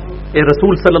شفاعت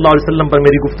رسول صلی اللہ علیہ وسلم پر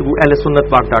میری گفتگو اہل سنت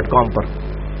پاک.com پر.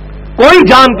 کوئی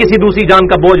جان کسی دوسری جان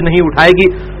کا بوجھ نہیں اٹھائے گی.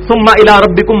 ثم الی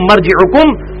ربکم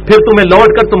مرجعکم، پھر تمہیں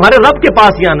لوٹ کر تمہارے رب کے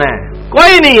پاس ہی آنا ہے.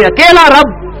 کوئی نہیں ہے اکیلا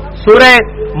رب. سورہ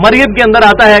مریم کے اندر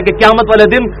آتا ہے کہ قیامت والے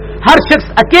دن ہر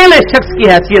شخص اکیلے شخص کی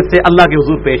حیثیت سے اللہ کے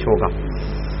حضور پیش ہوگا.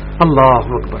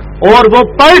 اللہ اکبر. اور وہ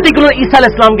پرٹیکولر عیسیٰ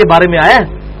علیہ السلام کے بارے میں آیا ہے.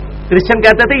 کرسچن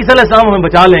کہتے تھے عیسیٰ علیہ السلام ہمیں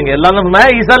بچا لیں گے. اللہ نے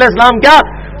فرمایا عیسیٰ علیہ السلام کیا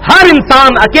ہر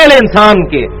انسان اکیلے انسان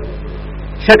کے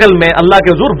شکل میں اللہ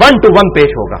کے حضور 1 to 1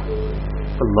 پیش ہوگا.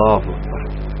 اللہ اکبر.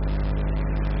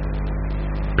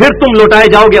 پھر تم لوٹائے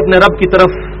جاؤ گے اپنے رب کی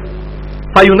طرف.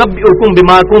 فَيُنَبِّئُكُم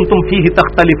بِمَا كُنتُمْ فِيهِ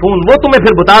تَخْتَلِفُونَ، وہ تمہیں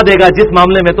پھر بتا دے گا جس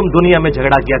معاملے میں تم دنیا میں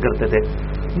جھگڑا کیا کرتے تھے.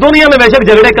 دنیا میں بے شک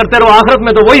جھگڑے کرتے رہو، آخرت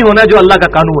میں تو وہی ہونا ہے جو اللہ کا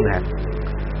قانون ہے.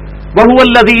 وَهُوَ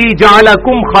الَّذِي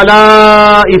جَعَلَكُمْ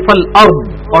خَلَائِفَ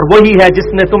الْأَرْضِ، اور وہی ہے جس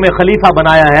نے تمہیں خلیفہ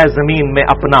بنایا ہے زمین میں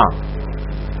اپنا.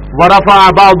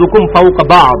 وَرَفَعَ بَعْضُكُمْ فَوْقَ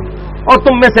بَعْضٍ، اور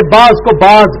تم میں سے بعض کو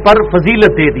بعض پر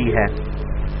فضیلت دے دی ہے.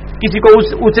 کسی کو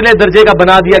اونچلے درجے کا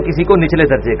بنا دیا، کسی کو نچلے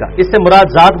درجے کا. اس سے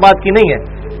مراد ذات بات کی نہیں ہے،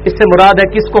 اس سے مراد ہے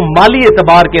کس کو مالی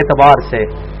اعتبار کے اعتبار سے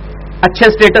اچھے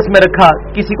سٹیٹس میں رکھا،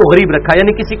 کسی کو غریب رکھا.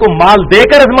 یعنی کسی کو مال دے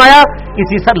کر آزمایا،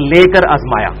 کسی سے لے کر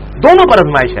آزمایا. دونوں پر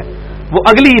آزمائش ہے. وہ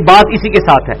اگلی بات اسی کے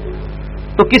ساتھ ہے.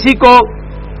 تو کسی کو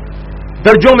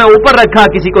درجوں میں اوپر رکھا،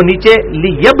 کسی کو نیچے.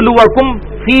 لِيَبْلُوَكُمْ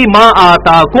فِي مَا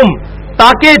آتَاكُمْ،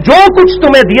 تاکہ جو کچھ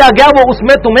تمہیں دیا گیا وہ اس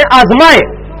میں تمہیں آزمائے.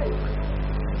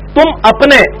 تم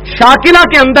اپنے شاکلہ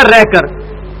کے اندر رہ کر،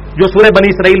 جو سورہ بنی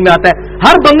اسرائیل میں آتا ہے،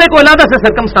 ہر بندے کو علیحدہ سے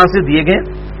سرکمسٹانسز دیے گئے.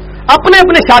 اپنے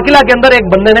اپنے شاکلہ کے اندر ایک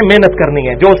بندے نے محنت کرنی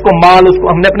ہے. جو اس کو مال، اس کو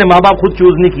ہم نے اپنے ماں باپ خود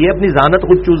چوز نہیں کیے، اپنی ذہانت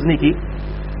خود چوز نہیں کی،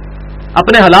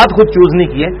 اپنے حالات خود چوز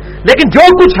نہیں کیے. لیکن جو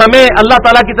کچھ ہمیں اللہ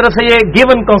تعالیٰ کی طرف سے یہ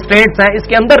گیون کنسٹرینٹس ہیں، اس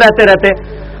کے اندر رہتے رہتے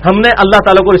ہم نے اللہ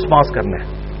تعالیٰ کو رسپانس کرنا ہے.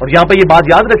 اور یہاں پہ یہ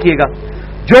بات یاد رکھیے گا،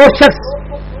 جو شخص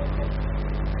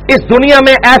اس دنیا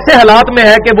میں ایسے حالات میں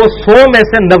ہے کہ وہ 100 میں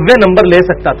سے 90 نمبر لے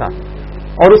سکتا تھا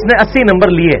اور اس نے 80 نمبر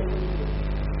لیے،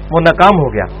 وہ ناکام ہو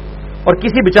گیا. اور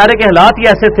کسی بیچارے کے حالات ہی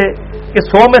ایسے تھے کہ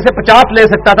 100 میں سے 50 لے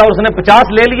سکتا تھا اور اس نے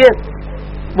 50 لے لیے،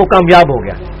 وہ کامیاب ہو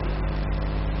گیا.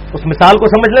 اس مثال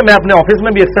کو سمجھ لیں. میں اپنے آفس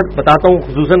میں بھی اکثر بتاتا ہوں،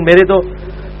 خصوصاً میرے تو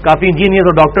کافی انجینئر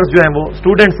اور ڈاکٹرز جو ہیں وہ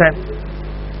اسٹوڈنٹس ہیں،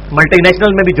 ملٹی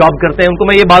نیشنل میں بھی جاب کرتے ہیں. ان کو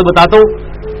میں یہ بات بتاتا ہوں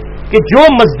کہ جو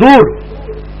مزدور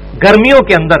گرمیوں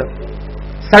کے اندر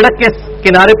سڑک کے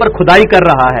کنارے پر کھدائی کر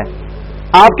رہا ہے،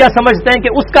 آپ کیا سمجھتے ہیں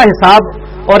کہ اس کا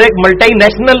حساب اور ایک ملٹی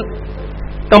نیشنل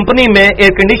کمپنی میں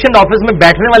ایئر کنڈیشن آفس میں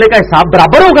بیٹھنے والے کا حساب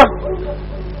برابر ہوگا؟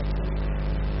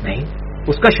 نہیں.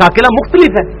 اس کا شاکلہ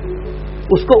مختلف ہے،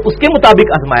 اس کو اس کے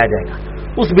مطابق آزمایا جائے گا.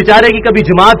 اس بیچارے کی کبھی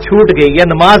جماعت چھوٹ گئی یا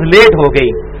نماز لیٹ ہو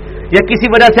گئی یا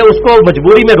کسی وجہ سے اس کو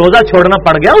مجبوری میں روزہ چھوڑنا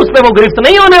پڑ گیا، اس پہ وہ گرفت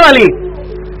نہیں ہونے والی.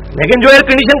 لیکن جو ایئر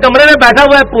کنڈیشن کمرے میں بیٹھا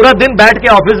ہوا ہے، پورا دن بیٹھ کے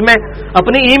آفس میں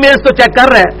اپنی ای میلز تو چیک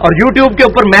کر رہا ہے اور یوٹیوب کے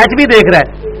اوپر میچ بھی دیکھ رہا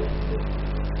ہے،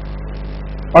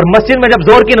 اور مسجد میں جب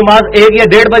زور کی نماز 1 یا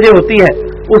 1:30 بجے ہوتی ہے،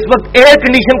 اس وقت ایئر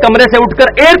کنڈیشن کمرے سے اٹھ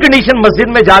کر ایئر کنڈیشن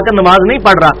مسجد میں جا کر نماز نہیں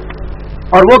پڑھ رہا،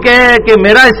 اور وہ کہے کہ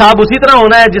میرا حساب اسی طرح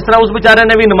ہونا ہے جس طرح اس بیچارے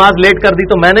نے بھی نماز لیٹ کر دی،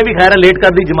 تو میں نے بھی خیر لیٹ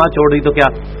کر دی، جماعت چھوڑ دی، تو کیا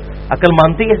عقل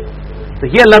مانتی ہے؟ تو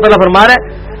یہ اللہ تعالیٰ فرما رہا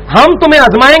ہے ہم تمہیں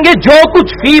آزمائیں گے جو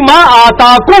کچھ فی ما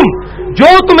آتاکم، جو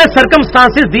تمہیں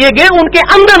سرکمسٹانسز دیے گئے ان کے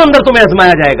اندر اندر تمہیں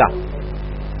آزمایا جائے گا.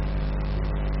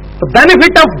 تو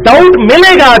بینیفٹ آف ڈاؤٹ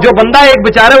ملے گا. جو بندہ ایک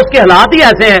بیچارہ اس کے حالات ہی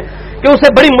ایسے ہیں کہ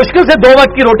اسے بڑی مشکل سے 2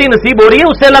 وقت کی روٹی نصیب ہو رہی ہے،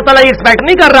 اس سے اللہ تعالیٰ یہ ایکسپیکٹ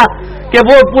نہیں کر رہا کہ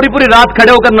وہ پوری پوری رات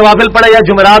کھڑے ہو کر نوافل پڑھے یا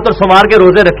جمعرات اور سوموار کے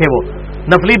روزے رکھے، وہ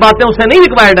نفلی باتیں اسے نہیں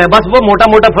ریکوائرڈ ہیں، بس وہ موٹا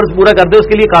موٹا فرض پورا کر دے اس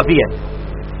کے لیے کافی ہے.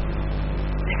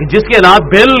 لیکن جس کے حالات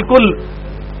بالکل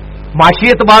معاشی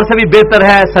اعتبار سے بھی بہتر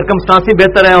ہے، سرکمسٹانسی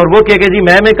بہتر ہے، اور وہ کہ جی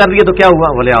میں کر رہی ہے تو کیا ہوا،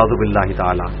 وَلِعَوْذُ بِاللَّهِ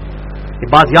تعالی. یہ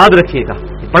بات یاد رکھیے گا،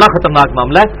 یہ بڑا خطرناک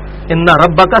معاملہ ہے. ان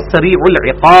ربک سریع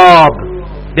العقاب،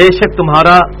 بے شک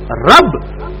تمہارا رب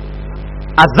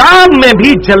عذاب میں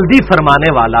بھی جلدی فرمانے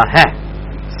والا ہے،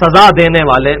 سزا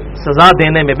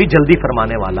دینے میں بھی جلدی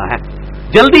فرمانے والا ہے.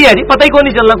 جلدی ہے جی، پتہ ہی کوئی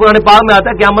نہیں چلنا. قرآن پاک میں آتا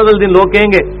ہے قیامت والے دن لوگ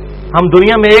کہیں گے ہم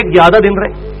دنیا میں ایک یا آدھا دن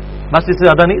رہے، بس اس سے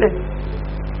زیادہ نہیں رہے،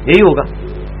 یہی ہوگا.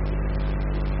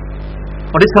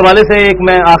 اور اس حوالے سے ایک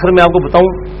میں آخر میں آپ کو بتاؤں،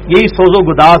 یہی سوز و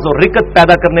گداز اور رکت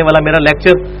پیدا کرنے والا میرا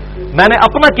لیکچر، میں نے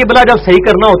اپنا قبلہ جب صحیح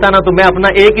کرنا ہوتا ہے نا تو میں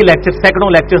اپنا ایک ہی لیکچر سینکڑوں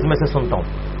لیکچرز میں سے سنتا ہوں،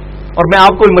 اور میں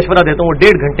آپ کو بھی مشورہ دیتا ہوں. وہ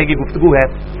 1.5 گھنٹے کی گفتگو ہے،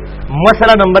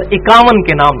 مسئلہ نمبر 51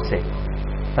 کے نام سے،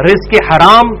 رزق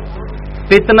حرام،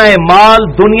 فتنہ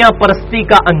مال، دنیا پرستی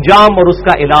کا انجام اور اس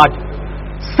کا علاج.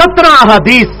 17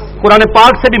 احادیث قرآن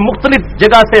پاک سے بھی مختلف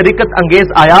جگہ سے رکت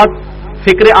انگیز آیات،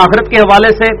 فکر آخرت کے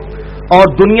حوالے سے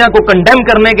اور دنیا کو کنڈیم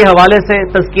کرنے کے حوالے سے،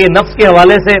 تزکیہ نفس کے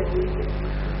حوالے سے،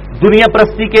 دنیا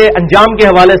پرستی کے انجام کے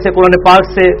حوالے سے قرآن پاک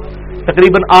سے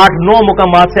تقریباً 8-9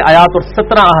 مقامات سے آیات اور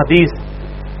 17 احادیث،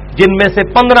 جن میں سے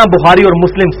 15 بخاری اور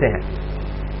مسلم سے ہیں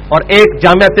اور ایک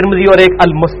جامعہ ترمذی اور ایک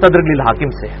المستدرک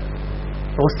للحاکم سے ہے.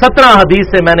 تو 17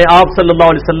 احادیث سے میں نے آپ صلی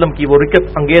اللہ علیہ وسلم کی وہ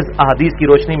رکت انگیز احادیث کی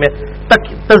روشنی میں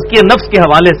تزکیہ نفس کے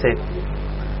حوالے سے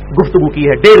گفتگو کی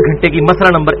ہے 1.5 گھنٹے کی،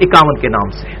 مسئلہ نمبر 51 کے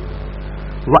نام سے.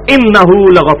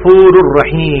 وَإِنَّهُ لَغَفُورٌ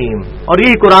رَحِيمٌ. اور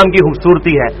یہی قرآن کی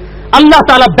خوبصورتی ہے، اللہ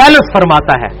تعالیٰ بیلنس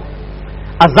فرماتا ہے،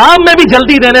 عذاب میں بھی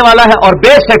جلدی دینے والا ہے، اور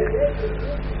بے شک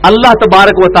اللہ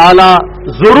تبارک و تعالی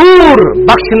ضرور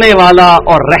بخشنے والا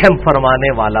اور رحم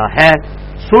فرمانے والا ہے.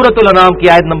 سورۃ الانعام کی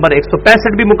آیت نمبر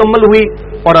 165 بھی مکمل ہوئی،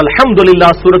 اور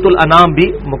الحمدللہ سورۃ الانعام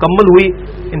بھی مکمل ہوئی.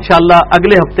 انشاءاللہ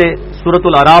اگلے ہفتے سورۃ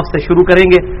الاعراف سے شروع کریں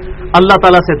گے. اللہ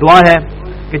تعالیٰ سے دعا ہے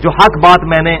کہ جو حق بات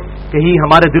میں نے کہی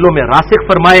ہمارے دلوں میں راسخ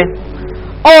فرمائے،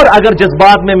 اور اگر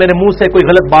جذبات میں میرے منہ سے کوئی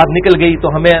غلط بات نکل گئی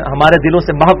تو ہمیں ہمارے دلوں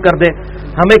سے محو کر دے.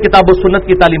 ہمیں کتاب و سنت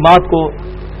کی تعلیمات کو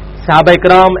صحابہ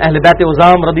کرام اہل بیت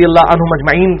عظام رضی اللہ عنہم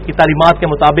اجمعین کی تعلیمات کے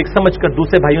مطابق سمجھ کر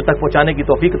دوسرے بھائیوں تک پہنچانے کی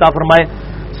توفیق عطا فرمائے.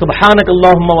 سبحانک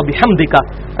اللہم و بحمدک،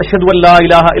 اشہد ان لا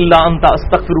الہ الا انت،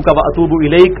 استغفرک و اتوب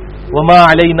الیک، وما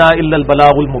علینا الا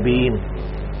البلاغ المبین.